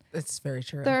 Yeah, it's very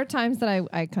true. There are times that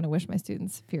I kind of wish my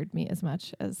students feared me as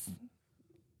much as,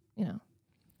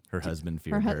 her husband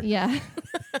feared her. Yeah.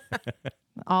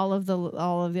 all of the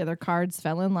other cards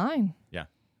fell in line. Yeah.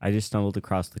 I just stumbled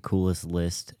across the coolest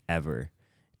list ever.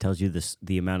 It tells you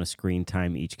the amount of screen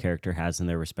time each character has in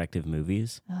their respective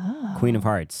movies. Oh. Queen of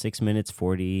Hearts, 6 minutes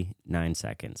 49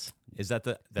 seconds. Is that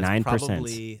that's 9%?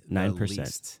 Probably 9%.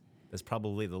 Least, that's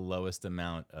probably the lowest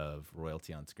amount of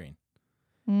royalty on screen.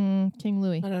 King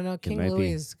Louis. I don't know. King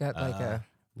Louis got like a.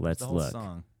 Let's the whole look.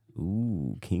 Song.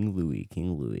 Ooh, King Louis.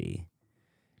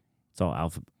 It's all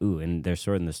alpha. Ooh, and they're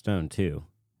Sword in the Stone too.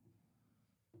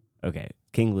 Okay,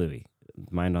 King Louis.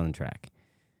 Mind on the track.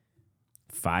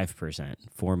 5%.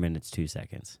 4 minutes 2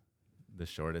 seconds. The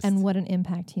shortest. And what an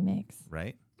impact he makes.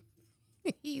 Right?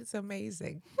 He's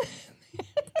amazing.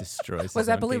 Destroys. Was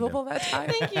that believable that time?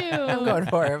 Thank you. I'm going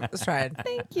for it. Let's try it.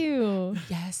 Thank you.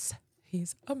 Yes,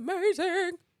 he's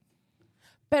amazing.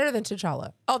 Better than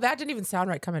T'Challa. Oh, that didn't even sound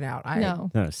right coming out.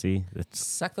 No, see, that's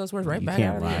Suck those words right You back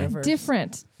can't out of lie. the universe.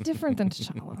 different than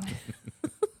T'Challa.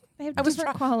 They have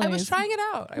different qualities. I was trying it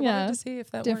out. I wanted to see if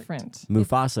that worked. different.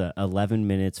 Mufasa. 11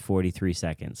 minutes 43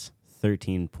 seconds.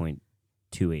 13.28%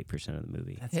 of the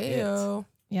movie. That's Hey-o.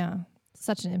 Yeah,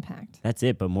 such an impact. That's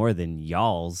it, but more than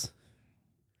y'all's.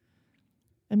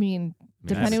 I mean,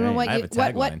 that's depending on saying. I have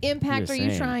a what tagline. impact You're are you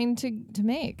saying. trying to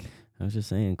make? I was just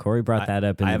saying. Corey brought that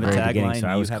up in I the have a very beginning, tagline. so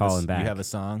I You was have calling back. You have a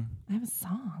song. I have a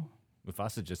song.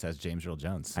 Mufasa just has James Earl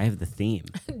Jones. I have the theme.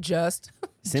 Just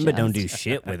Simba don't do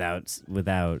shit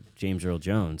without James Earl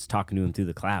Jones talking to him through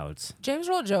the clouds. James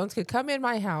Earl Jones could come in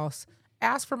my house,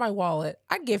 ask for my wallet.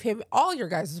 I'd give him all your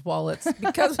guys' wallets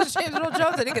because it's James Earl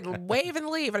Jones, and he could wave and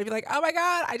leave, and I'd be like, "Oh my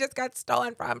god, I just got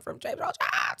stolen from James Earl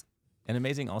Jones." And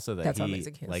amazing also that That's how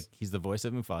amazing he is. he's the voice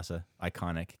of Mufasa,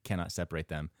 iconic, cannot separate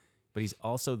them. But he's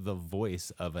also the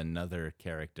voice of another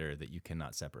character that you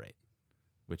cannot separate,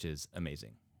 which is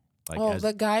amazing. Like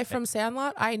the guy from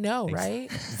Sandlot? I know,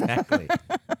 right? Exactly.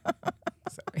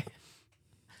 Sorry.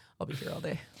 I'll be here all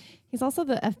day. He's also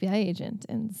the FBI agent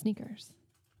in Sneakers.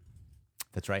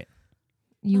 That's right.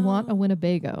 You want a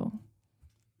Winnebago.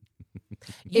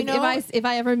 If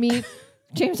I ever meet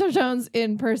James Earl Jones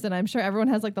in person, I'm sure everyone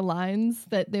has like the lines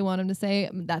that they want him to say.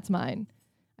 That's mine.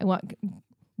 I want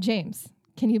James.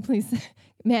 Can you please?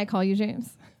 May I call you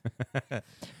James?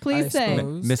 Please say,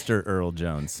 Mr. Earl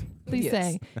Jones. Please Yes.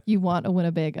 say you want a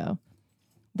Winnebago.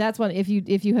 That's one. If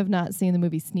you have not seen the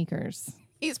movie Sneakers,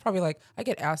 He's probably like, I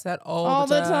get asked that all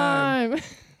the time.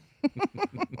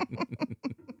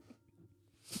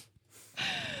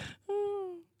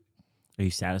 Are you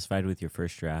satisfied with your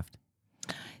first draft?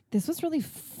 This was really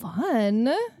fun.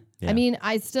 Yeah. I mean,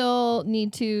 I still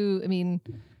need to. I mean,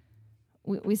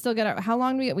 we still get how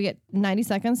long do we get? We get 90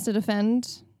 seconds to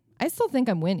defend. I still think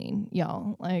I'm winning,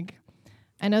 y'all. Like,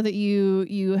 I know that you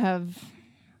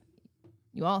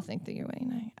all think that you're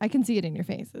winning. I can see it in your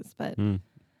faces, but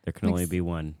There can only be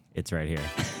one. It's right here.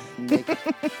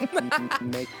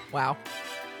 Wow.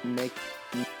 make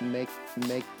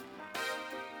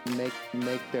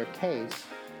their case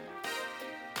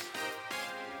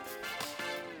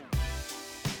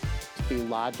to be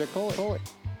logical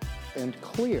and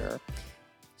clear.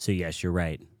 So yes, you're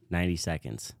right. 90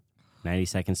 seconds. 90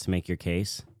 seconds to make your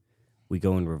case. We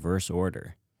go in reverse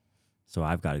order. So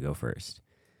I've got to go first,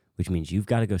 which means you've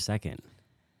got to go second.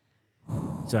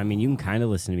 So, I mean, you can kind of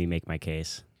listen to me make my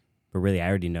case, but really, I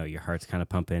already know your heart's kind of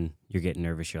pumping. You're getting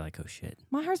nervous. You're like, oh, shit.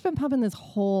 my heart's been pumping this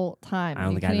whole time. I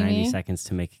only got 90 seconds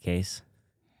to make a case.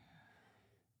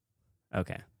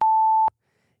 Okay.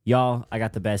 Y'all, I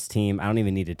got the best team. I don't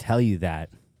even need to tell you that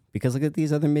because look at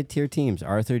these other mid-tier teams.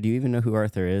 Arthur, do you even know who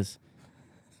Arthur is?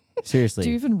 Seriously. Do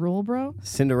you even rule, bro?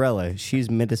 Cinderella, she's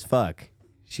mid as fuck.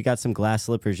 She got some glass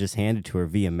slippers just handed to her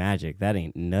via magic. That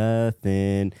ain't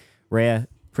nothing. Rhea,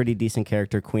 pretty decent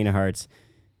character. Queen of Hearts.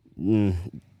 Do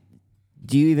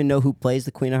you even know who plays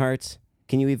the Queen of Hearts?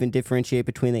 Can you even differentiate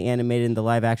between the animated and the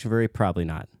live action version? Probably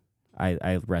not.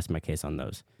 I rest my case on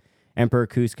those. Emperor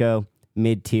Cusco,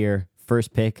 mid tier.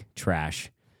 First pick,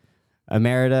 trash.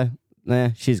 Emerita,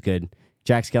 she's good.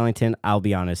 Jack Skellington, I'll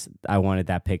be honest, I wanted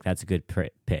that pick. That's a good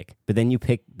pick. But then you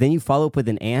follow up with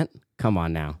an ant? Come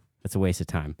on now. That's a waste of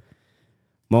time.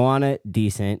 Moana,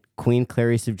 decent. Queen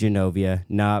Clarice of Genovia,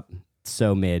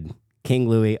 so mid. King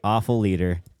Louis, awful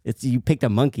leader. You picked a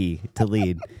monkey to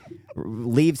lead.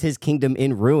 leaves his kingdom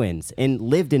in ruins and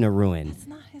lived in a ruin. It's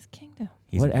not his kingdom.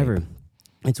 Whatever.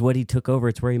 It's what he took over.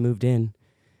 It's where he moved in.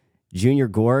 Junior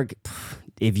Gorg.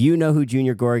 If you know who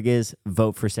Junior Gorg is,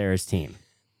 vote for Sarah's team.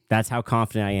 That's how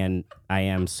confident I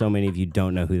am. So many of you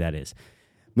don't know who that is.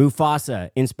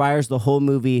 Mufasa inspires the whole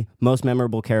movie. Most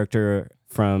memorable character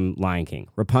from Lion King.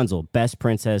 Rapunzel, best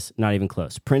princess, not even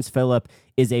close. Prince Philip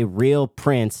is a real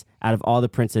prince. Out of all the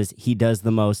princes, he does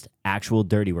the most actual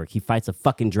dirty work. He fights a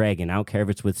fucking dragon. I don't care if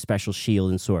it's with special shield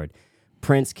and sword.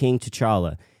 Prince King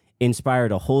T'Challa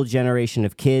inspired a whole generation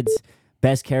of kids.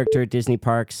 Best character at Disney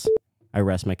parks. I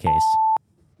rest my case.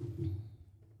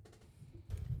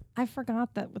 I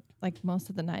forgot that with like most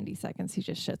of the 90 seconds, he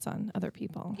just shits on other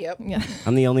people. Yep. Yeah.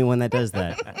 I'm the only one that does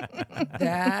that.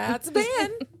 That's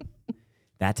Ben.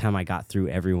 That time I got through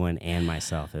everyone and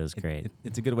myself. It was great.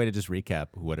 It's a good way to just recap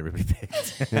what everybody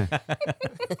picked.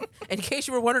 In case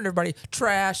you were wondering, everybody,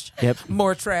 trash. Yep.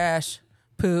 More trash.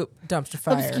 Poop. Dumpster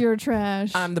fire. Obscure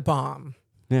trash. I'm the bomb.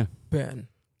 Yeah. Ben.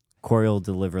 Corey will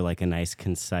deliver like a nice,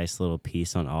 concise little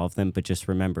piece on all of them, but just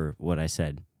remember what I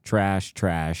said. Trash,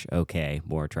 trash, okay,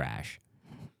 more trash.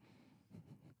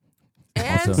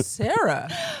 And Also- Sarah.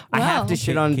 I have to Wow.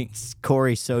 shit on King-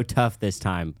 Corey so tough this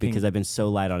time because King- I've been so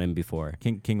light on him before.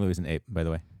 King Louis is an ape, by the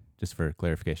way, just for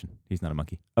clarification. He's not a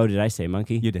monkey. Oh, did I say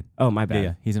monkey? You did. Oh, my bad.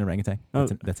 Yeah. He's an orangutan. Oh.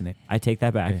 That's an ape. I take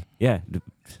that back. Yeah.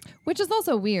 Which is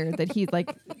also weird that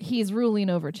he's ruling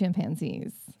over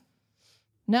chimpanzees.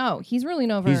 No, he's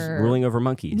ruling over He's ruling over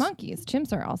monkeys. monkeys.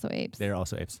 Chimps are also apes. They're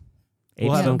also apes. Apes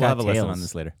We'll have, don't we'll have got a lesson tails. on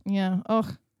this later. Yeah. Oh.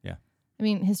 Yeah. I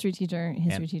mean, history teacher,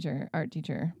 art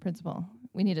teacher, principal.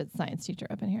 We need a science teacher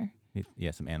up in here.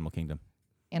 Yeah, some Animal Kingdom.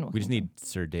 Animal We just kingdom. need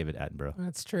Sir David Attenborough.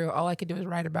 That's true. All I could do was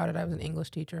write about it. I was an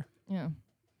English teacher. Yeah.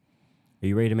 Are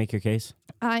you ready to make your case?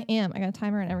 I am. I got a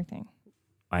timer and everything.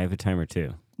 I have a timer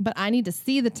too. But I need to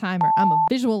see the timer. I'm a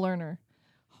visual learner.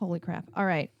 Holy crap. All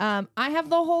right. I have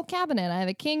the whole cabinet. I have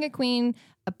a king, a queen,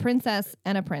 a princess,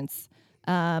 and a prince.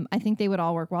 I think they would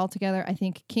all work well together. I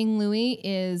think King Louis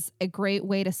is a great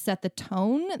way to set the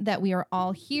tone that we are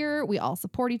all here. We all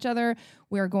support each other.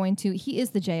 We are going to, he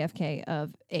is the JFK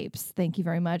of apes. Thank you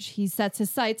very much. He sets his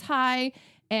sights high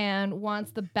and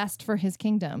wants the best for his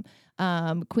kingdom.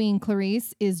 Queen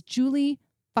Clarice is Julie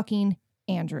fucking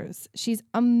Andrews. She's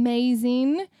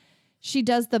amazing. She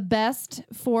does the best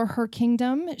for her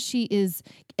kingdom. She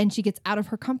gets out of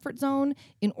her comfort zone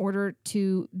in order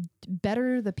to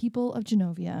better the people of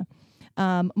Genovia.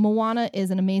 Moana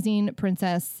is an amazing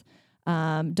princess,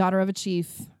 daughter of a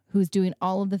chief who's doing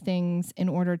all of the things in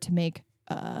order to make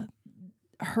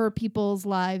her people's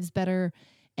lives better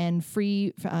and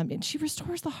free. And she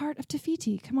restores the heart of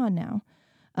Te-Fiti. Come on now.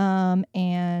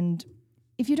 And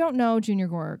if you don't know Junior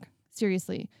Gorg,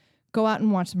 seriously, go out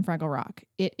and watch some Fraggle Rock.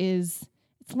 It's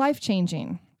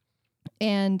life-changing.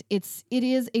 And it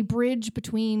is a bridge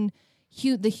between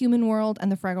the human world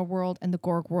and the Fraggle world and the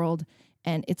Gorg world.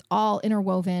 And it's all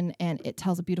interwoven, and it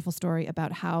tells a beautiful story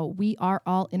about how we are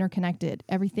all interconnected.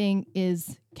 Everything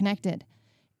is connected.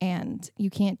 And you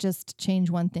can't just change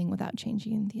one thing without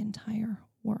changing the entire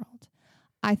world.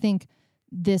 I think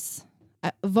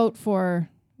vote for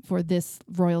this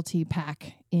royalty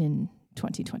pack in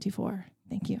 2024.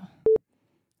 Thank you.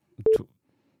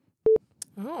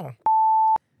 Oh.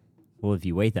 Well, if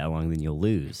you wait that long, then you'll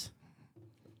lose.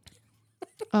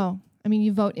 Oh, I mean,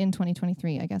 you vote in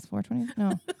 2023, I guess.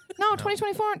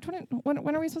 2024.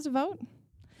 When are we supposed to vote?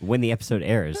 When the episode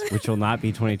airs, which will not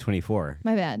be 2024.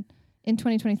 My bad. In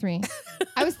 2023.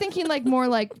 I was thinking more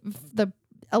like the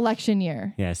election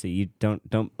year. Yeah, so you don't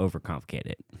overcomplicate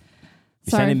it.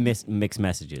 You're Sorry. sending mixed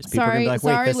messages. People are Sorry, going to be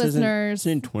like, wait, this listeners.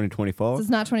 isn't in 2024. This is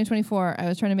not 2024. I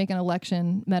was trying to make an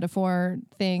election metaphor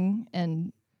thing,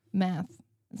 and math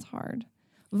is hard.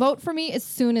 Vote for me as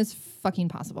soon as fucking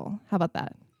possible. How about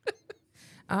that?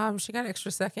 She got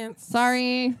extra seconds.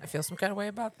 Sorry. I feel some kind of way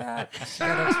about that. She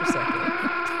got extra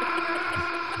seconds.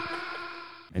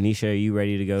 Anisha, are you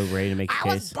ready to go? Ready to make your I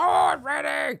case? was born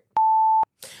ready.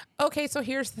 Okay, so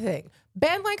here's the thing.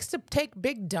 Ben likes to take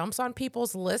big dumps on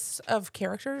people's lists of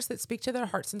characters that speak to their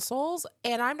hearts and souls,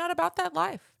 and I'm not about that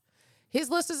life. His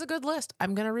list is a good list.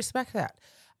 I'm going to respect that.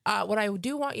 What I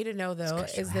do want you to know, though,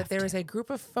 is that there is a group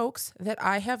of folks that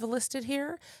I have listed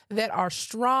here that are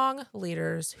strong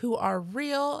leaders who are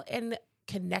real and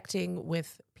connecting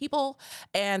with people,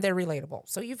 and they're relatable.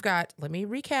 So you've got, let me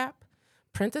recap,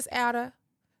 Princess Ada,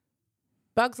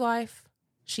 Bug's Life.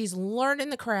 She's learning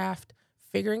the craft,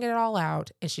 figuring it all out,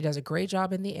 and she does a great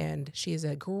job in the end. She is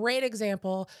a great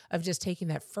example of just taking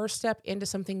that first step into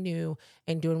something new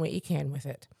and doing what you can with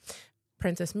it.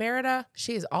 Princess Merida,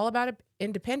 she is all about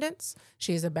independence.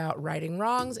 She's about righting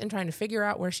wrongs and trying to figure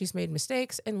out where she's made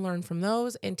mistakes and learn from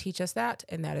those and teach us that.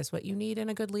 And that is what you need in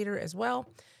a good leader as well.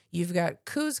 You've got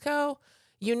Kuzco.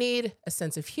 You need a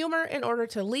sense of humor in order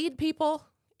to lead people,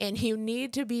 and you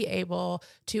need to be able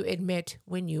to admit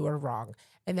when you are wrong.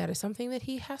 And that is something that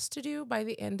he has to do by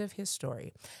the end of his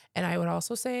story. And I would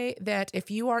also say that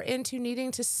if you are into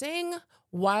needing to sing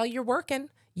while you're working,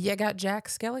 you got Jack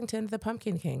Skellington, the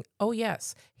Pumpkin King. Oh,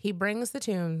 yes, he brings the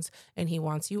tunes, and he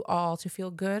wants you all to feel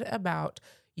good about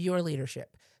your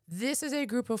leadership. This is a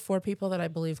group of 4 people that I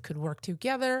believe could work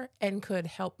together and could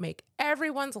help make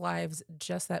everyone's lives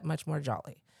just that much more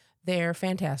jolly. They're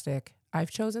fantastic.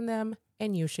 I've chosen them,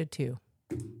 and you should too.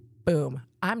 Boom.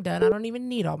 I'm done. I don't even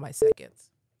need all my seconds.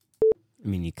 I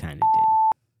mean, you kind of did.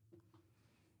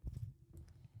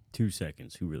 2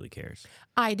 seconds. Who really cares?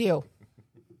 I do.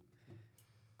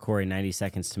 Corey, 90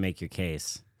 seconds to make your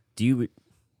case. Do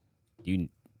you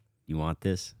want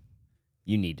this?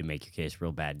 You need to make your case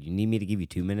real bad. You need me to give you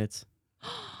 2 minutes?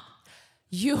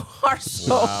 You are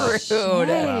so rude.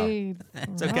 Shade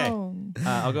It's okay. thrown.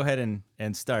 I'll go ahead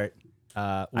and start.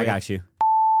 I got you.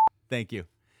 Thank you.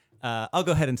 I'll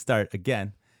go ahead and start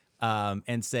again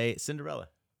and say Cinderella.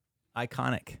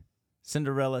 Iconic.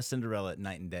 Cinderella,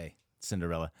 night and day.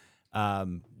 Cinderella.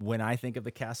 When I think of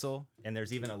the castle, and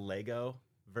there's even a Lego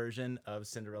version of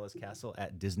Cinderella's castle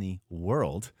at Disney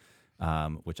World,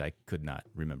 which I could not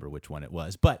remember which one it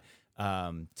was. But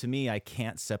to me, I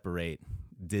can't separate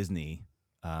Disney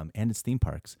and its theme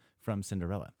parks from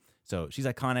Cinderella. So she's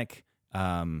iconic.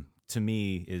 To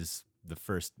me, is the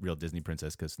first real Disney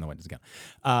princess because Snow White doesn't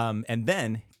count. And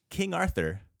then King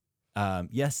Arthur.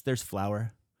 Yes, there's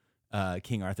Flower,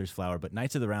 King Arthur's Flower, but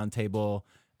Knights of the Round Table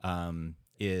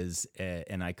is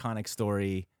an iconic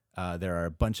story. There are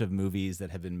a bunch of movies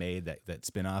that have been made that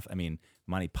spin off. I mean,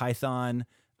 Monty Python.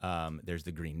 There's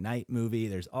the Green Knight movie.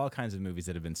 There's all kinds of movies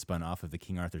that have been spun off of the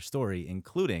King Arthur story,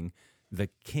 including the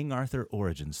King Arthur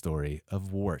origin story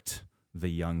of Wart, the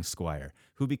young squire,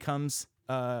 who becomes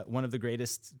one of the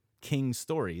greatest king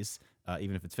stories,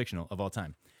 even if it's fictional, of all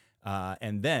time.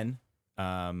 And then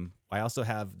I also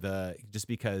have just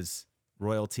because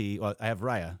royalty. Well, I have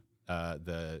Raya, and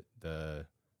the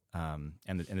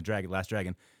Last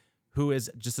Dragon, who is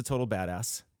just a total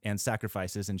badass and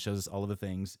sacrifices and shows us all of the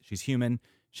things. She's human.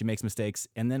 She makes mistakes.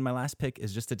 And then my last pick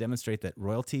is just to demonstrate that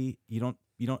royalty, you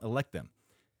don't elect them.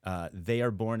 They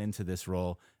are born into this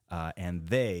role, and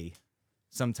they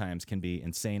sometimes can be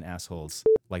insane assholes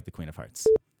like the Queen of Hearts.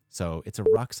 So it's a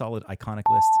rock solid, iconic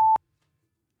list.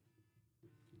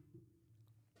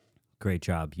 Great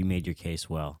job. You made your case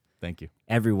well. Thank you.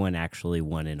 Everyone actually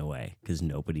won in a way because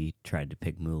nobody tried to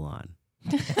pick Mulan.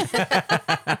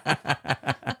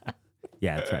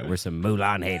 Yeah, that's right. We're some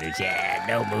Mulan haters. Yeah,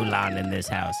 no Mulan in this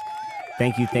house.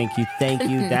 Thank you.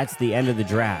 That's the end of the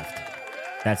draft.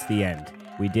 That's the end.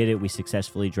 We did it. We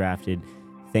successfully drafted.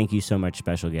 Thank you so much,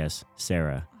 special guests,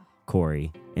 Sarah,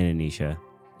 Corey, and Anisha,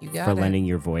 for lending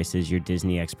your voices, your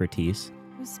Disney expertise.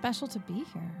 It was special to be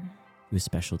here. It was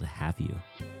special to have you.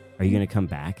 Are you going to come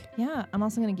back? Yeah, I'm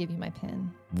also going to give you my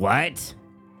pin. What?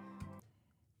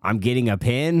 I'm getting a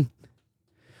pin?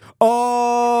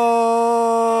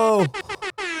 Oh!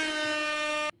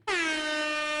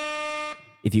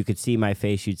 If you could see my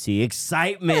face, you'd see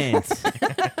excitement.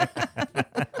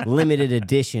 Limited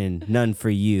edition, none for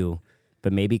you.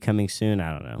 But maybe coming soon,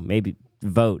 I don't know. Maybe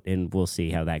vote and we'll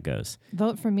see how that goes.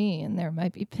 Vote for me and there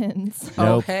might be pins.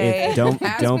 Nope. Hey, Don't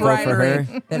vote for her.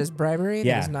 That is bribery.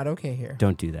 Yeah. That is not okay here.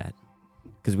 Don't do that.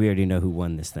 Because we already know who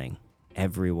won this thing.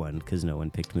 Everyone, because no one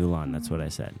picked Mulan. That's what I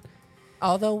said.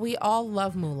 Although we all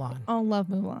love Mulan. All love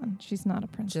Mulan. She's not a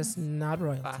princess. Just not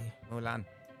royalty. Mulan.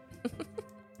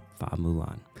 Fa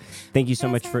Mulan. Thank you so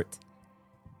much for...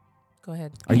 Go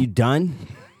ahead. Are you done?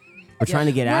 We're trying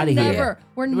to get out of here.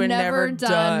 We're never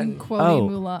done quoting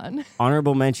Mulan.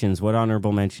 Honorable mentions. What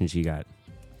honorable mentions you got?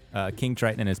 King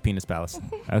Triton and his penis palace.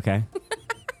 Okay. I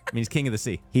mean, he's king of the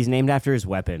sea. He's named after his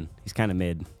weapon. He's kind of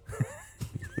mid.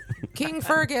 King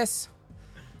Fergus.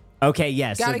 Okay,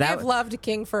 yes. Gotta give love to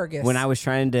King Fergus. When I was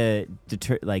trying to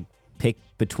pick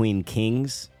between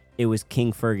kings, it was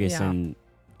King Fergus and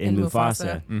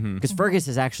Mufasa. Because Fergus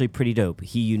is actually pretty dope.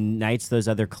 He unites those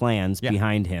other clans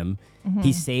behind him. Mm-hmm.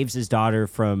 He saves his daughter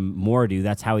from Mordu.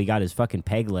 That's how he got his fucking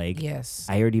peg leg. Yes.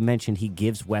 I already mentioned he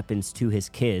gives weapons to his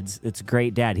kids. It's a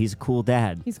great dad. He's a cool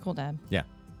dad. He's a cool dad. Yeah.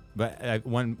 But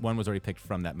one was already picked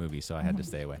from that movie, so I had to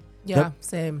stay away. Yeah,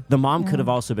 same. The mom could have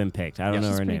also been picked. I don't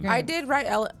know her name. great. I did write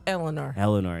Eleanor.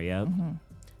 Eleanor, yep.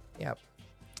 Yep.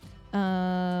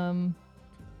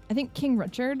 I think King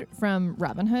Richard from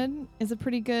Robin Hood is a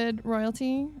pretty good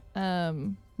royalty,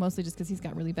 mostly just because he's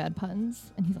got really bad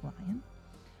puns and he's a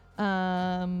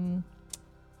lion.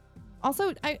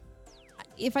 Also,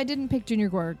 if I didn't pick Junior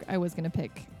Gorg, I was going to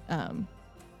pick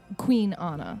Queen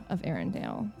Anna of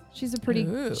Arendelle. She's a pretty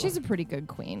good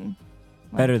queen.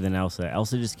 Better than Elsa.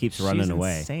 Elsa just keeps running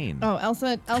away. Insane. Oh,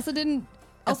 Elsa didn't.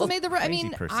 Elsa made the right. I crazy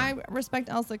mean, person. I respect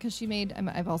Elsa because she made.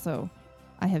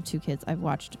 I have 2 kids. I've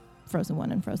watched Frozen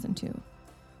 1 and Frozen 2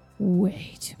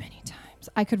 way too many times.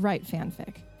 I could write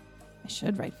fanfic. I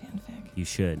should write fanfic. You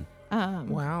should.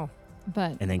 Wow.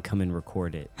 But And then come and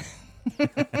record it.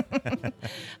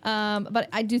 but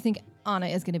I do think Anna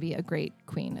is going to be a great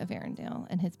queen of Arendelle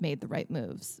and has made the right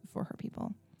moves for her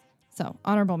people. So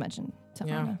honorable mention to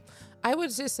Anna. I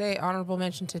would just say honorable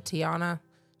mention to Tiana.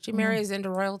 She marries into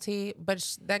royalty,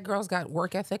 but that girl's got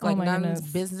work ethic like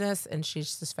none's business, and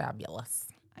she's just fabulous.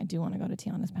 I do want to go to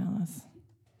Tiana's palace.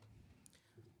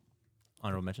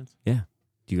 Honorable mentions? Yeah.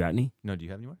 Do you got any? No, do you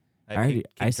have any more?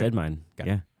 I said mine.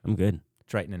 Yeah, I'm good.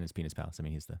 Triton and his penis palace. I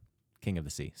mean, he's the king of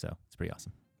the sea, so it's pretty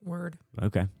awesome. Word.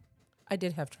 Okay. I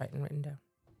did have Triton written down.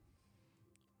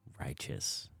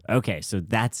 Righteous. Okay, so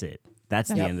that's it. That's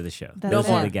the end of the show. Those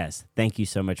more. are the guests. Thank you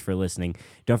so much for listening.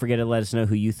 Don't forget to let us know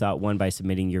who you thought won by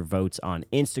submitting your votes on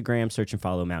Instagram. Search and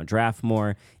follow Mount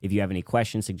Draftmore. If you have any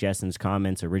questions, suggestions,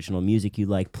 comments, original music you'd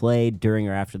like played during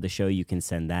or after the show, you can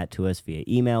send that to us via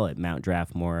email at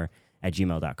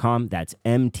mountdraftmore@gmail.com. That's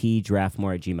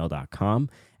mtdraftmore@gmail.com.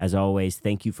 As always,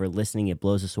 thank you for listening. It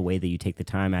blows us away that you take the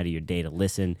time out of your day to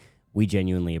listen. We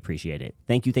genuinely appreciate it.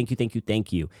 Thank you, thank you, thank you,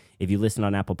 thank you. If you listen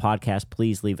on Apple Podcasts,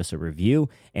 please leave us a review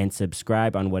and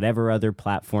subscribe on whatever other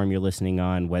platform you're listening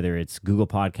on, whether it's Google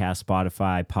Podcasts,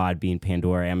 Spotify, Podbean,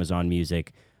 Pandora, Amazon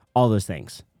Music, all those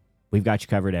things. We've got you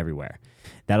covered everywhere.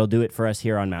 That'll do it for us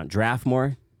here on Mount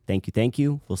Draftmore. Thank you, thank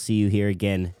you. We'll see you here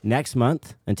again next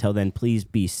month. Until then, please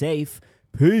be safe.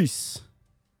 Peace.